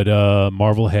non-news, but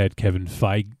Marvel head Kevin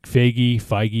Feige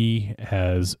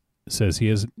says he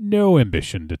has no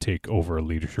ambition to take over a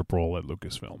leadership role at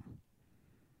Lucasfilm.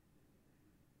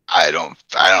 I don't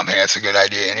think that's a good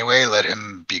idea anyway. Let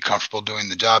him be comfortable doing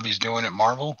the job he's doing at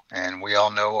Marvel, and we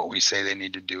all know what we say they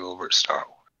need to do over at Star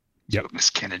Wars. Yep. So Miss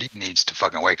Kennedy needs to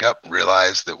fucking wake up,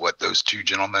 realize that what those two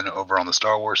gentlemen over on the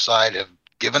Star Wars side have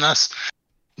given us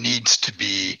needs to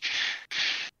be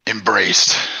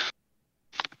embraced.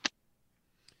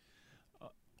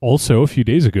 Also, a few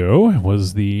days ago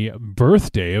was the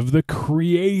birthday of the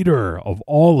creator of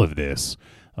all of this.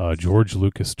 George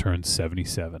Lucas turned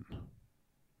 77.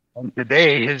 And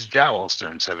today, his jowls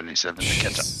turned 77 to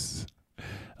catch up.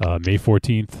 May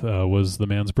 14th was the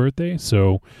man's birthday,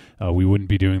 so we wouldn't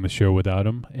be doing the show without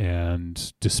him.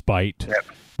 And despite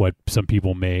what some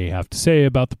people may have to say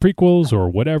about the prequels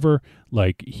or whatever,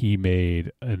 like, he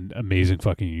made an amazing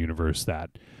fucking universe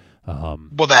that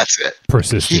well, that's it.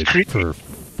 Persisted for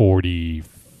 40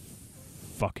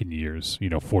 fucking years,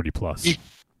 40 plus.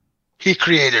 He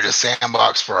created a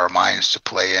sandbox for our minds to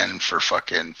play in for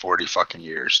fucking 40 fucking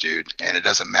years, dude. And it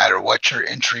doesn't matter what your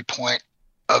entry point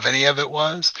of any of it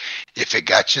was. If it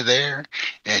got you there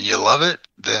and you love it,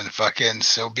 then fucking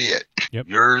so be it. Yep.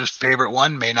 Your favorite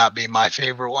one may not be my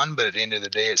favorite one, but at the end of the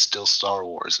day, it's still Star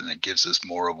Wars, and it gives us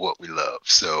more of what we love.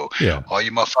 So all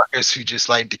you motherfuckers who just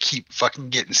like to keep fucking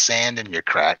getting sand in your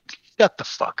crack, shut the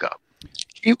fuck up.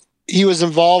 He was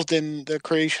involved in the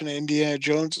creation of Indiana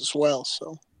Jones as well,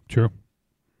 so true.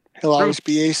 He'll always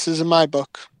be aces in my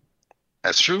book.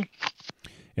 That's true.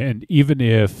 And even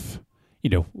if,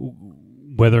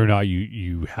 whether or not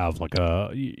you have like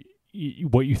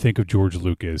what you think of George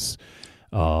Lucas,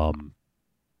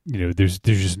 there's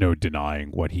just no denying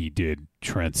what he did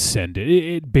transcended.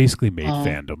 It basically made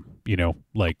fandom,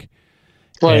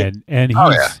 right.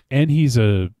 And he's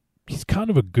kind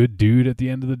of a good dude at the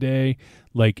end of the day.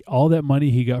 Like, all that money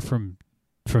he got from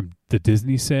the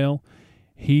Disney sale,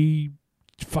 he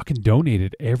fucking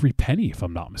donated every penny, if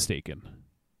I'm not mistaken.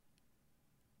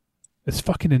 It's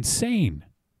fucking insane.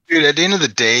 Dude, at the end of the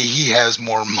day, he has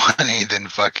more money than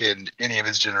fucking any of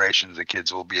his generations of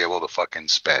kids will be able to fucking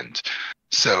spend.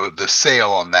 So the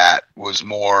sale on that was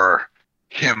more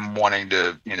him wanting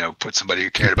to, put somebody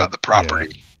who cared about the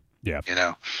property. Yeah.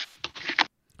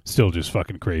 Still just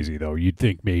fucking crazy, though. You'd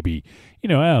think maybe,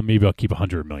 maybe I'll keep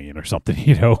 $100 million or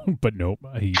something, but nope.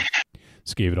 He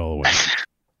just gave it all away.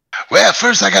 Well,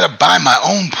 first I got to buy my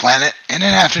own planet, and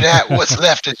then after that, what's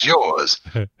left is yours.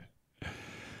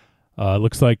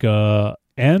 Looks like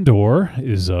Andor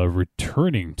is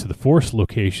returning to the Force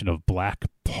location of Black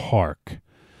Park,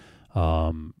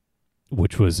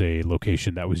 which was a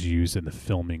location that was used in the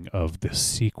filming of the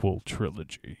sequel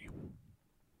trilogy.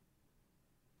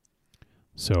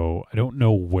 So I don't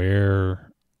know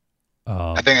where.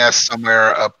 I think that's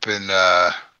somewhere up in.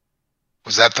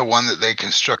 Was that the one that they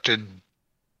constructed?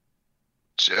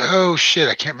 Oh shit!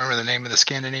 I can't remember the name of the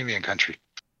Scandinavian country.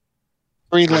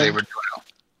 Greenland.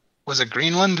 Was it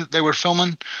Greenland that they were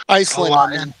filming?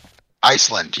 Iceland.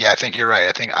 Iceland. Yeah, I think you're right.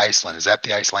 I think Iceland. Is that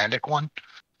the Icelandic one?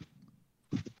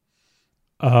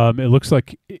 It looks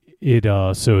like it.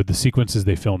 So the sequences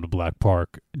they filmed in Black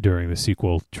Park during the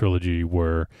sequel trilogy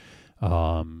were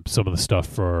some of the stuff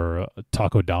for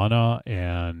Takodana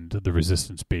and the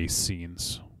Resistance base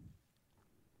scenes.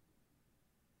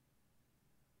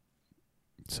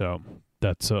 So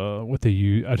that's what they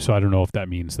use. So I don't know if that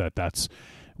means that that's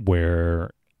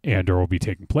where Andor will be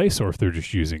taking place, or if they're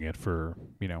just using it for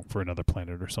for another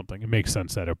planet or something. It makes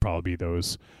sense that it'll probably be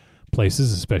those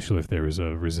places, especially if there was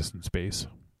a Resistance base.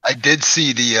 I did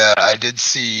see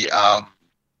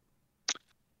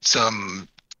some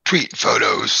tweet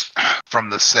photos from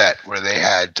the set where they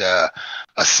had a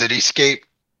cityscape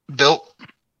built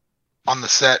on the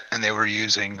set, and they were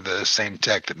using the same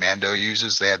tech that Mando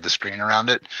uses. They had the screen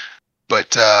around it,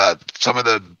 but some of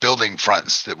the building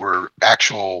fronts that were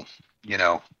actual,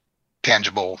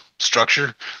 tangible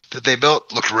structure that they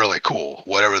built looked really cool.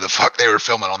 Whatever the fuck they were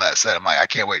filming on that set, I'm like, I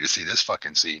can't wait to see this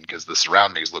fucking scene because the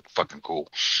surroundings look fucking cool.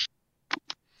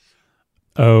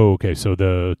 Oh, okay. So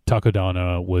the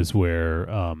Takodana was where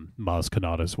Maz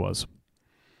Kanata's was.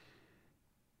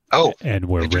 Oh, and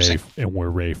where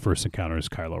Rey first encounters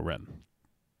Kylo Ren.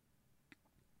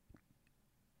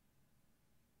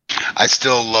 I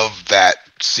still love that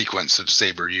sequence of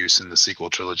saber use in the sequel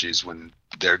trilogies when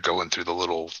they're going through the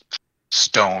little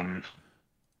stone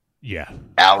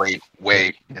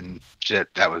alleyway and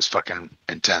shit. That was fucking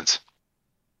intense.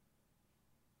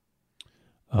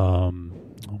 Let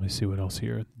me see what else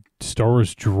here. Star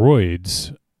Wars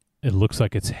Droids. It looks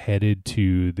like it's headed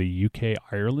to the UK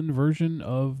Ireland version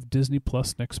of Disney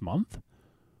Plus next month.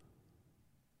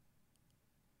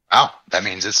 Wow, that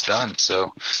means it's done.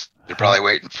 So you're probably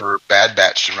waiting for Bad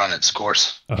Batch to run its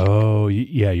course. Oh,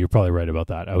 yeah, you're probably right about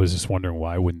that. I was just wondering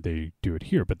why wouldn't they do it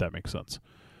here, but that makes sense.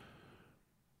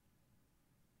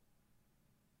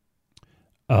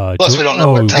 Plus, we don't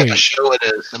know what type of show it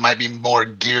is. It might be more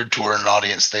geared toward an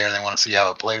audience there, and they want to see how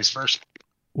it plays first.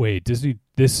 Wait, Disney,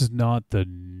 this is not the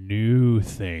new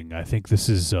thing. I think this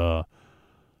is the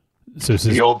old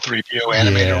 3PO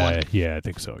animator one. Yeah, I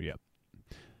think so, yeah.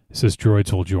 It says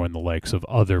droids will join the likes of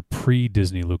other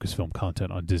pre-Disney Lucasfilm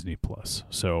content on Disney Plus.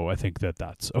 So I think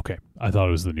that's okay. I thought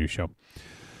it was the new show.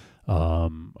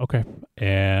 Okay,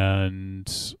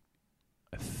 and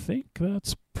I think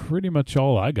that's pretty much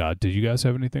all I got. Did you guys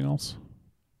have anything else?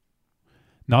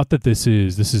 Not that this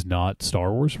is not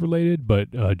Star Wars related,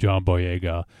 but John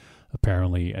Boyega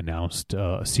apparently announced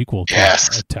a sequel to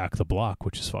Attack the Block,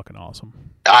 which is fucking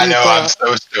awesome. I know, I'm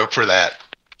so stoked for that.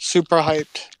 Super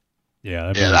hyped.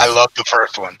 Yeah, I love the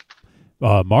first one.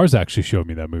 Mars actually showed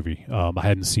me that movie. I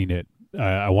hadn't seen it.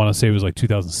 I want to say it was like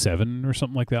 2007 or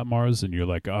something like that, Mars, and you're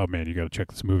like, oh man, you got to check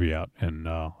this movie out. And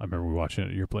I remember we watching it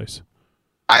at your place.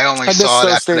 I only saw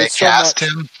it after they cast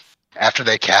him. After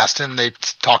they cast him, they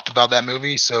talked about that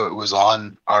movie, so it was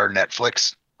on our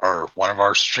Netflix or one of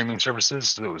our streaming services.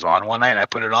 So it was on one night, and I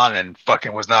put it on, and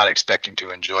fucking was not expecting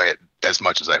to enjoy it as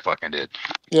much as I fucking did.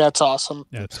 Yeah, it's awesome.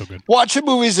 Yeah, it's so good. Watching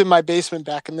movies in my basement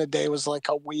back in the day was like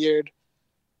a weird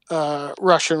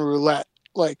Russian roulette.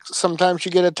 Like sometimes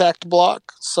you get Attack the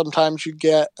Block, sometimes you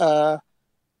get a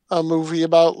movie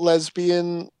about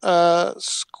lesbian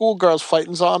schoolgirls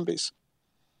fighting zombies.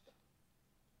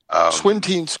 Swim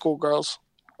team schoolgirls.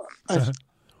 Okay.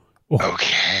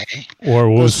 Or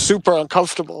it was super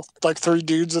uncomfortable. Like 3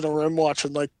 dudes in a room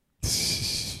watching like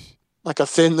a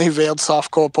thinly veiled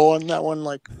softcore porn. That one,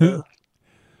 like.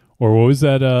 Or what was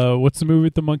that? What's the movie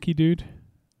with the monkey dude?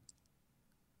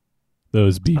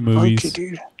 Those B movies. Monkey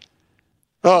dude.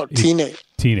 Oh, Teen Ape.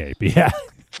 Teen Ape, yeah.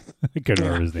 I couldn't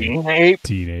remember his name.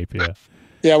 Teen Ape, yeah.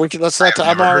 Yeah, we can. Let's not.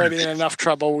 I'm already in enough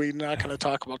trouble. We're not going to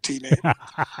talk about Teen Ape.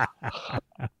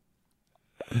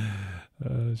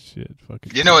 Oh shit!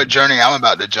 Fucking. You know what journey I'm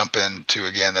about to jump into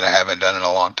again that I haven't done in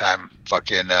a long time?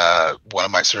 Fucking one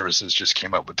of my services just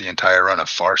came up with the entire run of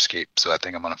Farscape, so I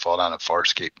think I'm gonna fall down a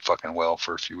Farscape fucking well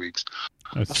for a few weeks.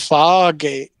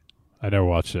 Fargate. I never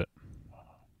watched it.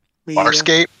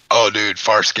 Farscape? Oh, dude,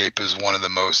 Farscape is one of the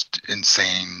most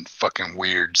insane, fucking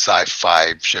weird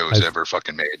sci-fi shows ever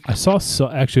fucking made. I saw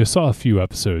a few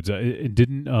episodes. It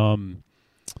didn't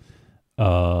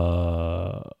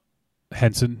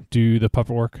Henson do the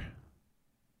puppet work?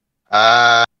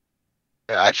 I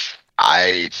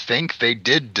think they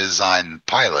did design the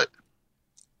pilot,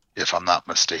 if I'm not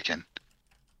mistaken.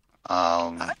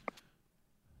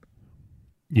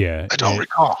 Yeah, I don't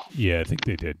recall. Yeah, I think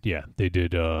they did. Yeah, they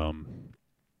did. It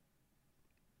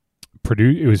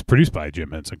was produced by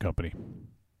Jim Henson Company.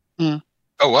 Mm.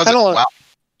 Oh, was it? Wow.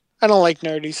 I don't like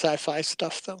nerdy sci-fi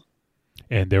stuff though.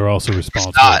 And they were also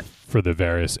responsible for the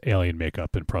various alien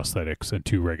makeup and prosthetics and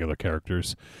 2 regular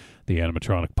characters, the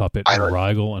animatronic puppet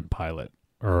Rigel and Pilot,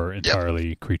 are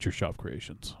entirely Creature Shop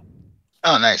creations.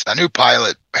 Oh, nice. I knew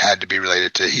Pilot had to be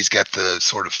related to. He's got the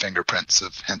sort of fingerprints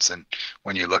of Henson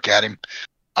when you look at him.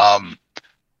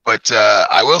 But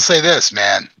I will say this,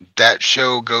 man, that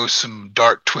show goes some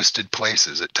dark, twisted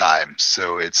places at times.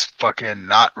 So it's fucking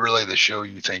not really the show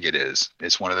you think it is.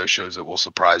 It's one of those shows that will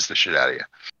surprise the shit out of you.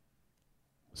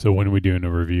 So when are we doing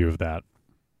a review of that?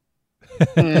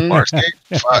 Farscape?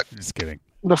 Fuck. Just kidding.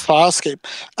 The Farscape.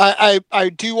 I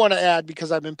do want to add,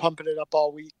 because I've been pumping it up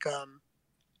all week,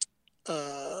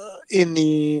 in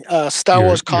the Star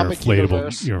Wars comic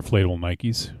universe. Your inflatable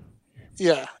Nikes?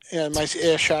 Yeah, my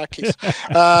Air Sharkies.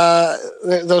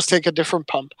 Those take a different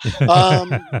pump.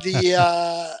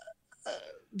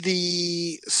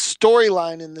 The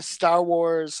storyline in the Star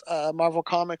Wars Marvel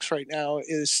Comics right now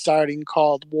is starting,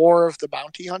 called War of the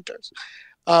Bounty Hunters.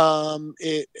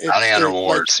 Bounty Hunter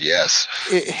Wars, yes.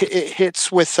 It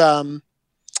hits with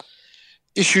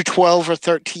issue 12 or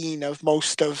 13 of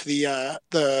most of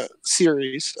the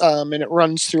series, and it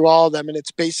runs through all of them, and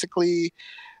it's basically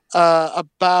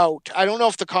about, I don't know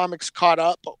if the comics caught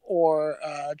up or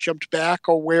jumped back,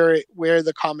 or where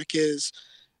the comic is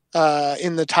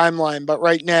in the timeline, but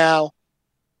right now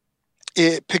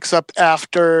it picks up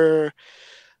after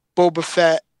Boba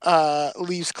Fett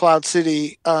leaves Cloud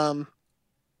City, but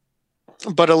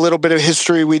a little bit of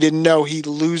history we didn't know. He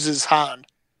loses Han.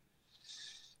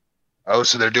 Oh,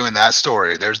 so they're doing that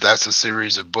story. That's a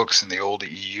series of books in the old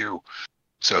EU.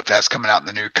 So if that's coming out in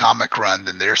the new comic run,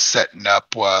 then they're setting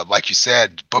up, like you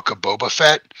said, Book of Boba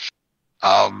Fett.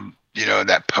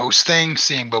 That post thing,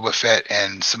 seeing Boba Fett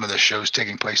and some of the shows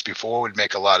taking place before would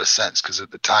make a lot of sense, because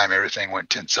at the time everything went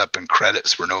tense up and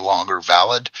credits were no longer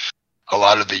valid. A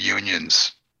lot of the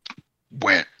unions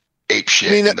went ape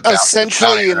shit. I mean,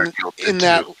 essentially in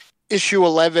that issue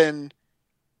 11,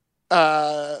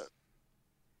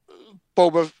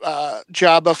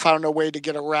 Jabba found a way to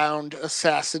get around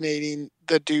assassinating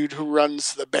the dude who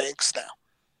runs the banks now,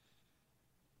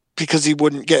 because he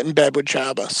wouldn't get in bed with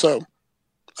Jabba. So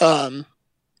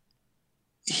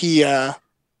he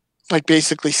like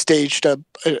basically staged an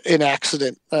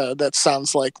accident that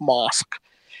sounds like Mosque,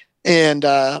 and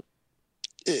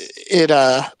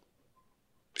it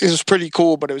was pretty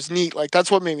cool, but it was neat. Like that's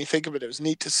what made me think of it. It was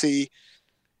neat to see,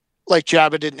 like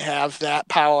Jabba didn't have that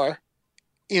power,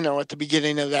 at the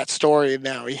beginning of that story, and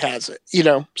now he has it.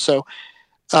 So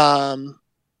the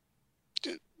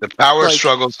power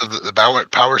struggles of the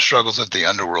power struggles of the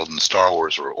underworld in Star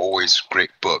Wars were always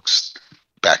great books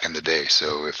back in the day.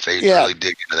 So if they really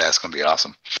dig into that, it's going to be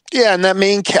awesome. Yeah, and that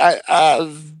main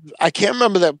I can't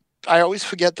remember that. I always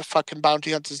forget the fucking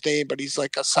bounty hunter's name, but he's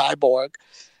like a cyborg.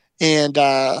 And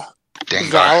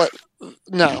Dengar.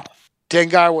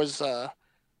 Dengar was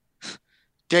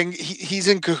he's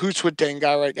in cahoots with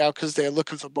Dengar right now because they're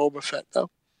looking for Boba Fett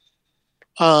though.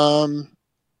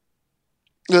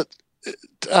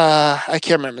 I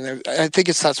can't remember. I think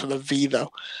it starts with a V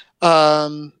though.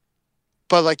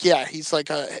 But like, yeah, he's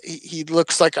like he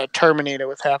looks like a Terminator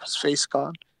with half his face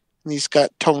gone, and he's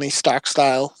got Tony Stark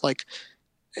style like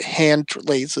hand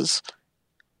lasers,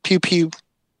 pew pew.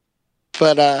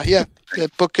 But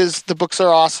the books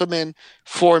are awesome, and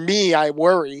for me, I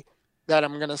worry that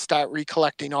I'm gonna start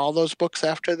recollecting all those books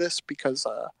after this because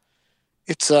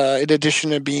it's in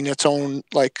addition to being its own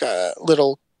like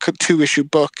little 2-issue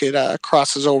book, it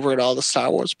crosses over at all the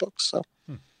Star Wars books. So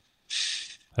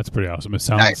that's pretty awesome. It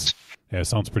sounds nice. Yeah, it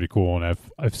sounds pretty cool, and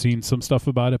I've seen some stuff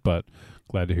about it, but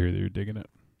glad to hear that you're digging it.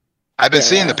 I've been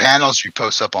seeing the panels you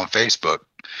post up on Facebook.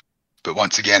 But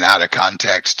once again, out of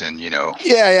context, and yeah.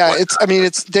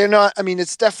 It's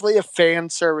definitely a fan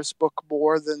service book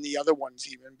more than the other ones,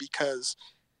 even because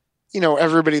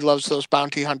everybody loves those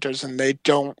bounty hunters, and they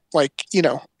don't like if.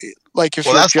 Well,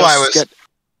 that's why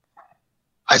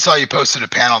I saw you posted a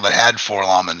panel that had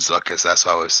 4-LOM and Zuckuss. That's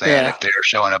what I was saying. Yeah. If they're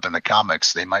showing up in the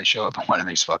comics, they might show up in one of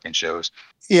these fucking shows.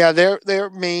 Yeah, they're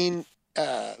main.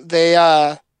 They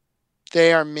are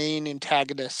main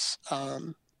antagonists.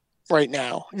 Right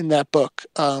now in that book.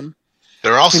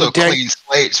 They're also clean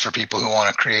slates for people who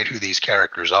want to create who these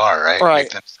characters are, right? Make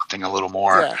them something a little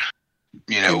more,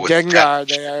 Dengar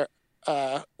there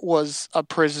was a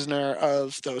prisoner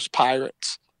of those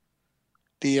pirates,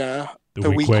 the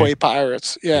Weequay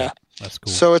pirates. Yeah, that's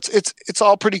cool. So it's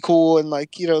all pretty cool, and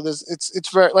like it's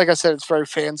very, like I said, it's very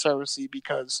fan servicey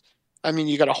because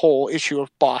you got a whole issue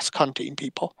of Bosk hunting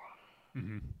people.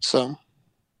 Mm-hmm. So.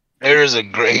 There is a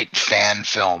great fan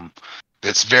film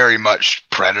that's very much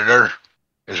Predator,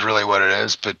 is really what it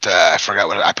is. But I forgot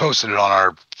I posted it on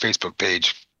our Facebook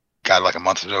page, like a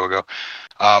month or so ago.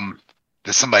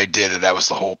 That somebody did it. That was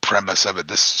the whole premise of it.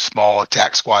 This small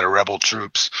attack squad of rebel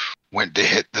troops went to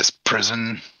hit this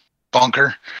prison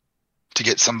bunker to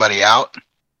get somebody out.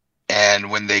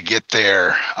 And when they get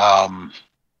there,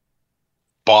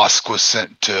 Bosk was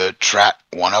sent to track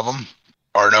one of them.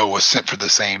 Was sent for the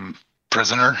same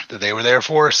prisoner that they were there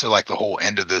for. So like the whole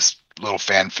end of this little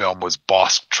fan film was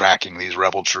Bosk tracking these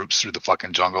rebel troops through the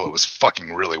fucking jungle. It was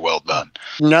fucking really well done.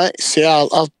 Nice. Yeah,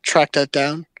 I'll track that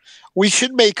down. We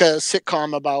should make a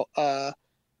sitcom about the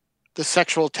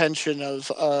sexual tension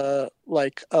of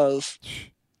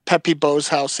Peppy Bo's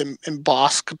house and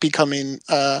Bosk becoming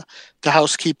the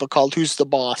housekeeper called Who's the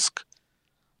Bosk?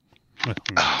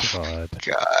 Oh,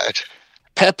 God.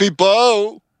 Peppy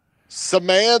Bo,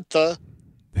 Samantha.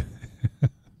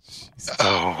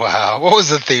 Oh, wow. What was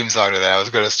the theme song to that? I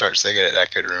was going to start singing it. I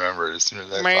couldn't remember as soon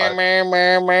as I thought. They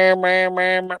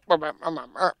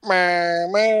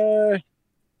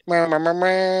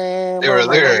were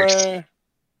lyrics.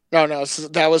 No,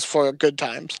 that was for Good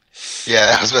Times.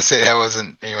 Yeah, I was about to say that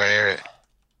wasn't anywhere near it.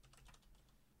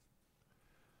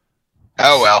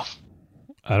 Oh, well.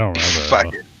 I don't remember.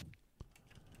 Fuck it.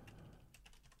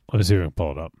 Let me see if I can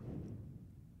pull it up.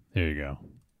 There you go.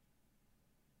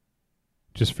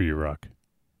 Just for you, Rock.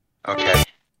 Okay.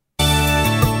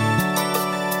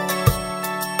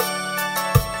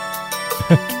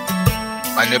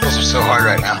 My nipples are so hard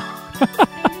right now.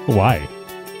 Why?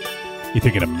 You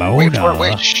thinking of Mona? Wait for it.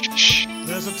 Wait. Shh.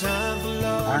 There's a time for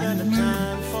love and a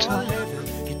time for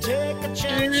living. You take a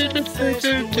chance and face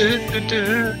the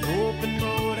open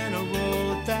road and a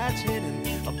road that's hidden.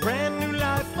 A brand new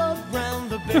life around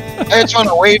the bend. I just want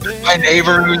to wave at my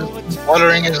neighbor who's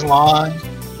watering his lawn.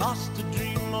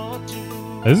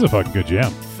 This is a fucking good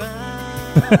jam.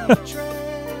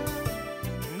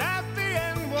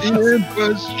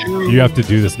 You have to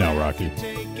do this now, Rocky.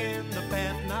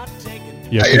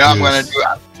 I'm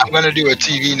gonna do a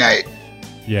TV night.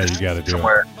 Yeah, you gotta do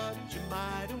somewhere.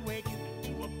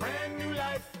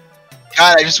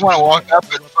 God, I just want to walk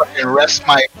up and fucking rest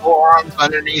my forearms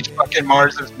underneath fucking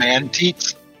Mars's man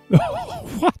teats.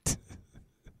 What?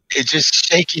 It's just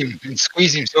shake him and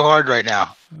squeeze him so hard right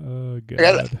now. Oh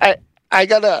god. I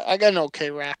got an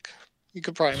okay rack. You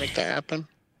could probably make that happen.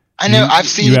 I know. I've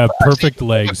seen. You have perfect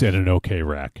legs and an okay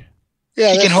rack.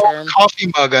 Yeah, he can hold firm. a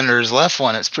coffee mug under his left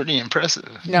one. It's pretty impressive.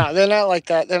 No, they're not like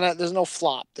that. They're not. There's no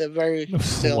flop. They're very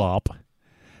still. Flop.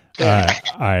 All right.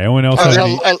 Anyone else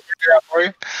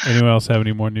have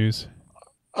any more news?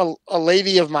 A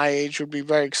lady of my age would be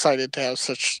very excited to have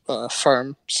such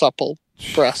firm, supple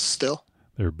breasts still.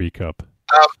 Their B cup.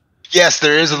 Yes,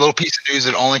 there is a little piece of news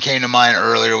that only came to mind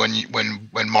earlier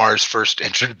when Mars first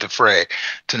entered the fray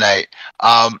tonight.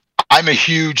 I'm a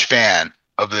huge fan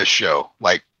of this show.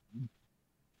 Like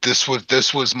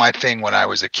this was my thing when I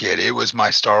was a kid. It was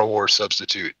my Star Wars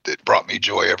substitute that brought me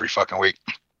joy every fucking week.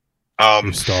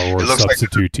 Your Star Wars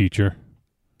substitute teacher.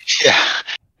 Yeah,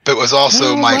 but it was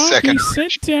also my Rocky, second.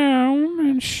 Sit down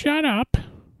and shut up.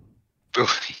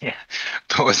 Yeah,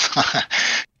 but was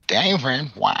damn friend.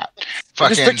 Wow. I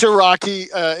just picture Rocky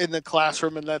in the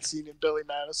classroom in that scene in Billy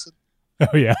Madison.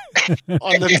 Oh yeah,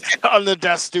 on the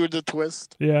desk doing the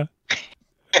twist. Yeah.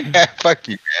 Fuck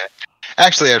you, man.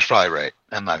 Actually, I was probably right.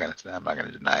 I'm not gonna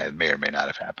deny it. May or may not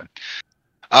have happened.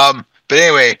 But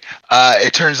anyway,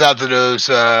 it turns out that those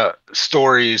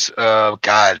stories,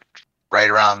 right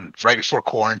before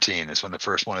quarantine is when the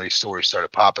first one of these stories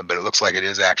started popping. But it looks like it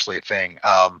is actually a thing.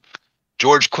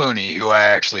 George Clooney, who I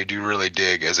actually do really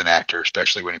dig as an actor,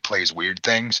 especially when he plays weird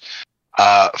things,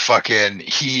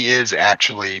 he is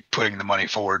actually putting the money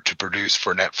forward to produce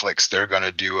for Netflix. They're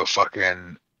gonna do a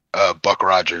fucking Buck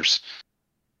Rogers.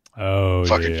 Oh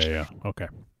yeah. Okay.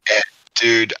 And,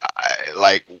 dude,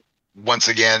 once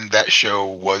again, that show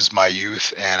was my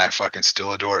youth, and I fucking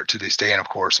still adore it to this day. And of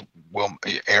course,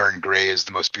 Erin Gray is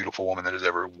the most beautiful woman that has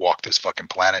ever walked this fucking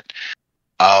planet.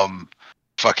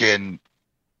 That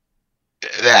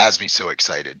has me so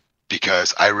excited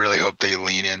because I really hope they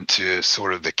lean into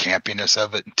sort of the campiness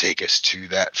of it and take us to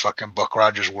that fucking Buck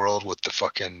Rogers world with the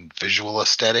fucking visual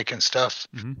aesthetic and stuff.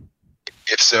 Mm-hmm.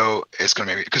 If so, it's going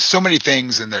to be because so many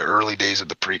things in the early days of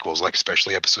the prequels, like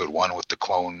especially episode 1 with the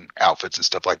clone outfits and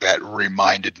stuff like that,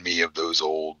 reminded me of those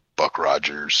old Buck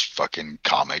Rogers fucking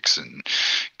comics and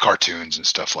cartoons and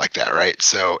stuff like that, right?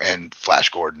 So, and Flash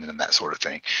Gordon and that sort of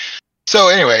thing. So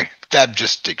anyway, I'm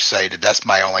just excited. That's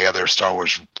my only other Star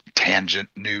Wars tangent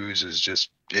news is just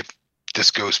if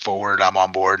this goes forward, I'm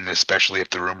on board, and especially if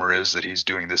the rumor is that he's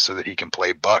doing this so that he can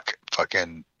play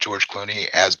fucking George Clooney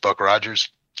as Buck Rogers.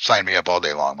 Sign me up all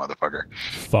day long, motherfucker.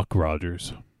 Fuck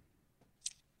Rogers.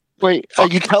 Wait, are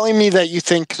you telling me that you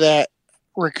think that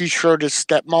Ricky Schroeder's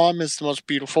stepmom is the most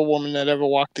beautiful woman that ever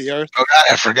walked the earth? Oh God,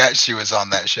 I forgot she was on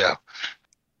that show.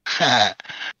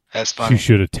 That's funny. She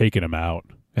should have taken him out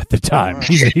at the time.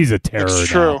 He's a terror. It's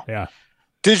true. Now. Yeah.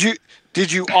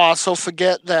 Did you also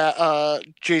forget that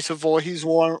Jason Voorhees'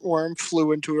 worm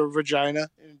flew into her vagina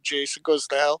and Jason goes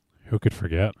to hell? Who could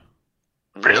forget?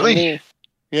 Really?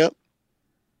 Yep.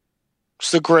 It's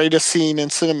the greatest scene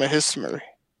in cinema history.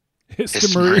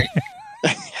 History.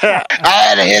 I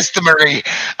had a history.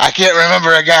 I can't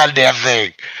remember a goddamn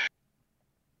thing.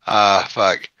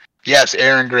 Fuck. Yes,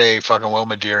 Erin Gray, fucking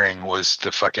Wilma Deering was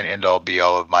the fucking end-all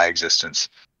be-all of my existence.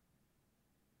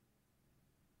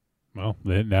 Well,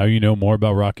 now you know more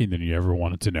about Rocky than you ever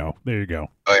wanted to know. There you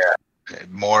go. Oh, yeah.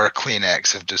 More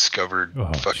Kleenex have discovered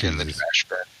fucking the trash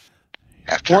bin.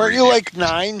 Weren't you like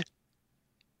 9?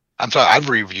 I'm sorry, I've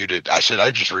reviewed it. I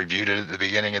just reviewed it at the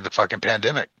beginning of the fucking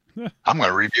pandemic. I'm going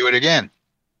to review it again.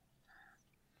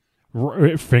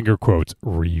 Finger quotes,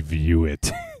 review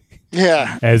it.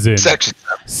 Yeah. As in Section.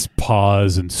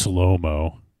 pause and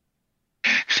slow-mo.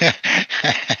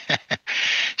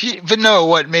 But no,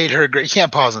 what made her great, you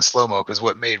can't pause in slow-mo because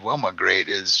what made Wilma great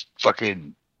is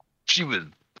fucking, she was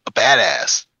a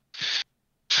badass.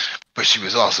 But she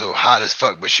was also hot as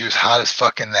fuck, but she was hot as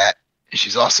fuck in that. And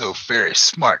she's also very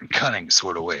smart and cunning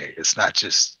sort of way. It's not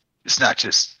just the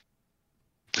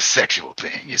sexual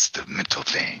thing. It's the mental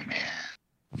thing, man.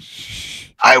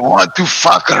 I want to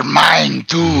fuck her mind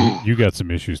too. You got some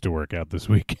issues to work out this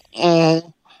week. I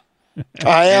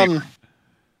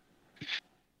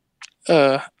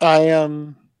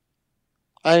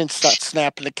didn't start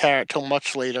snapping the carrot till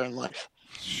much later in life.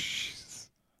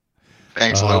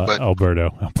 Thanks a little bit.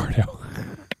 Alberto.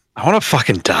 I want to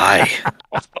fucking die.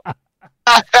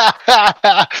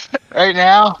 Right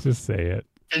now? Just say it.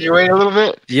 Can you wait a little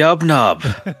bit? Yub nub.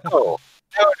 No,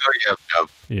 yub nub.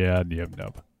 Yeah, yub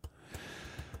nub.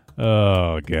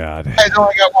 Oh, God. You guys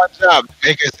only got one job to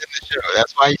make us in the show.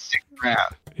 That's why he's sticking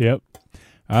around. Yep.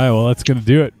 All right, well, that's going to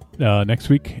do it. Next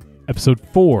week, episode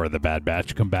 4 of The Bad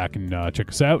Batch. Come back and check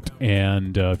us out.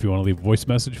 And if you want to leave a voice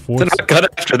message for us. They're not good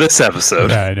after this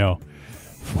episode. Yeah, I know.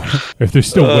 if they're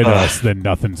still with us, then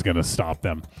nothing's going to stop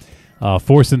them.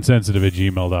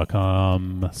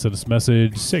 forceinsensitive@gmail.com. Send us a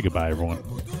message. Say goodbye, everyone.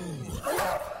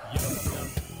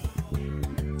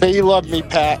 Say you love me,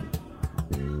 Pat.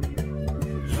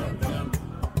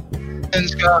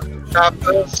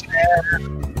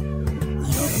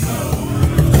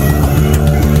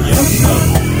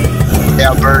 Yeah,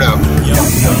 Alberto.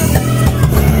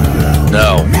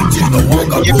 No.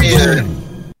 Give me a...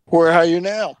 Where are you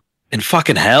now? In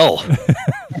fucking hell.